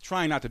he's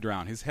trying not to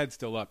drown. His head's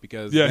still up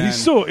because he's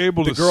still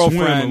able to swim a little bit.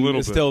 The girlfriend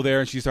is still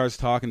there, and she starts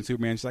talking to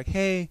Superman. She's like,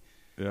 "Hey."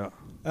 Yeah.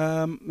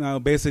 No,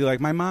 basically, like,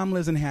 my mom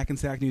lives in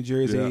Hackensack, New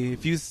Jersey. Yeah.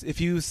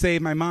 If you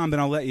save my mom, then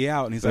I'll let you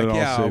out. And he's like,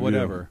 yeah,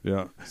 whatever. You.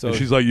 Yeah. So and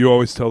she's like, you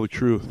always tell the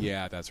truth.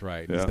 Yeah, that's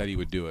right. Yeah. Instead, he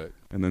would do it.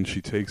 And then she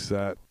takes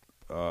that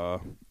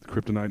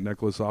kryptonite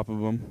necklace off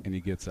of him, and he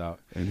gets out.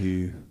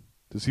 And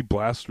does he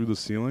blast through the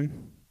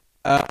ceiling?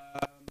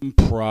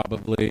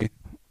 Probably.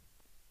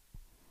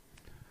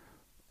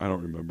 I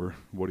don't remember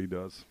what he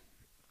does.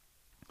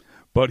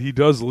 But he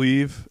does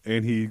leave,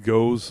 and he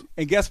goes.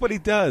 And guess what he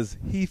does?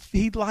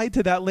 He lied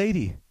to that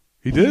lady.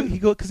 He did?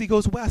 Because he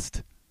goes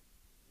west.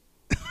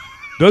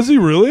 Does he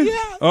really?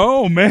 Yeah.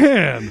 Oh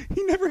man.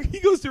 He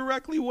goes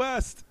directly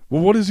west.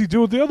 Well, what does he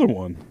do with the other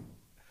one?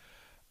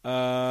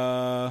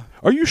 Are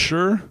you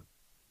sure?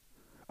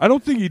 I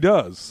don't think he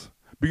does,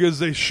 because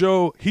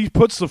he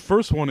puts the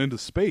first one into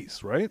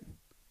space, right?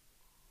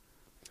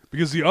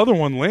 Because the other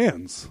one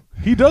lands.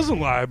 He doesn't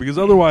lie, because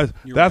otherwise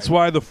that's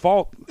why the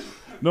fault.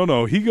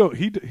 No, he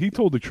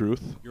told the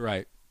truth. You're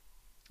right.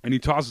 And he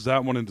tosses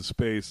that one into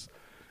space,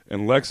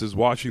 and Lex is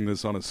watching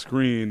this on a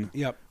screen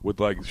with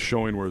like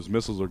showing where his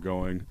missiles are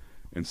going,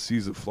 and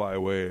sees it fly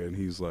away, and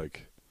he's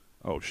like,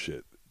 oh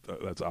shit,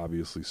 that's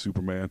obviously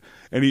Superman.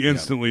 And he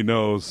instantly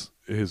knows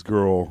his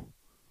girl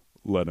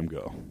let him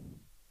go.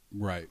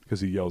 Right.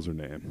 Because he yells her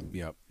name.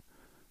 Yep.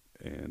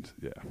 And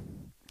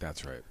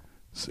that's right.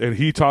 And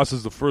he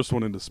tosses the first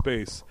one into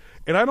space.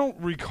 And I don't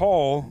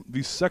recall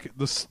does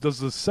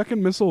the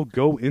second missile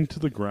go into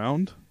the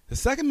ground? The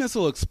second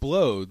missile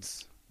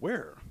explodes.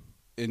 Where?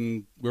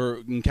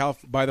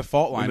 By the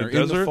fault line,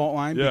 in the fault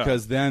line,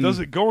 because then does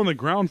it go on the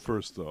ground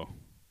first though?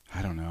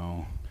 I don't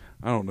know.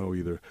 I don't know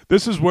either.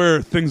 This is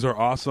where things are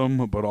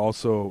awesome, but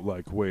also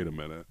like, wait a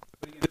minute.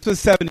 This was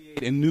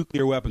 78, and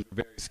nuclear weapons were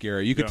very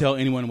scary. You could tell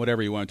anyone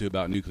whatever you wanted to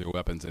about nuclear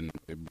weapons, and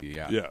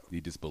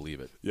you just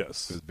believe it.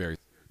 Yes, it was very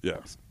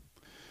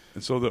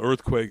And so the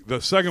earthquake, the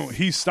second one,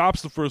 he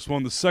stops the first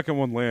one. The second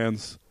one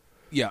lands.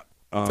 Yeah,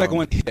 the second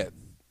one hit,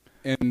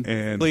 and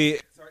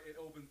it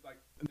opens like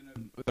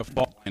the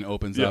fault line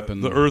opens up,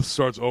 and the earth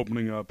starts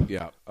opening up.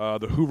 Yeah,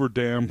 the Hoover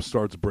Dam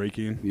starts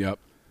breaking. Yep.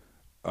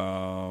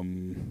 So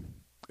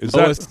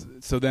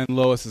then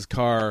Lois's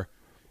car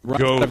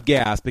runs out of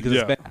gas because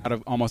it's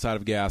been almost out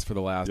of gas for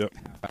the last half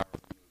hour.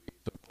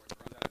 So of course it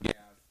runs out of gas,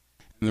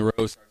 and the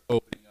road starts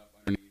opening up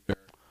underneath her.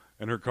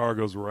 And her car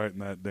goes right in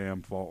that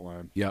damn fault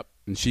line. Yep.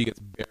 And she gets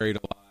buried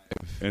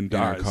alive and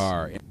dies. Her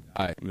car. And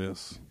dies.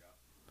 Yes.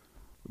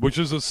 Which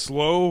is a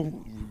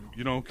slow,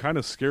 kind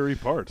of scary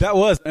part. That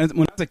was. And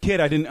when I was a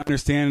kid, I didn't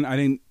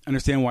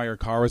understand why her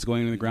car was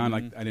going in the ground.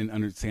 Like I didn't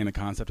understand the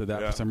concept of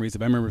that for some reason.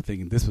 But I remember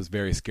thinking this was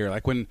very scary.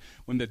 Like when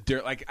the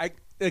dirt.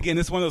 Again,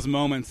 this is one of those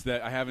moments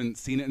that I haven't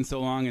seen it in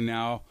so long, and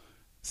now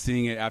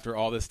seeing it after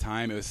all this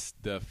time,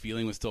 the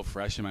feeling was still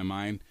fresh in my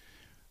mind.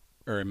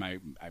 Or in my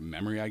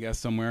memory, I guess,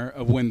 somewhere,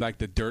 of when like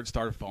the dirt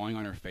started falling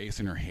on her face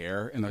and her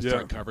hair, and they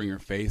started covering her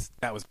face.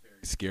 That was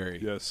very scary.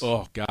 Yes.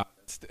 Oh God,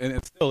 and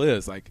it still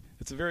is. Like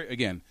it's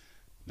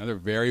another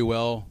very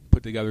well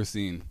put together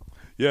scene.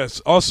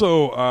 Yes.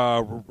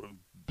 Also,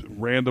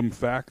 random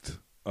fact: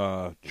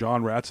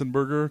 John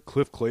Ratzenberger,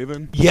 Cliff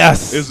Clavin,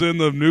 is in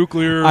the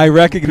nuclear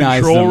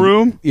control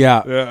room.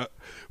 Yeah.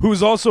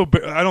 Who's also,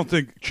 I don't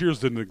think Cheers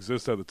didn't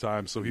exist at the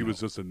time, so he was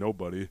just a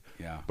nobody.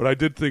 Yeah. But I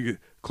did think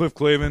Cliff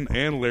Clavin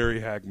and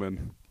Larry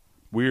Hagman.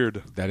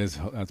 Weird.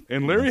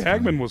 And Larry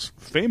Hagman was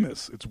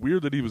famous. It's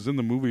weird that he was in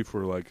the movie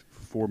for like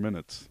 4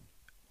 minutes.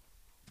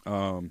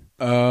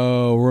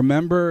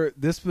 Remember,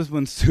 this was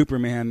when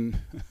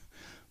Superman.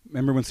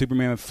 Remember when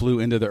Superman flew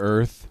into the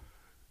Earth?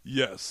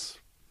 Yes.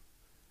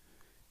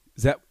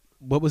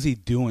 What was he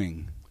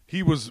doing?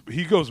 He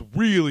goes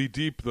really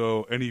deep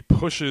though, and he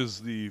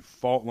pushes the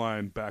fault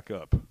line back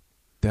up.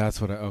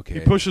 That's what okay. He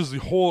pushes the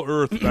whole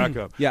Earth back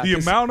up. Yeah, the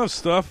amount of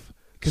stuff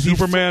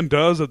Superman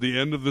does at the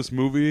end of this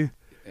movie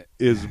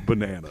is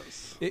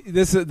bananas.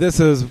 This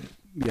is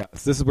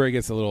where it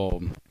gets a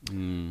little.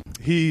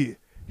 He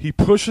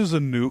pushes a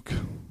nuke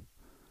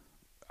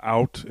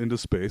out into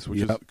space,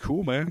 which is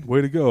cool, man.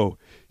 Way to go.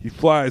 He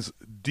flies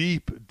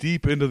deep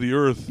into the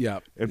Earth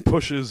and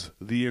pushes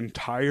the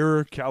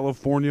entire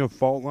California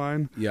fault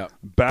line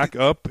back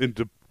up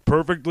into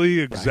perfectly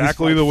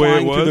exactly the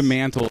way it was. Through the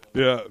mantle.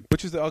 Yeah.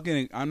 Which is,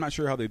 again, I'm not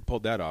sure how they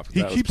pulled that off.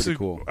 He keeps it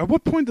cool. At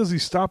what point does he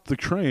stop the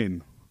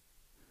train?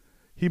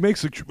 He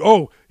makes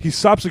he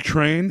stops the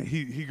train.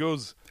 He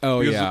goes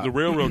because the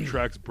railroad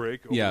tracks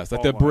break. Yes,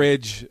 like the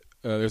bridge.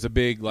 There's a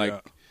big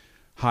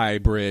high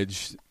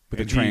bridge with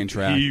a train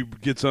track. He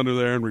gets under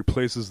there and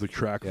replaces the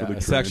track for the train.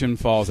 A section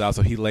falls out,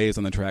 so he lays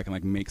on the track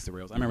and makes the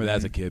rails. I remember that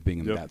as a kid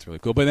being that's really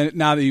cool. But then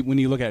now when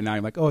you look at it now,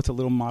 you're like, oh, it's a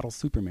little model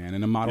Superman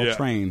and a model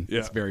train. Yeah.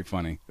 It's very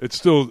funny. It's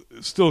still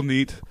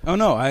neat. Oh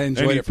no, I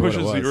enjoyed it for what it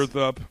was. And he pushes the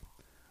Earth up,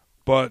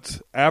 but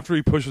after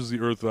he pushes the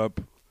Earth up,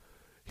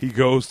 he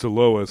goes to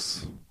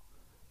Lois's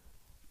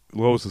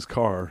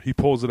car. He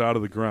pulls it out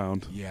of the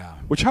ground. Yeah.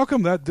 Which how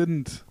come that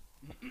didn't?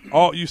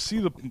 Oh, you see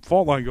the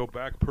fault line go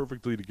back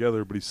perfectly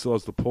together, but he still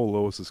has to pull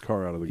Lois's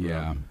car out of the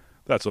ground. Yeah.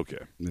 That's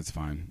okay. It's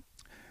fine.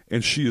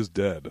 And she is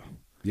dead.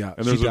 Yeah.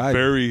 And there's a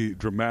very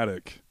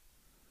dramatic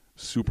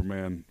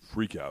Superman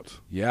freak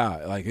out.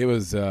 Yeah, like it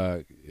was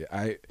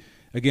again,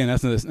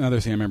 that's another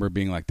thing I remember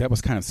being like, that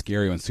was kind of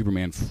scary when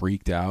Superman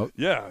freaked out.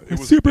 Yeah.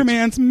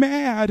 Superman's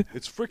mad.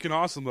 It's freaking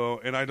awesome though,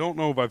 and I don't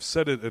know if I've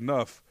said it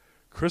enough.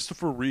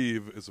 Christopher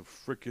Reeve is a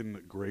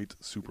freaking great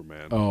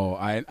Superman. Oh,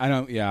 I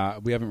don't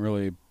we haven't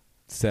really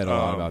said a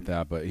lot about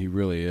that, but he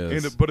really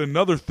is. But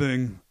another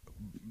thing,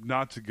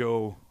 not to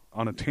go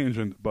on a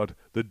tangent, but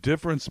the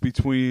difference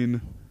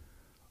between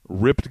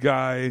ripped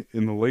guy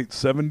in the late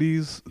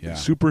 70s,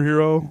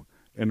 superhero,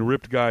 and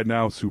ripped guy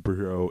now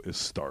superhero is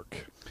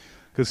stark.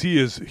 Because he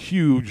is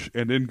huge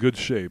and in good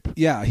shape.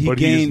 Yeah, but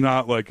he's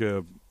not like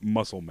a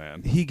muscle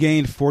man. He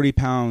gained 40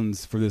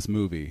 pounds for this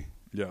movie.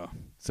 Yeah.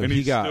 So and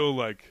he's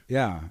still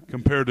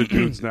compared to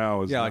dudes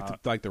now,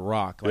 like The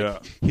Rock.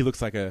 He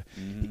looks like a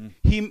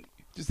he.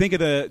 Just think of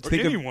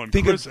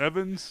Chris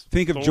Evans.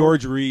 Think of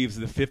George Reeves,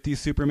 the 50s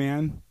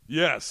Superman.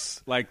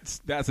 Yes,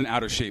 that's an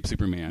out of shape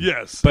Superman.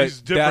 Yes, but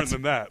he's different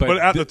than that. But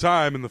at the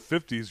time in the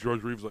 50s,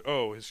 George Reeves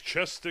his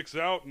chest sticks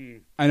out,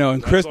 and I know.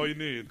 And that's all you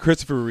need.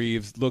 Christopher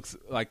Reeves looks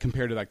like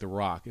compared to The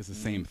Rock is the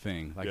same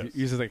thing.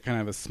 He's just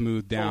kind of a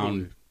smooth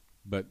down,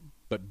 but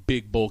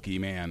big bulky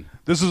man.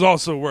 This is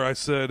also where I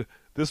said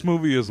this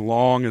movie is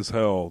long as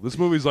hell. This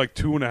movie's like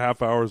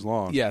 2.5 hours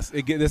long. Yes,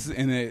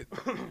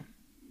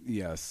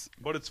 yes.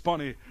 But it's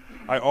funny.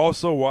 I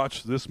also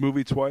watched this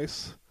movie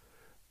twice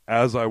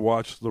as I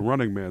watched The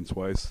Running Man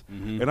twice.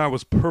 Mm-hmm. And I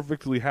was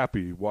perfectly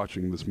happy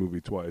watching this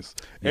movie twice.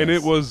 Yes. And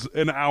it was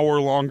an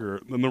hour longer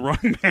than The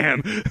Running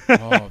Man.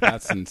 Oh,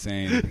 that's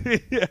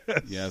insane.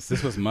 Yes,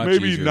 this was much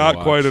maybe easier not to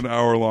watch. Quite an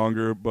hour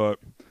longer, but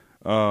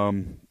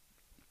So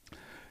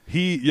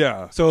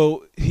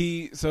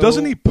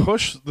doesn't he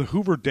push the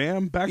Hoover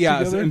Dam back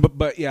together?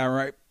 But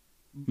right.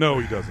 No,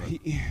 he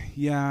doesn't.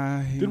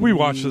 Did we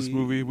watch this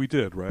movie? We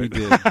did, right? We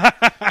did.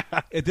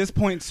 At this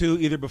point, too,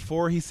 either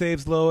before he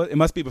saves Lois, it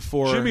must be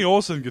before Jimmy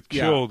Olsen gets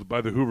killed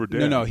by the Hoover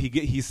Dam. No,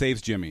 he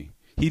saves Jimmy.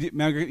 He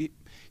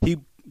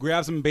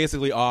grabs him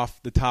basically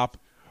off the top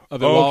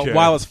of it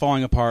while it's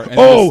falling apart.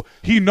 And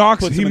he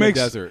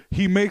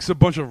makes a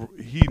bunch of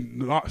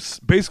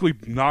basically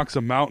knocks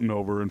a mountain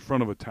over in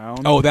front of a town.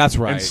 Oh, that's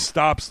right. And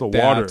stops the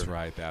water. That's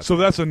right.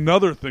 That's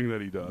another thing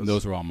that he does. And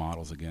those are all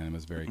models again. It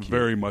was very cute.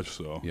 Very much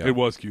so. Yep. It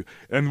was cute.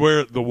 And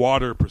where the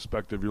water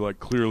perspective, you're like,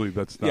 clearly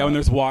that's not. Yeah, when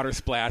there's water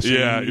splashing.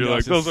 Yeah, you're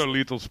like, those are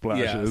little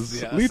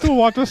splashes. Yes. Little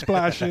water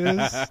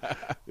splashes.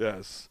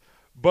 Yes.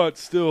 But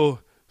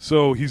still,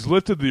 so he's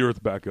lifted the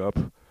earth back up.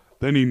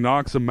 Then he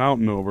knocks a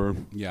mountain over.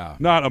 Yeah.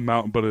 Not a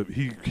mountain, but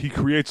he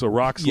creates a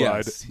rock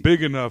slide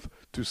big enough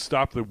to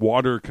stop the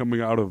water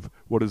coming out of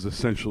what is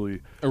essentially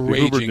a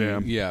raging Hoover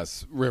Dam.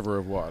 Yes, river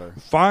of water.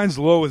 Finds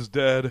Lois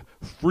dead,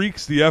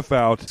 freaks the F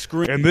out.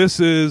 And this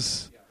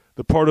is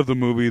the part of the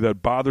movie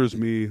that bothers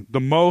me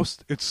the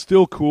most. It's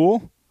still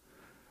cool,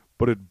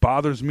 but it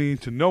bothers me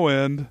to no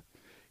end.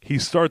 He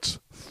starts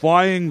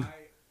flying.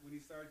 When he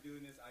started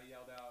doing this, I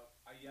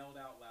yelled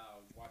out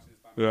loud watching this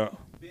by myself. Yeah.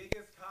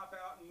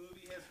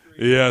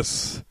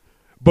 Yes.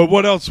 But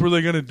what else were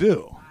they going to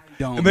do?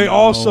 And they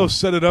also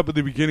set it up at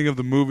the beginning of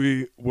the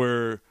movie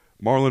where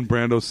Marlon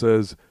Brando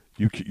says,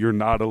 you're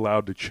not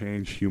allowed to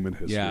change human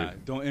history. Yeah,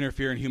 don't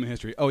interfere in human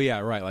history. Oh, yeah,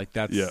 right. Like,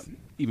 that's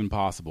even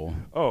possible.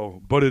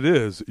 Oh, but it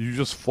is. You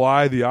just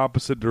fly the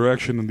opposite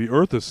direction and the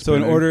earth is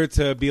spinning. So in order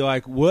to be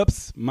like,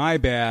 whoops, my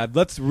bad,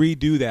 let's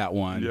redo that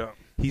one. Yeah.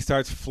 He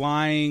starts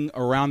flying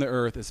around the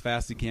earth as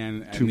fast as he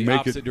can in the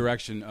opposite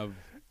direction of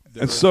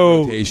the Earth's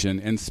rotation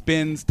and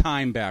spins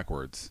time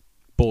backwards.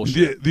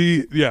 Bullshit.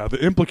 The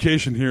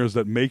implication here is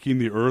that making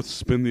the Earth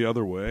spin the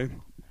other way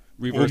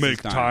will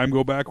make time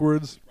go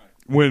backwards.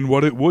 Right. When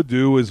what it would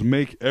do is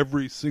make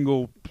every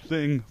single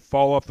thing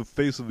fall off the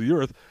face of the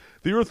Earth.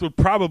 The Earth would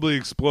probably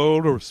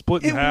explode or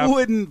split in half.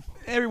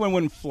 Everyone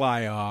wouldn't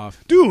fly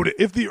off. Dude,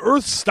 if the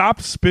Earth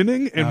stopped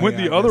spinning and went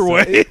the other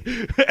way,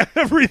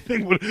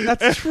 everything would.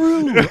 That's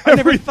true. I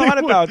never thought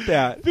about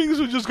that. Things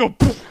would just go.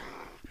 Poof.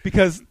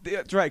 Because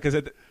that's right.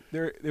 Because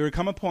there would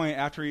come a point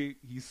after he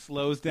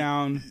slows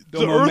down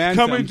the Earth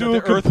coming to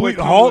a complete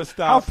halt.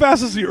 How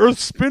fast is the Earth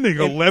spinning?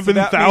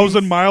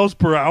 11,000 miles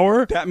per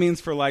hour. That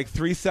means for like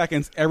 3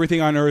 seconds, everything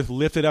on Earth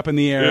lifted up in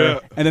the air,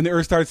 and then the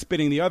Earth started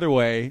spinning the other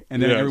way,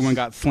 and then everyone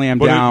got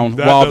slammed down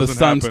while the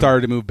sun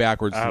started to move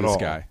backwards through the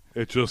sky.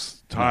 It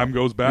just time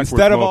goes backwards.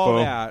 Instead of all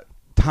that,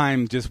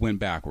 time just went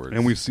backwards,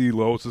 and we see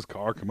Lois's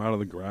car come out of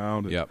the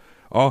ground. Yep.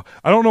 Oh,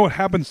 I don't know what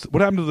happens. What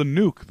happened to the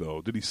nuke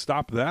though? Did he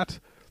stop that?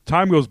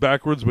 Time goes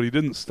backwards, but he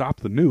didn't stop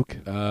the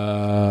nuke.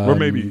 Or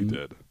maybe he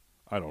did.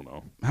 I don't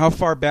know. How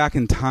far back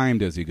in time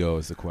does he go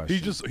is the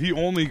question. He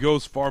only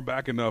goes far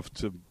back enough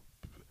to...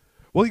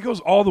 Well, he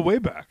goes all the way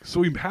back,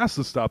 so he has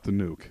to stop the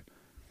nuke.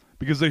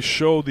 Because they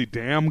show the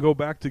dam go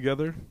back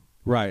together.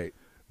 Right.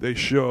 They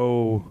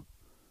show...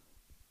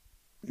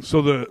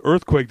 So the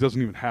earthquake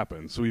doesn't even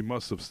happen, so he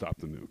must have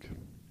stopped the nuke.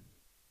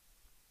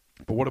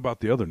 But what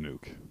about the other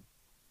nuke?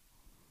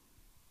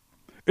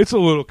 It's a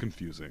little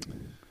confusing.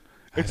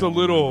 It's a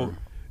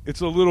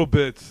little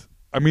bit.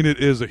 I mean, it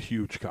is a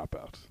huge cop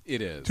out.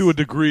 It is to a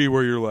degree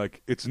where you're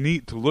like, it's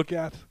neat to look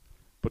at,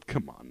 but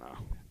come on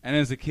now. And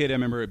as a kid, I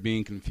remember it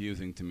being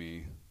confusing to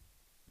me.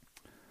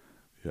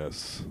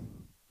 Yes,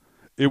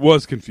 it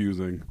was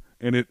confusing,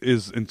 and it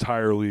is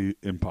entirely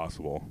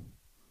impossible.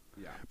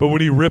 Yeah. But when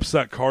he rips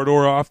that car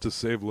door off to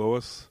save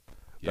Lois,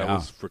 that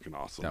was freaking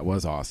awesome. That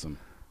was awesome.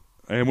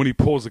 And when he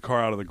pulls the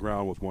car out of the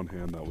ground with one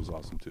hand, that was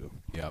awesome too.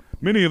 Yep.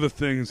 Many of the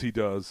things he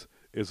does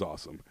is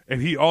awesome.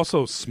 And he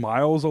also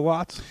smiles a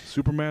lot,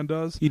 Superman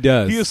does. He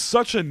does. He is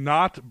such a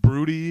not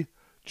broody,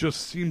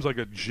 just seems like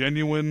a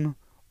genuine,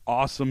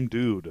 awesome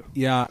dude.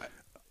 Yeah.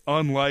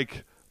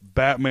 Unlike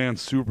Batman,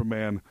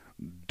 Superman,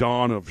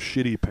 Dawn of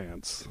Shitty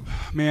Pants.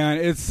 Man,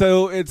 it's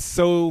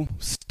so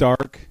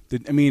stark.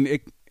 I mean,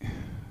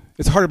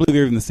 it's hard to believe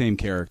they're even the same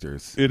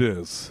characters. It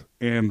is.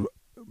 And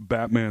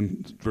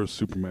Batman vs.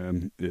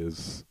 Superman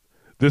is...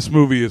 This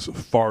movie is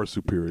far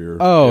superior.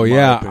 Oh,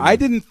 yeah. I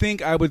didn't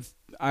think I would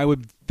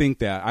think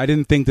that. I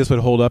didn't think this would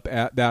hold up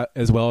at that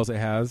as well as it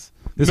has.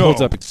 This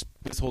holds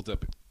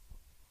up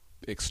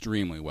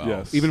extremely well.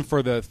 Yes. Even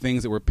for the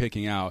things that we're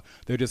picking out,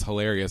 they're just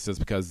hilarious just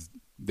because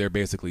they're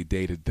basically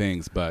dated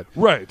things. But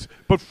right.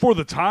 But for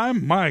the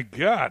time, my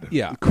God.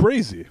 Yeah.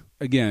 Crazy.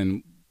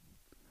 Again,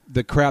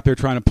 the crap they're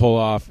trying to pull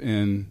off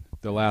in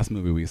the last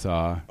movie we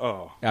saw,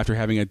 after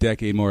having a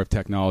decade more of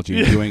technology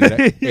and doing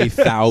it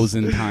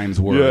 1,000 times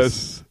worse.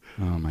 Yes.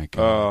 Oh, my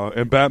God.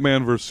 And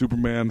Batman vs.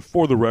 Superman,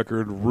 for the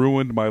record,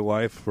 ruined my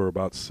life for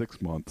about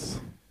 6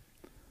 months.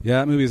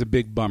 Yeah, that movie is a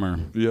big bummer.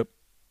 Yep.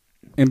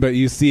 But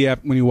you see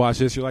when you watch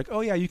this, you're like,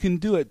 oh, yeah, you can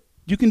do it.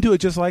 You can do it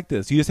just like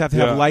this. You just have to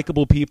have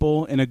likable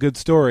people and a good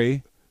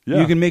story. Yeah.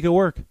 You can make it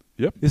work.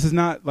 Yep. This is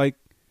not like...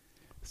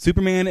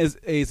 Superman is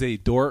a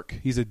dork.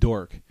 He's a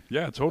dork.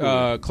 Yeah,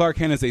 totally. Clark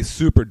Kent is a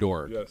super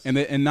dork. Yes.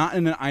 And not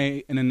in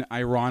an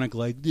ironic,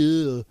 like,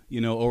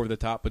 over the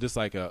top, but just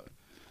like an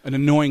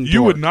annoying dork.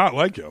 You would not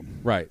like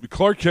him. Right.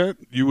 Clark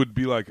Kent, you would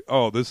be like,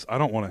 I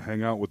don't want to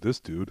hang out with this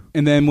dude.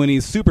 And then when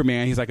he's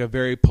Superman, he's like a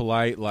very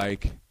polite,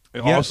 like...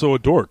 And also a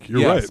dork.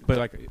 You're right. But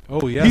like,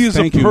 oh, yes, he is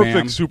thank a you, perfect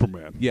ma'am.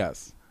 Superman.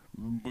 Yes.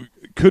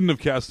 Couldn't have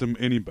cast him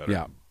any better.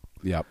 Yeah.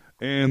 Yep.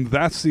 And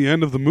that's the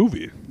end of the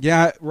movie.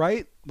 Yeah,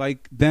 right?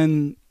 Like,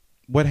 then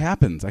what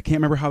happens? I can't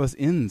remember how this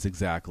ends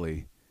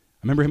exactly.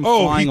 I remember him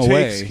flying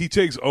away. He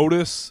takes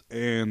Otis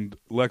and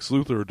Lex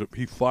Luthor.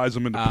 He flies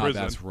them into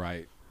prison. That's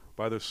right.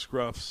 By the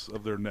scruffs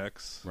of their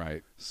necks.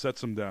 Right.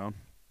 Sets them down.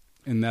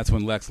 And that's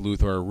when Lex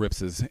Luthor rips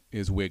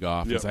his wig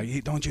off. Yep. He's like,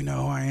 hey, don't you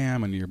know who I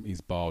am? And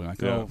he's bald.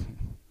 And oh,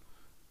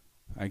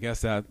 I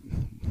guess that...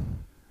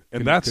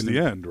 And that's the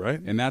end,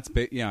 right? And that's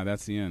the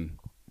end.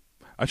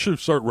 I should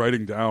start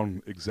writing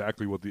down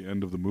exactly what the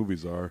end of the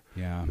movies are.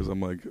 Yeah. Because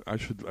I'm like, I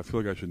feel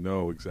like I should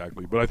know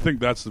exactly. But I think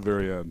that's the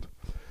very end.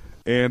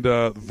 And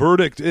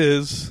verdict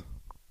is,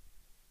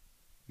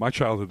 my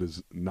childhood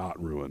is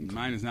not ruined.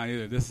 Mine is not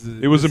either.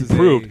 It was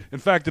improved. In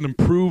fact, it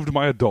improved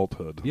my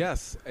adulthood.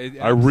 Yes.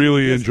 I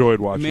really enjoyed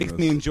watching this. It makes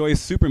me enjoy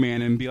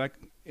Superman and be like,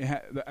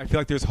 I feel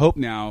like there's hope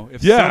now.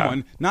 If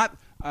someone, not...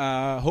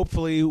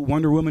 hopefully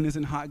Wonder Woman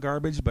isn't hot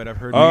garbage, but I've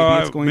heard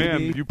maybe it's going to be.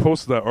 Man, you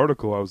posted that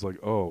article. I was like,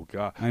 oh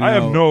god, I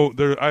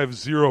have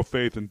zero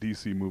faith in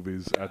DC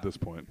movies at this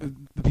point.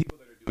 The people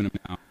that are doing them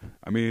now.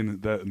 I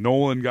mean, that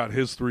Nolan got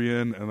his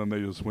 3 in, and then they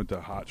just went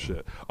to hot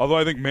shit. Although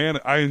I think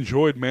I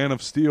enjoyed Man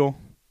of Steel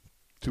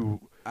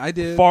I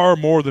did far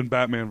more than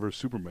Batman vs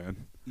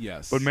Superman.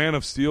 Yes, but Man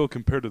of Steel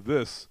compared to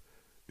this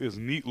is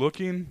neat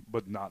looking,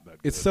 but not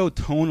that good. It's so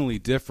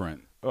tonally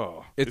different.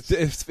 Oh, it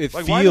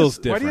like, feels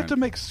different. Why do you have to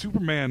make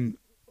Superman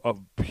a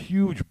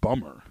huge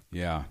bummer?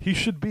 Yeah, he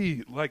should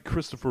be like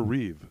Christopher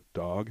Reeve,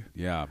 dog.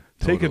 Yeah,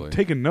 totally.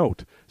 Take a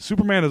note.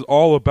 Superman is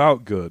all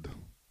about good.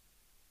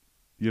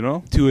 You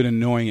know, to an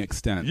annoying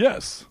extent.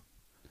 Yes,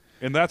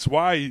 and that's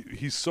why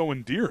he's so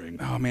endearing.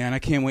 Oh man, I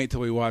can't wait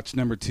till we watch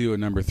number 2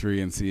 and number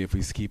 3 and see if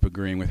we keep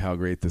agreeing with how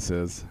great this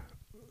is.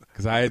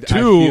 Because I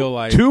feel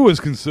like 2 is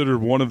considered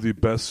one of the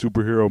best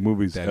superhero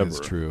movies ever. That is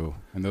true,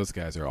 and those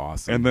guys are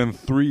awesome. And then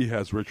 3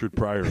 has Richard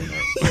Pryor in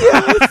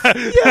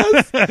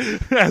it.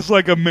 yes, as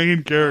like a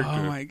main character.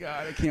 Oh my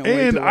god, I can't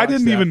wait. And to watch I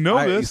didn't that. even know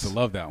I this. used to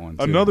love that one.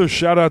 Too. Another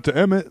shout out to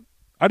Emmett.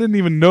 I didn't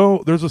even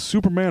know there's a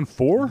Superman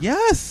 4.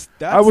 Yes,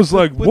 that's I was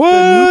like, with what?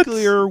 The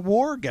nuclear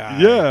war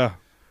guy. Yeah.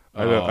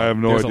 I have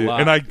no idea.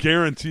 And I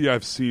guarantee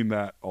I've seen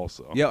that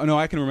also. Yeah, no,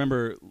 I can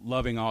remember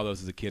loving all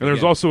those as a kid. And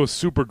there's also a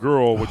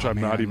Supergirl, which I'm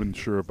not even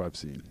sure if I've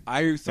seen.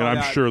 I'm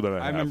sure that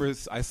I have. remember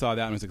I saw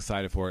that and was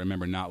excited for it. I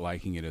remember not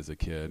liking it as a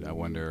kid. I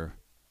wonder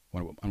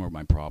what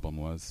my problem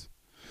was.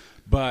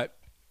 But,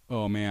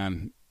 oh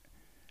man,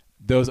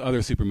 those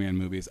other Superman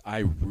movies I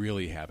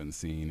really haven't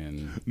seen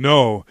in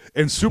No,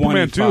 and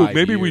Superman 2,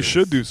 maybe we years.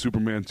 should do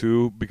Superman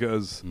 2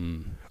 because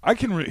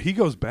he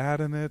goes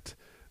bad in it.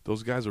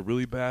 Those guys are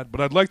really bad,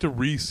 but I'd like to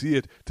re-see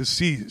it to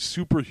see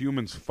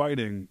superhumans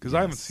fighting because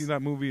I haven't seen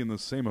that movie in the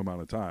same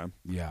amount of time.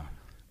 Yeah,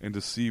 and to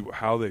see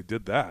how they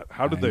did that.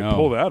 How did they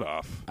pull that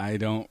off? I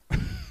don't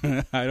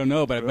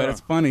know, but I bet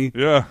it's funny.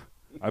 Yeah,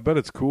 I bet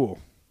it's cool.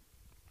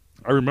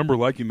 I remember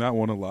liking that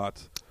one a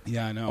lot.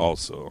 Yeah, I know.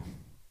 Also,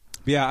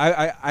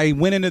 yeah, I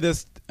went into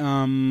this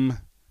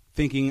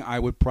thinking I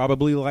would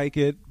probably like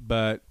it,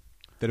 but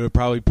that it would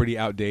probably be pretty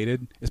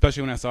outdated,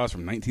 especially when I saw it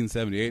from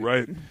 1978.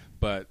 Right.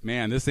 But,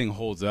 man, this thing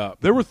holds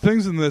up. There were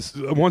things in this,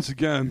 once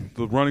again,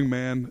 the Running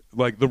Man,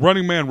 like the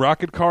Running Man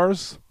rocket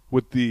cars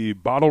with the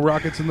bottle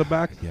rockets in the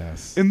back.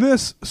 Yes. In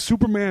this,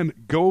 Superman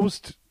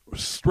goes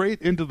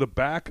straight into the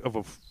back of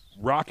a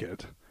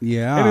rocket.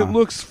 Yeah. And it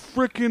looks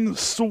freaking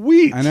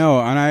sweet. I know.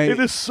 And it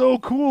is so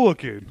cool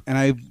looking. And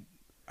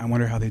I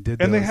wonder how they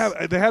did and those.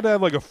 they had to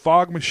have like a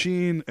fog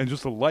machine and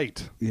just a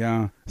light.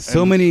 Yeah.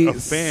 So many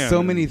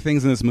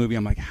things in this movie.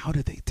 I'm like, how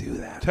did they do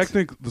that?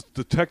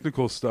 The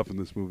technical stuff in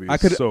this movie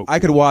is so cool. I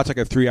could watch like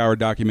a 3-hour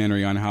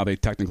documentary on how they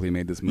technically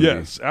made this movie.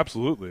 Yes,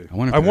 absolutely.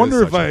 I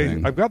wonder if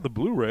I've got the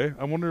Blu-ray.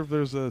 I wonder if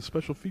there's a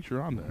special feature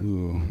on there.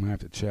 Ooh, I might have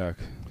to check.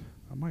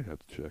 I might have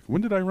to check.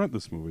 When did I rent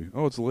this movie?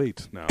 Oh, it's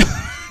late now.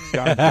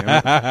 God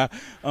damn it.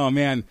 Oh,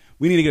 man.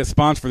 We need to get a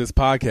sponsor for this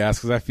podcast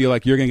because I feel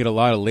like you're going to get a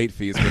lot of late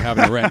fees for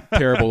having to rent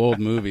terrible old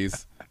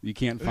movies you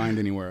can't find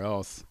anywhere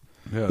else.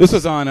 Yes. This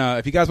was on,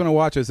 if you guys want to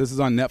watch this is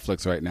on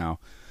Netflix right now.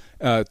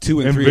 2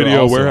 and 3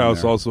 Video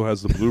Warehouse also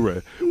has the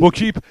Blu-ray. We'll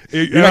keep...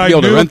 You're not going to be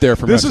able to rent there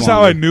for This is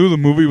how I knew the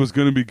movie was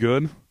going to be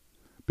good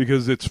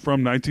because it's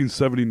from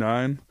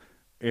 1979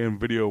 and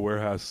Video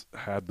Warehouse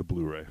had the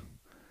Blu-ray.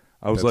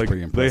 I was like,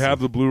 they have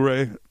the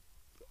Blu-ray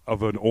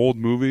of an old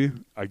movie.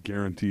 I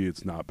guarantee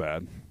it's not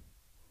bad.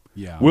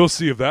 Yeah, we'll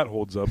see if that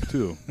holds up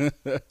too.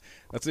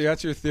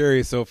 That's your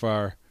theory so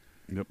far.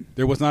 Yep.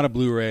 There was not a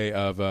Blu-ray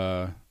of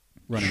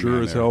Running Sure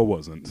Man as there. hell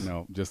wasn't.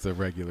 No, just a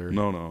regular.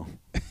 No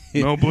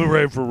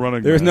Blu-ray for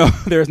Running Man.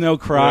 There's no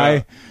cry.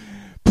 Yeah.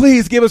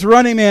 Please give us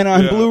Running Man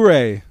on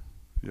Blu-ray.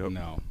 Yep.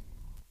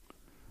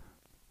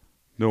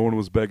 No one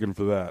was begging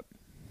for that.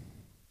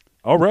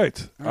 All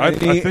right.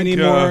 Any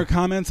more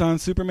comments on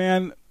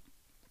Superman?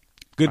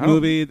 Good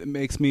movie that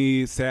makes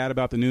me sad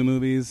about the new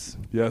movies.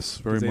 Yes,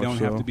 very much so. They don't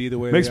have to be the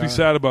way makes they me are.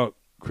 sad about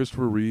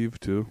Christopher Reeve,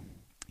 too.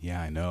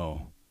 Yeah, I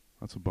know.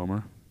 That's a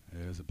bummer.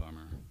 It is a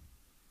bummer.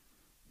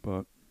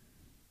 But,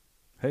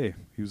 hey,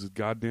 he was a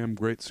goddamn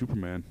great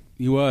Superman.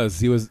 He was.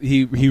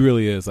 He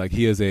really is. Like,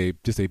 he is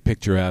just a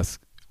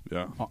picturesque,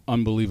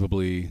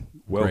 unbelievably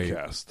well great,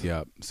 cast.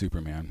 Yeah,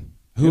 Superman.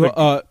 Who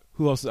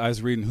else? I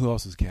was reading who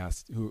else was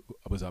cast. Who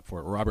was up for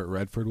it? Robert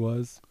Redford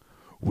was.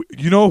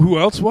 You know who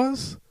else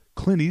was?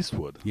 Clint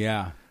Eastwood.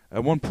 Yeah.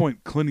 At one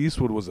point, Clint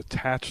Eastwood was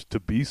attached to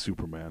be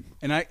Superman.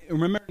 And I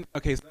remember.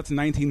 Okay, so that's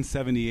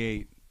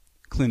 1978.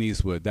 Clint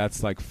Eastwood.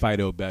 That's like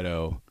Fido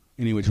Beto.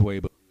 Any which way,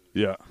 but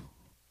yeah,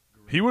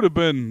 he would have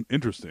been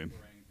interesting.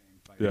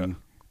 Yeah,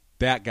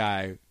 that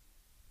guy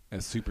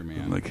as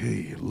Superman. I'm like,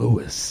 hey,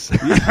 Lois.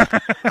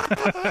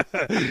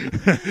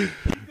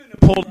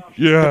 Pulled off.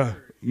 Yeah,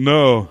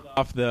 no. Pulled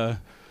off the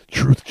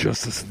truth,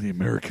 justice, and the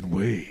American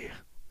way.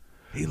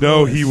 Hey,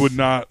 no, Lois. He would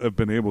not have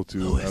been able to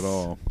Lois. at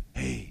all.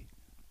 Hey,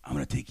 I'm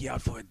going to take you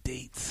out for a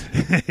date.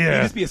 Yeah.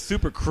 He'd just be a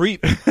super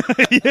creep.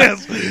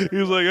 Yes. He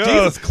was like, oh,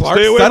 Jesus, Clark,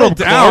 stay away settle from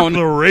down. Clark,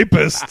 the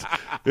rapist.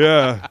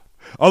 Yeah.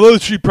 Although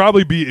she'd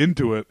probably be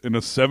into it in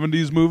a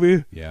 70s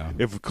movie. Yeah.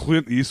 If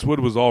Clint Eastwood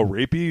was all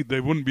rapey, they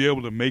wouldn't be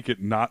able to make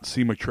it not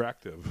seem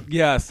attractive.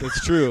 Yes,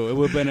 it's true. It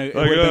would have been,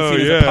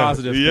 seen as a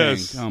positive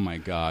thing. Oh, my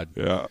God.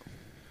 Yeah.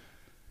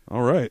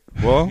 All right.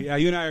 Well, yeah,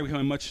 you and I are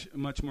becoming much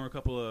more a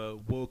couple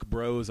of woke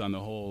bros on the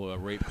whole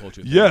rape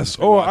culture thing. Yes.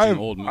 Oh, I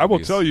will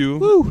tell you.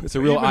 Woo, it's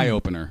a real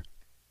eye-opener.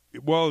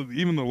 Well,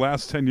 even the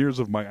last 10 years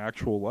of my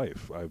actual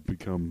life, I've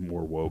become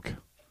more woke.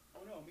 Oh,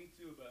 no, me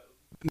too, but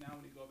now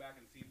when you go back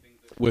and see things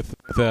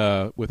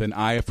with an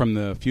eye from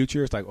the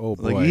future, it's like, oh,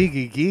 boy. Like,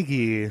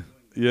 geeky.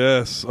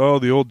 Yes. Oh,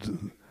 the old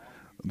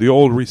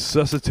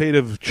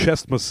resuscitative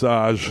chest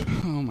massage.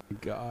 Oh, my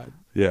God.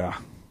 Yeah.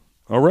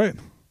 All right.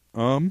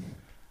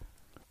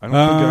 I don't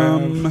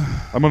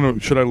think I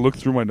have. Should I look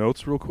through my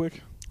notes real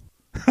quick?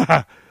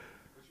 I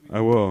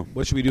will.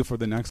 What should we do for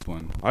the next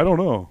one? I don't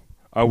know.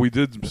 We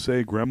did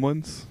say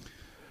Gremlins.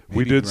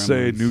 We did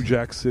say New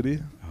Jack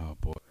City. Oh,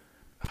 boy.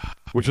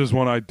 Which is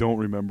one I don't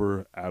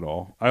remember at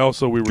all.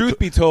 Truth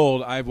be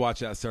told, I've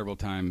watched that several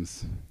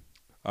times.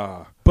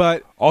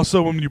 But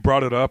also, when you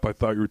brought it up, I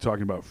thought you were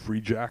talking about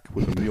Free Jack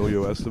with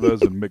Emilio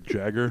Estevez and Mick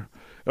Jagger.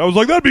 And I was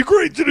like, that'd be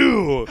great to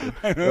do.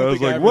 I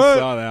was like, what?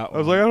 I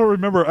was like, I don't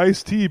remember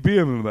Ice-T being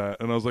in that.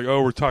 And I was like,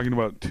 oh, we're talking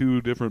about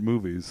two different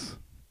movies.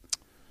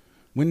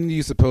 When do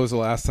you suppose the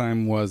last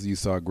time was you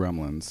saw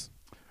Gremlins?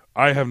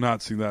 I have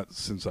not seen that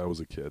since I was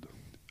a kid.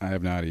 I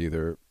have not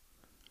either.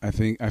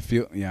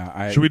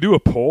 Should we do a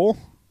poll?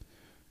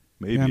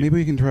 Maybe. Yeah, maybe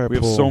we can try a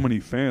poll. We have so many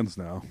fans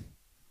now.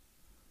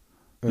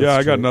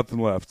 I got nothing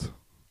left.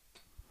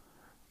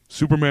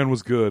 Superman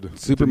was good.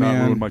 Superman did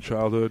not ruin my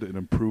childhood and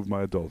improved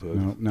my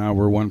adulthood. No,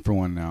 we're 1 for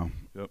 1 now.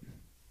 Yep.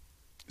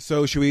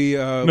 So should we?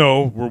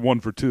 No, we're 1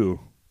 for 2.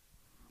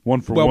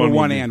 1 for 1. Well, we're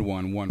 1 and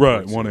 1.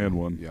 Right, 1 and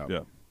 1. Yeah.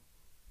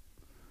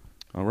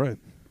 All right.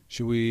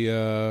 Should we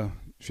have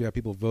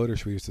people vote, or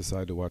should we just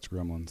decide to watch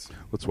Gremlins?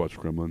 Let's watch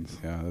Gremlins.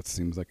 Yeah, that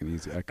seems like an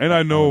easy.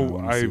 I know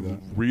I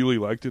really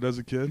liked it as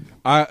a kid.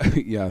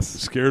 Yes. It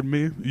scared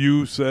me.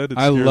 You said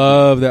I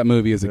loved that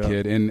movie as a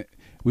kid, and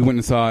we went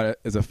and saw it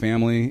as a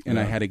family, and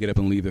I had to get up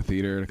and leave the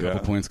theater at a couple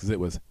points because it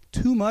was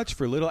too much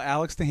for little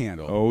Alex to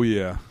handle. Oh,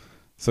 yeah.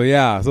 So,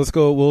 so let's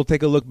go. We'll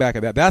take a look back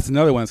at that. That's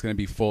another one that's going to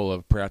be full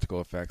of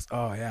practical effects.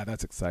 Oh, yeah,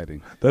 that's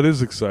exciting. That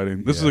is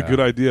exciting. This is a good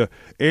idea.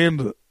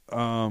 And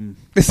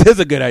this is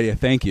a good idea.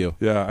 Thank you.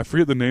 Yeah, I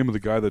forget the name of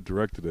the guy that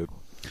directed it.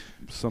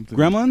 Something.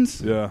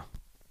 Gremlins? Yeah.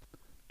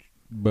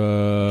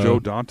 Joe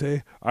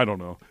Dante? I don't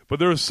know. But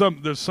there's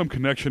some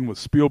connection with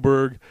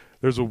Spielberg.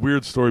 There's a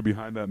weird story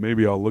behind that.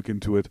 Maybe I'll look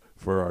into it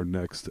for our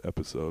next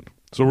episode.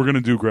 So we're going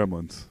to do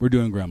Gremlins. We're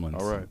doing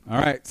Gremlins. All right. All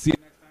right. See you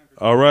next time.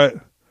 All right.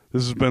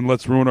 This has been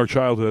Let's Ruin Our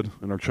Childhood,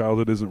 and our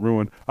childhood isn't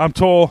ruined. I'm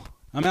Toll.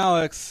 I'm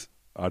Alex.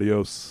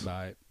 Adios.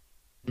 Bye.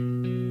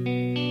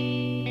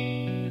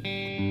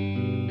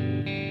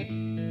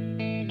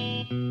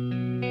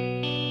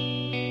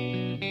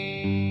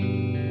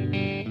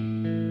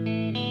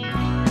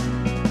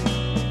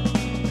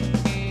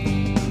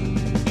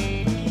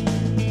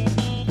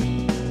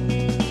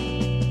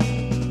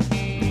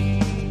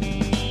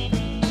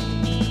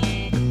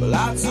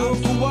 I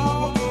took a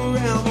walk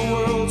around the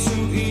world to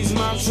ease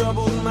my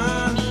troubled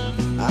mind.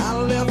 I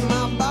left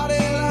my body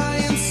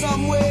lying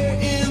somewhere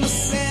in the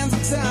sands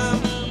of time.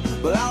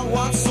 But I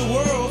watched the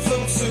world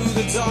float to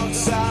the dark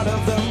side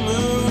of the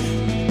moon.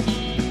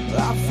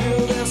 I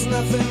feel there's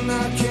nothing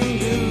I can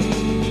do.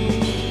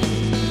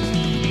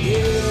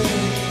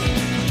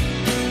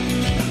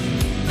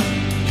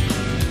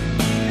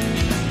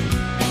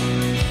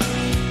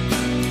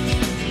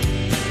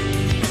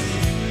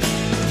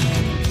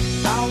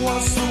 I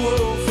watched the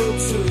world float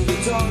to the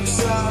dark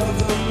side of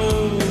the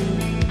moon.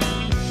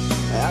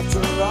 After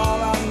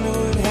all, I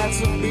knew it had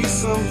to be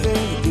something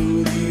to do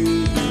with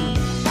you.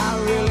 I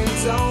really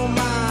don't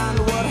mind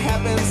what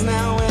happens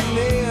now and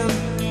then,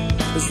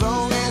 as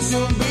long as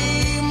you'll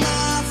be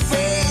my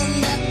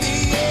friend at the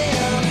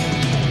end.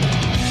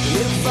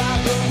 If I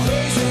go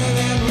crazy,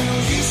 then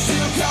will you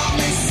still call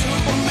me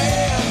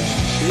Superman?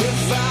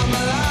 If I'm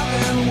alive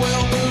and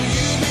well, will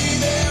you be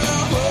there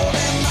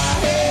holding my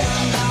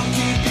hand? I'll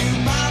keep you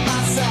by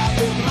my side.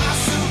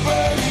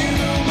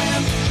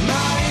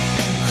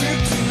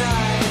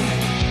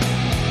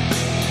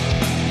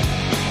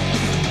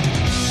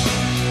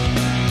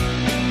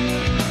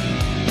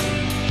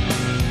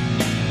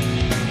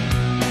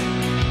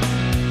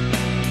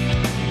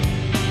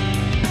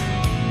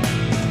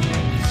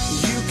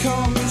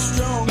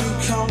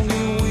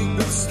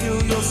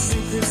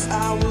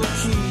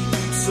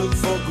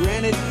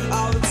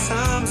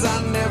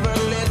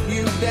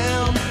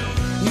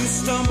 You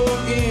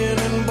stumbled in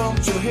and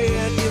bumped your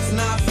head. If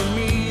not for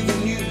me,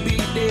 then you'd be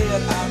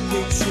dead. I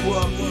picked you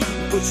up,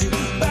 put you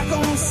back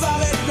on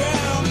solid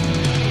ground.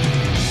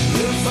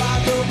 If I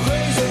go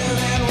crazy,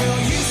 then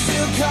will you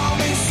still call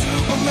me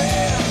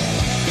Superman?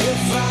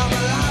 If I'm